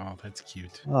 Oh, that's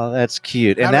cute. oh, that's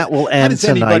cute. And How that do- will how end does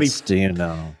anybody- tonight's Do You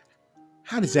Know?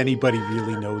 How does anybody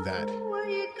really know that?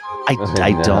 I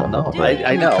don't know.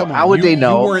 I know. Come on, How would they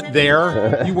know? You weren't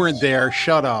there. You weren't there.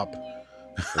 Shut up.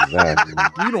 Exactly.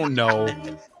 You don't know.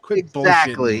 Quit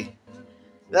Exactly.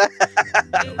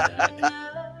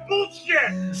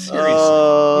 bullshitting. Seriously.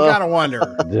 You gotta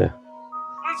wonder. Yeah.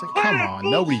 It's like, come on.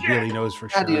 Nobody really knows for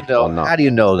sure. How do you know? Well, no. How do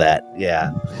you know that?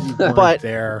 Yeah, You weren't But-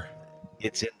 there.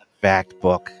 it's in the fact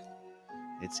book.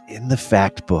 It's in the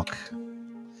fact book.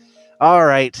 All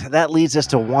right, that leads us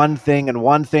to one thing and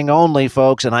one thing only,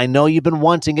 folks. And I know you've been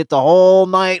wanting it the whole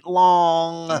night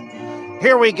long.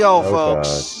 Here we go, Oh,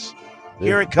 folks.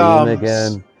 Here This it comes. theme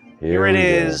again. Here it we go.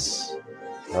 is.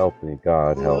 Help me,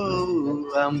 God, help me.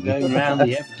 Ooh, I'm going round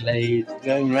the Everglades,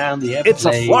 going round the Everglades.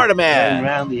 It's a Florida man. Going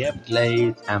round the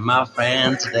Everglades, and my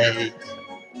friend today.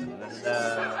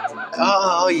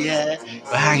 Oh yeah,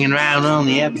 we're hanging around on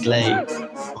the Everglades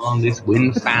on this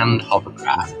wind-fanned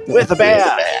hovercraft With a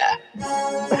bear.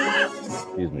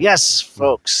 Excuse me. Yes,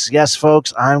 folks. Yes,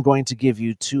 folks. I'm going to give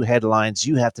you 2 headlines.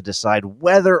 You have to decide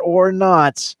whether or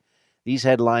not these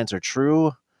headlines are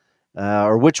true,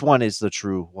 or which one is the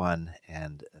true one,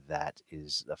 and that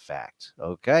is the fact.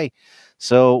 Okay.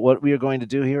 So what we are going to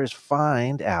do here is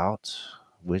find out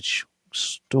which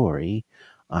story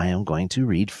I am going to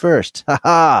read first. Ha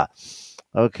ha.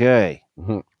 Okay.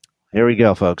 Mhm. Here we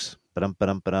go, folks. Ba-dum,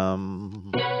 ba-dum,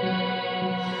 ba-dum.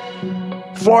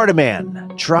 Florida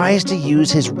man tries to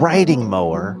use his riding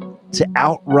mower to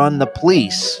outrun the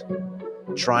police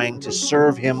trying to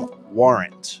serve him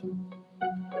warrant.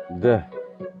 Duh.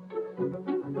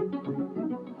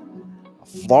 A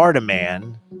Florida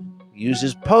man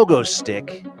uses pogo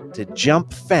stick to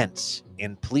jump fence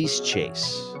in police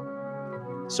chase.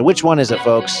 So which one is it,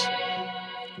 folks?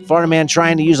 Florida man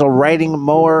trying to use a riding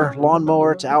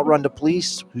lawnmower to outrun the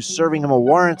police who's serving him a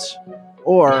warrant,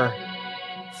 or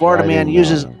Florida man Riding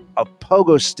uses mower. a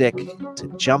pogo stick to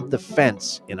jump the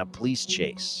fence in a police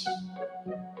chase.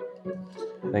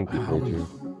 Thank you, Patriot.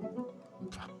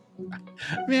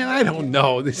 Man, I don't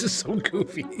know. This is so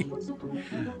goofy.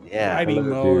 Yeah. Riding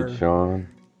Hello, mower. dude, Sean.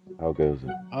 How goes it?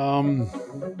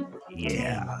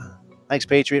 Yeah. Thanks,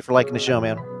 Patriot, for liking the show,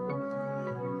 man.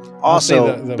 I'll say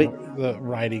Also, the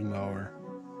riding mower.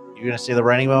 you're going to say the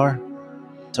riding mower?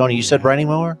 Tony, you said riding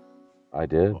mower? I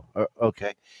did.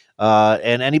 Okay.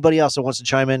 And anybody else that wants to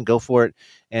chime in, go for it.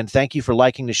 And thank you for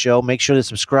liking the show. Make sure to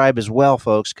subscribe as well,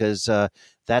 folks, because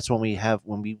that's when we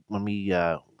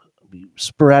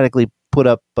sporadically put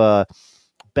up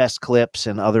best clips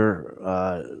and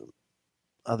other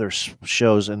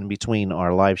shows in between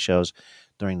our live shows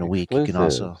during the week. You can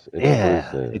also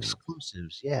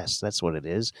exclusives. Yes, that's what it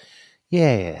is.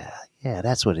 Yeah,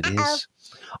 that's what it is.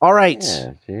 All right.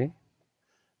 Yeah, see?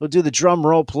 We'll do the drum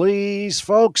roll, please,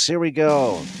 folks. Here we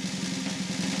go.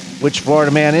 Which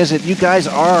Florida man is it? You guys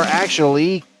are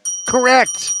actually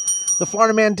correct. The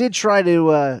Florida man did try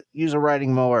to use a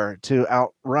riding mower to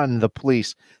outrun the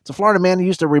police. It's a Florida man who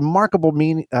used a remarkable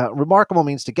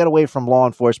means to get away from law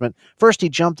enforcement. First, he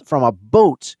jumped from a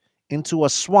boat into a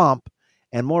swamp,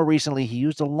 and more recently, he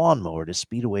used a lawnmower to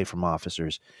speed away from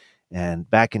officers. And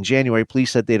back in January,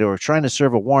 police said they were trying to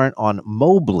serve a warrant on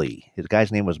Mobley. His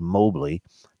guy's name was Mobley,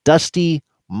 Dusty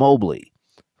Mobley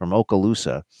from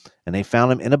Okaloosa. And they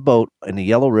found him in a boat in the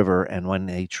Yellow River. And when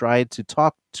they tried to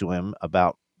talk to him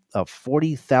about a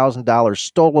 $40,000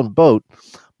 stolen boat,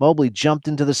 Mobley jumped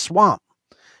into the swamp.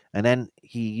 And then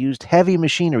he used heavy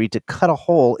machinery to cut a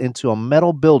hole into a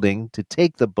metal building to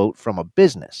take the boat from a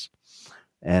business.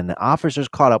 And the officers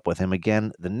caught up with him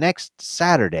again the next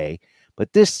Saturday.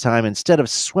 But this time, instead of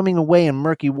swimming away in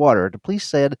murky water, the police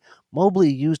said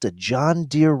Mobley used a John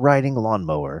Deere riding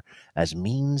lawnmower as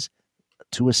means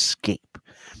to escape.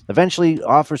 Eventually,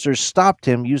 officers stopped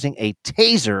him using a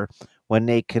taser when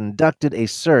they conducted a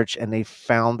search, and they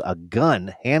found a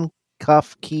gun,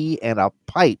 handcuff key, and a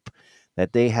pipe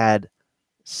that they had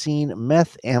seen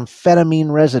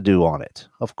methamphetamine residue on it.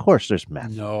 Of course, there's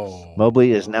meth. No.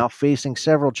 Mobley is now facing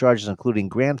several charges, including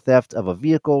grand theft of a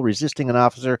vehicle, resisting an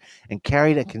officer, and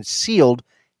carried a concealed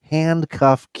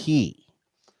handcuff key.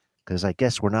 Because I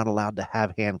guess we're not allowed to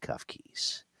have handcuff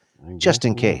keys. Just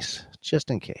in case.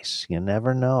 Just in case. You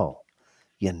never know.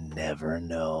 You never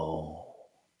know.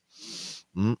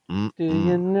 Do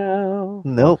you know?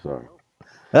 Nope. Oh,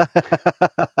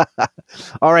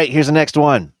 All right, here's the next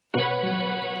one.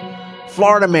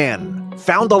 Florida man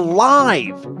found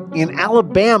alive in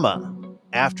Alabama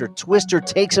after Twister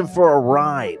takes him for a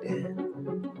ride.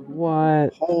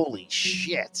 What? Holy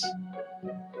shit.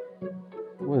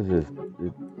 What is this?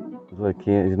 It's like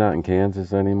he's not in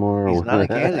Kansas anymore? He's not in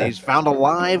Kansas. He's found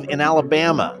alive in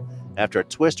Alabama after a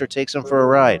Twister takes him for a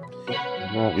ride.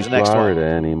 Not Here's in the next Florida one.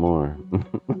 anymore.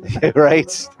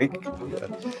 Right?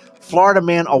 Florida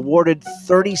man awarded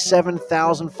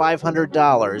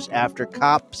 $37,500 after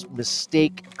cops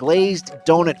mistake glazed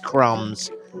donut crumbs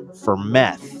for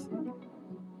meth.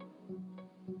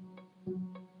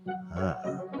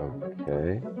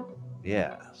 Okay.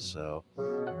 Yeah, so.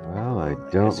 Well, I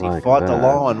don't he like fought that. the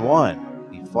law and won.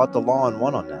 He fought the law and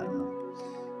won on that.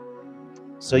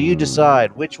 So you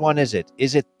decide, which one is it?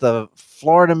 Is it the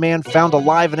Florida man found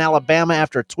alive in Alabama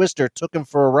after a Twister took him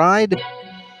for a ride?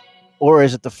 Or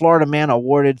is it the Florida man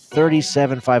awarded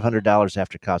 $37,500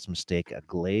 after cops mistake a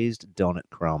glazed donut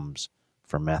crumbs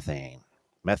for methamphetamines?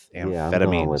 Yeah, I'm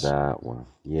going with that one.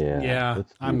 Yeah. Yeah,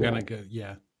 I'm going to go.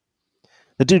 Yeah.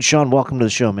 The dude, Sean, welcome to the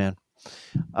show, man.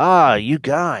 You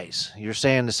guys. You're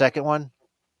saying the second one?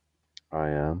 I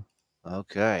am.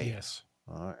 Okay. Yes.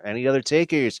 Any other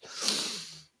takers?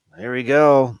 Here we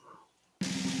go.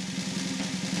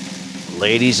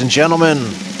 Ladies and gentlemen,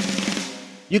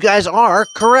 you guys are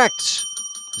correct.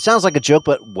 It sounds like a joke,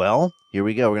 but well, here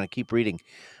we go. We're going to keep reading.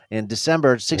 In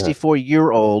December,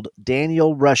 64-year-old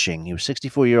Daniel Rushing, he was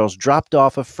 64 years old, dropped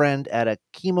off a friend at a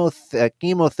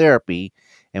chemotherapy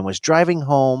and was driving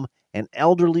home an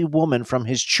elderly woman from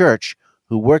his church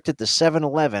who worked at the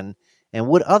 7-Eleven and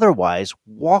would otherwise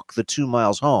walk the 2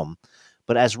 miles home.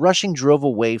 But as Rushing drove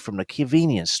away from the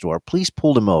convenience store, police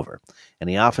pulled him over, and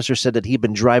the officer said that he'd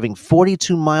been driving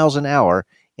 42 miles an hour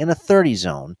in a 30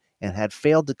 zone and had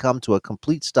failed to come to a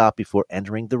complete stop before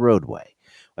entering the roadway.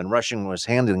 When Rushing was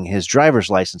handing his driver's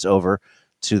license over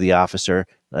to the officer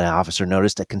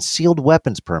noticed a concealed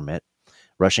weapons permit.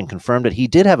 Rushing confirmed that he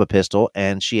did have a pistol,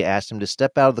 and she asked him to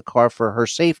step out of the car for her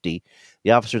safety.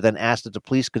 The officer then asked if the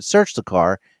police could search the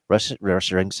car.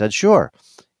 Rushing said sure,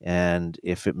 and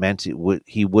if it meant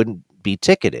he wouldn't be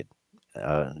ticketed.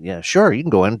 Yeah, sure, you can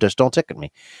go in, just don't ticket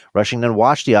me. Rushing then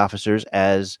watched the officers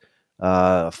as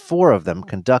 4 of them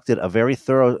conducted a very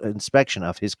thorough inspection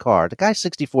of his car. The guy's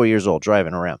 64 years old,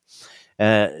 driving around.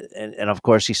 And of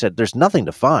course, he said, there's nothing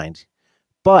to find.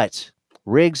 But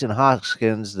Riggs and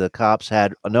Hoskins, the cops,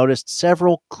 had noticed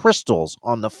several crystals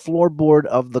on the floorboard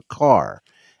of the car.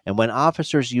 And when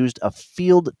officers used a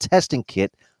field testing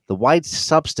kit, the white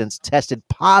substance tested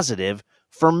positive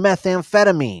for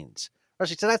methamphetamines.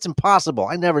 Rushing said, that's impossible.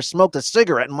 I never smoked a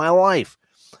cigarette in my life.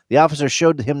 The officer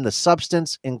showed him the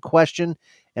substance in question,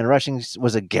 and Rushing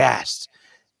was aghast.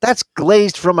 That's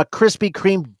glazed from a Krispy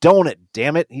Kreme donut,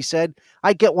 damn it, he said.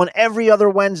 I get one every other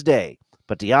Wednesday.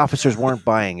 but the officers weren't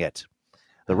buying it.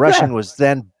 The Russian was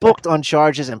then booked on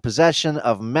charges in possession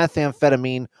of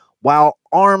methamphetamine while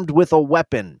armed with a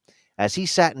weapon. As he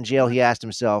sat in jail, he asked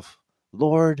himself,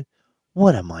 Lord,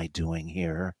 what am I doing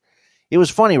here? It was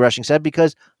funny, Rushing said,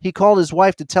 because he called his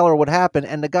wife to tell her what happened,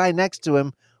 and the guy next to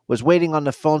him was waiting on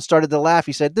the phone, started to laugh.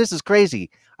 He said, this is crazy.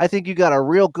 I think you got a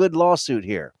real good lawsuit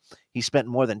here. He spent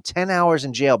more than 10 hours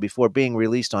in jail before being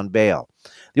released on bail.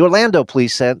 The Orlando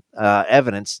police sent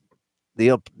evidence.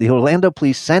 The Orlando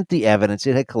police sent the evidence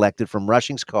it had collected from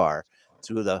Rushing's car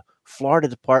to the Florida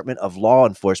Department of Law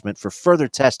Enforcement for further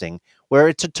testing, where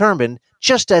it determined,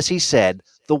 just as he said,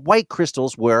 the white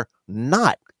crystals were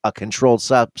not a controlled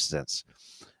substance.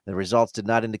 The results did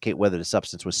not indicate whether the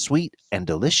substance was sweet and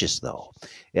delicious, though.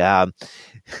 The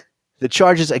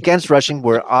charges against Rushing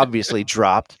were obviously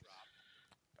dropped,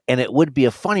 and it would be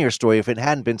a funnier story if it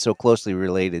hadn't been so closely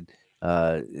related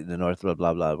in the North, blah,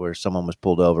 blah, blah, where someone was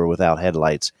pulled over without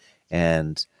headlights,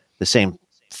 and the same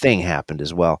thing happened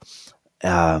as well.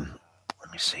 Let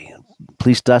me see.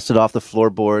 Police dusted off the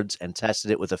floorboards and tested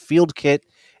it with a field kit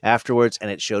afterwards, and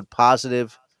it showed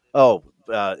positive. In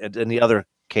the other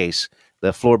case,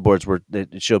 the floorboards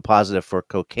it showed positive for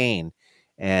cocaine,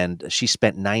 and she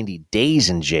spent 90 days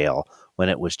in jail when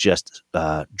it was just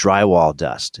drywall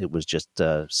dust. It was just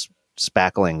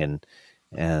spackling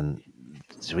and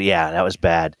so, yeah, that was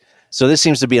bad. So this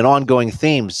seems to be an ongoing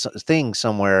thing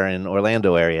somewhere in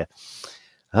Orlando area.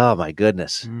 Oh my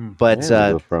goodness! But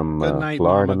from night,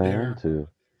 Florida Mama man Bear. to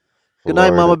good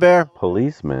night, Mama Bear.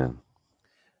 Policeman.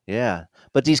 Yeah,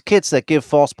 but these kits that give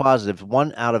false positives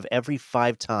 1 out of every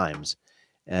 5 times,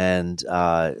 and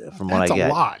from what I get, that's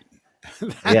a lot.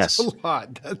 That's a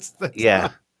lot. That's yeah.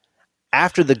 not-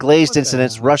 After the glazed What the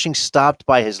incidents, hell? Rushing stopped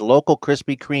by his local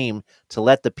Krispy Kreme to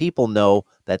let the people know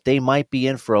that they might be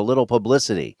in for a little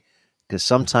publicity, because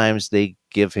sometimes they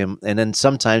give him, and then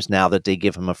sometimes now that they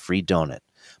give him a free donut.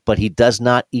 But he does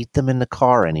not eat them in the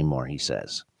car anymore, he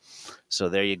says. So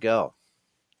there you go.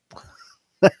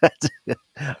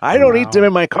 I don't eat them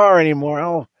in my car anymore.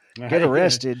 I'll get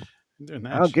arrested.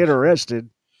 I'll get arrested.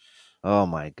 Oh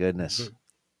my goodness.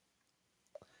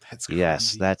 That's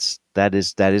Yes, crazy.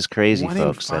 that is crazy, 1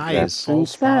 folks. in 5 That's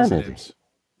false insanity. positives.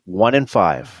 1 in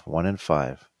 5. 1 in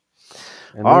 5.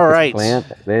 And All they could right.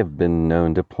 they've been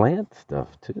known to plant stuff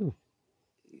too.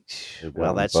 They've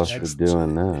Well, gotten that's busted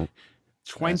doing that.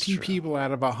 20 true. people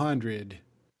out of 100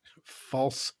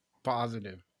 false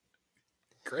positive.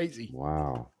 Crazy.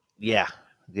 Wow. Yeah.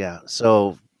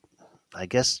 So I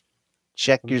guess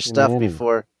check your Listen, stuff Manny,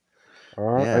 before.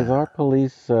 Is our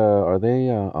police? Are they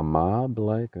a mob?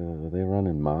 Like, are they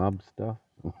running mob stuff?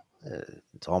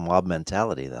 It's all mob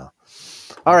mentality, though.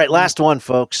 All right, last one,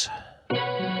 folks.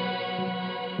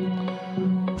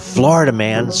 Florida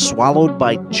man swallowed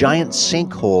by giant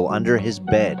sinkhole under his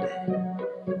bed.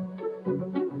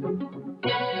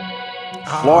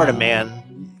 Florida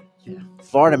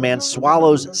man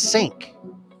swallows sink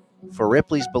for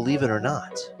Ripley's Believe It or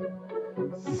Not.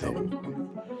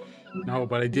 No,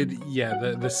 but I did. Yeah,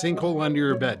 the sinkhole under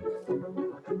your bed.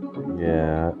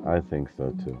 Yeah, I think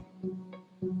so too.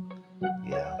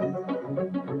 Yeah.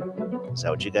 Is that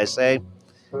what you guys say?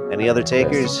 Any other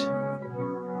takers?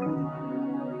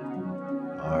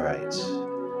 All right.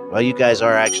 Well, you guys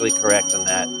are actually correct on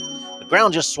that. The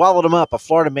ground just swallowed him up. A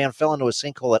Florida man fell into a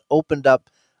sinkhole that opened up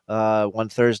one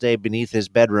Thursday beneath his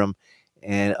bedroom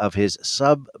and of his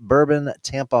suburban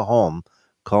Tampa home,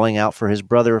 calling out for his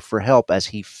brother for help as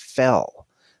he fell.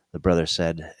 The brother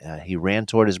said he ran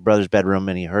toward his brother's bedroom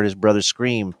and he heard his brother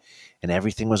scream, and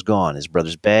everything was gone. His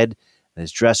brother's bed,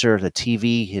 his dresser, the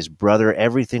TV, his brother,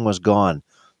 everything was gone.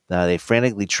 They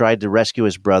frantically tried to rescue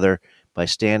his brother by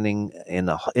standing in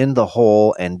the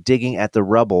hole and digging at the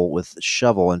rubble with a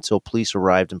shovel until police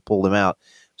arrived and pulled him out,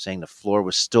 saying the floor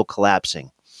was still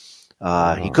collapsing.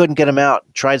 He couldn't get him out.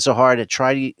 Tried so hard.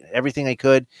 Tried everything I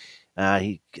could.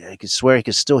 I could swear he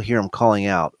could still hear him calling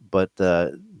out. But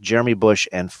Jeremy Bush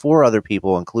and 4 other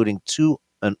people, including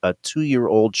a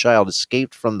 2-year-old child,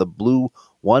 escaped from the blue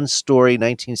one-story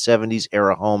 1970s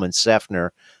era home in Seffner,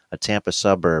 a Tampa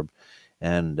suburb,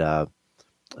 and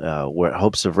where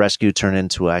hopes of rescue turned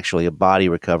into actually a body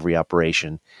recovery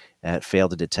operation, and it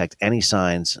failed to detect any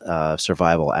signs of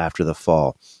survival after the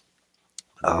fall.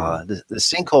 The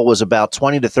sinkhole was about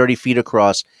 20 to 30 feet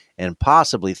across and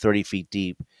possibly 30 feet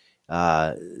deep,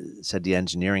 said the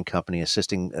engineering company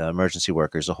assisting emergency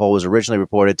workers. The hole was originally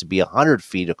reported to be 100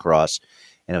 feet across,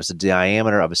 and it was the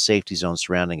diameter of a safety zone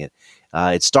surrounding it.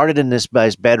 It started in this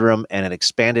guy's bedroom, and it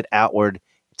expanded outward,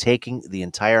 taking the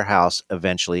entire house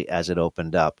eventually as it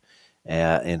opened up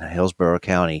in Hillsborough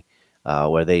County,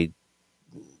 where they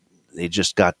they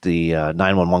just got the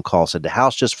 911 call, said the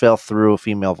house just fell through. A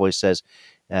female voice says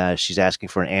she's asking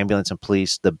for an ambulance and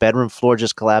police. The bedroom floor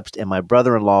just collapsed, and my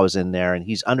brother-in-law is in there, and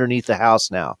he's underneath the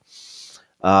house now.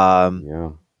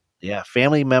 Yeah,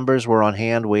 family members were on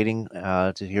hand waiting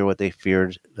to hear what they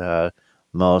feared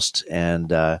most. And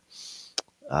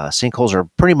sinkholes are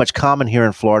pretty much common here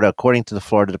in Florida, according to the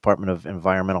Florida Department of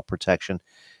Environmental Protection.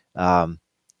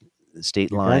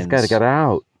 State lines. You guys got to get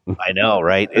out. I know,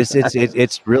 right?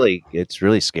 It's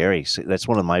really scary. That's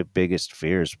one of my biggest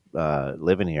fears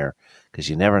living here, because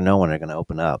you never know when they're going to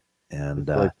open up. And it's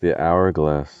like the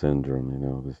hourglass syndrome, you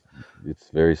know. It's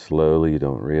very slowly, you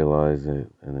don't realize it,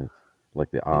 and it's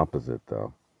like the opposite,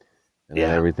 though. And then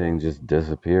everything just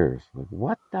disappears. Like,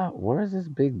 where's this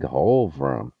big hole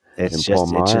from? In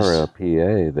Palmyra,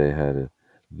 PA, they had a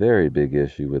very big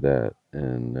issue with that,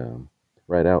 and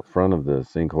right out front of the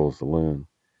Sinkhole Saloon,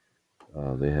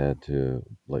 they had to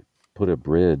put a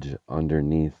bridge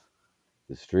underneath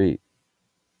the street.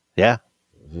 Yeah,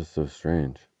 it was just so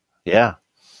strange. Yeah,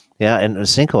 and the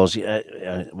sinkholes.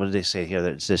 What did they say here?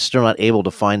 That they're still not able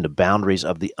to find the boundaries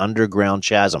of the underground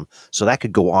chasm, so that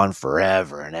could go on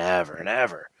forever and ever and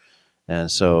ever. And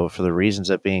so, for the reasons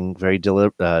of being very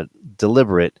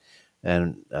deliberate,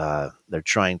 and they're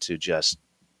trying to just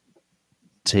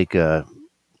take I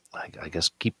guess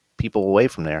keep people away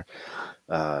from there.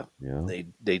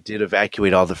 They did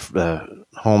evacuate all the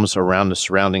homes around the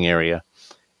surrounding area,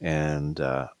 and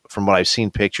from what I've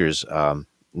seen pictures,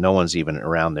 no one's even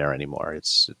around there anymore.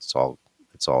 It's all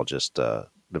just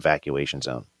evacuation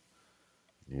zone.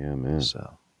 Yeah, man.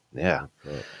 So yeah,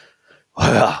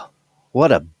 well,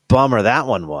 what a bummer that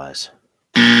one was.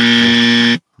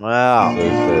 Wow. So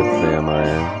said Sam I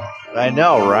am. I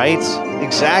know, right?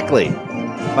 Exactly.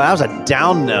 Well, that was a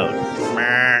down note.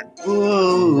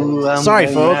 Ooh, sorry,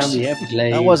 folks.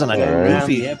 That wasn't a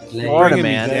goofy Florida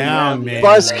man.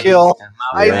 Buzzkill.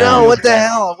 I know. What the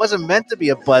hell? It wasn't meant to be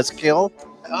a buzzkill.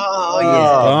 Oh,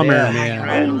 yeah. Bummer, man.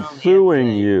 I'm suing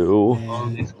you.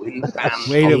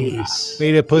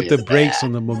 Way to put the brakes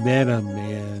on the momentum,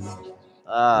 man.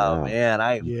 Oh, man.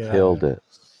 I killed it.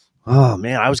 Oh,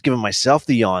 man. I was giving myself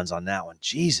the yawns on that one.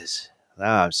 Jesus.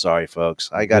 I'm sorry,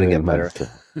 folks. I got to get better.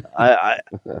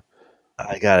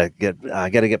 I gotta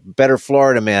get better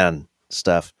Florida man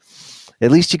stuff. At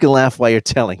least you can laugh while you're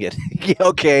telling it.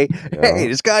 Okay. Yeah. Hey,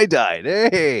 this guy died.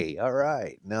 Hey, all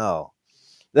right. No.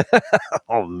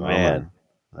 Oh man,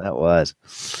 that was.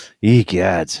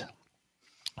 Egads.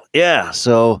 Yeah.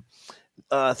 So,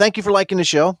 thank you for liking the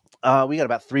show. We got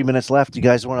about 3 minutes left. You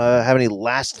guys want to have any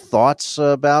last thoughts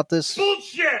about this?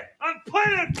 Bullshit! I'm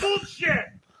playing bullshit.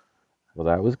 Well,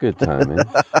 that was good timing.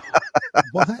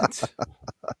 What?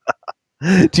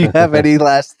 Do you have any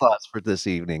last thoughts for this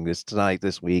evening,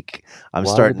 this week? I'm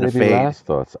starting to fade. Last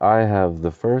thoughts. I have the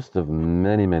first of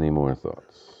many, many more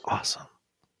thoughts. Awesome.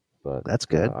 But that's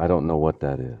good. I don't know what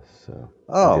that is, so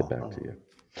I'll get back to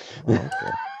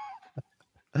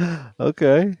you.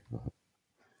 Okay.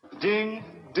 Ding,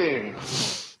 ding.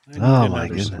 Oh my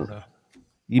goodness. Soda.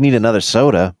 You need another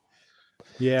soda.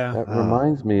 Yeah. That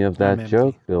reminds me of that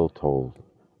joke Bill told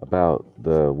about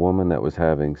the woman that was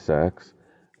having sex.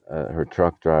 Her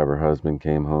truck driver husband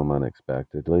came home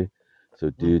unexpectedly. So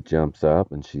dude jumps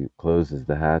up and she closes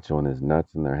the hatch on his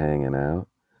nuts and they're hanging out.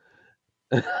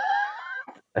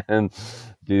 And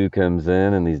dude comes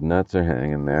in and these nuts are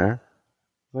hanging there.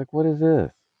 Like, what is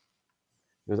this?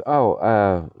 He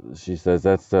goes, she says,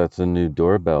 that's a new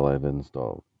doorbell I've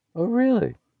installed. Oh,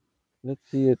 really? Let's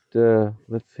see it.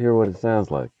 Let's hear what it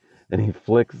sounds like. And he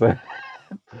flicks that.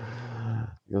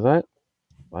 He goes,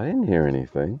 I didn't hear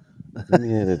anything. Let me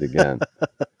hit it again.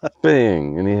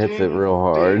 Bing! And he hits it real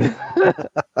hard.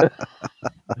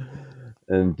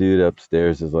 And dude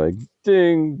upstairs is like,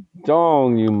 ding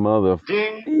dong, you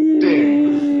motherfucker. Ding,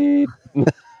 ding.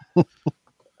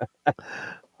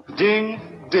 Ding,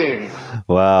 ding.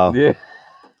 Wow. Yeah.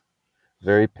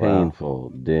 Very painful.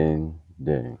 Wow. Ding,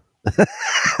 ding.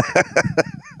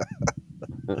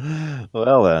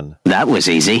 Well, then. That was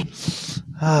easy.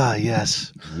 Ah,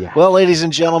 yes. Yeah. Well, ladies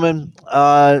and gentlemen,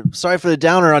 sorry for the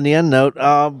downer on the end note,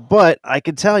 but I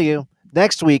can tell you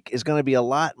next week is going to be a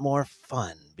lot more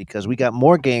fun because we got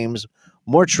more games,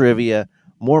 more trivia,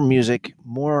 more music,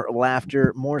 more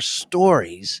laughter, more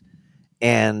stories,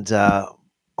 and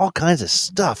all kinds of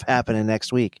stuff happening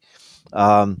next week.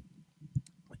 Well,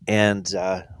 and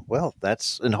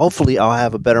hopefully I'll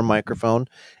have a better microphone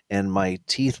and my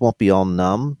teeth won't be all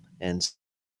numb and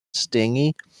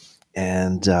stingy.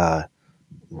 And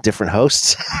different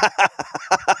hosts.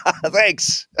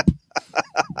 Thanks.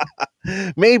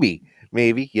 Maybe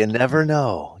you never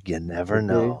know. You never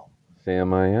know.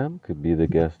 Sam I Am could be the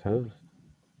guest host.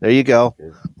 There you go.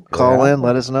 Get Call out in,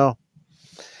 let there. us know.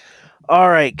 All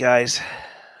right, guys.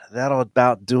 That'll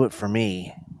about do it for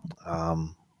me. Well,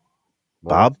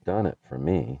 Bob? it's done it for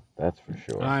me. That's for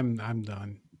sure. I'm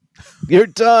done. You're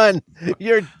done.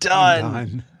 You're I'm done.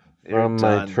 done. You're From my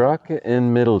done. truck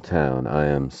in Middletown, I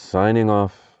am signing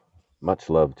off. Much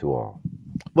love to all.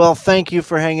 Well, thank you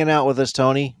for hanging out with us,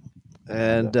 Tony.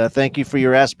 And thank you for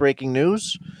your ass-breaking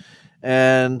news.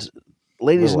 And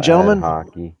ladies and Little gentlemen. ad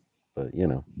hockey, but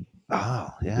Oh,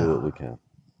 yeah. do what we can.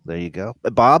 There you go.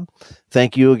 Bob,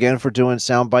 thank you again for doing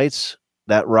sound bites.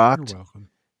 That rocked. You're welcome.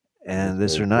 And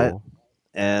That's this very or not. cool.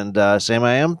 And Sam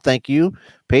I Am, thank you.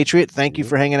 Patriot, thank you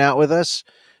for hanging out with us.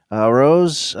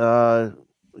 Rose,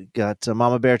 we got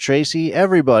Mama Bear Tracy,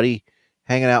 everybody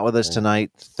hanging out with us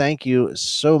tonight. Thank you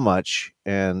so much.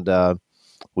 And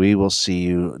we will see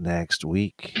you next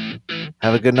week.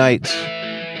 Have a good night.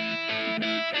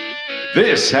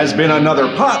 This has been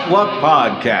another Potluck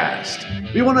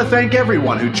Podcast. We want to thank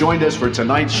everyone who joined us for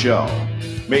tonight's show.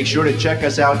 Make sure to check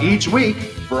us out each week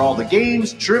for all the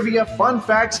games, trivia, fun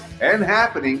facts, and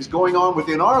happenings going on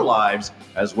within our lives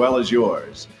as well as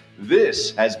yours.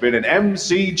 This has been an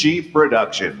MCG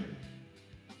production.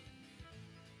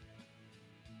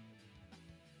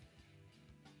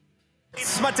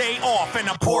 It's my day off and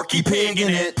I'm Porky Pig in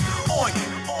it. Oink,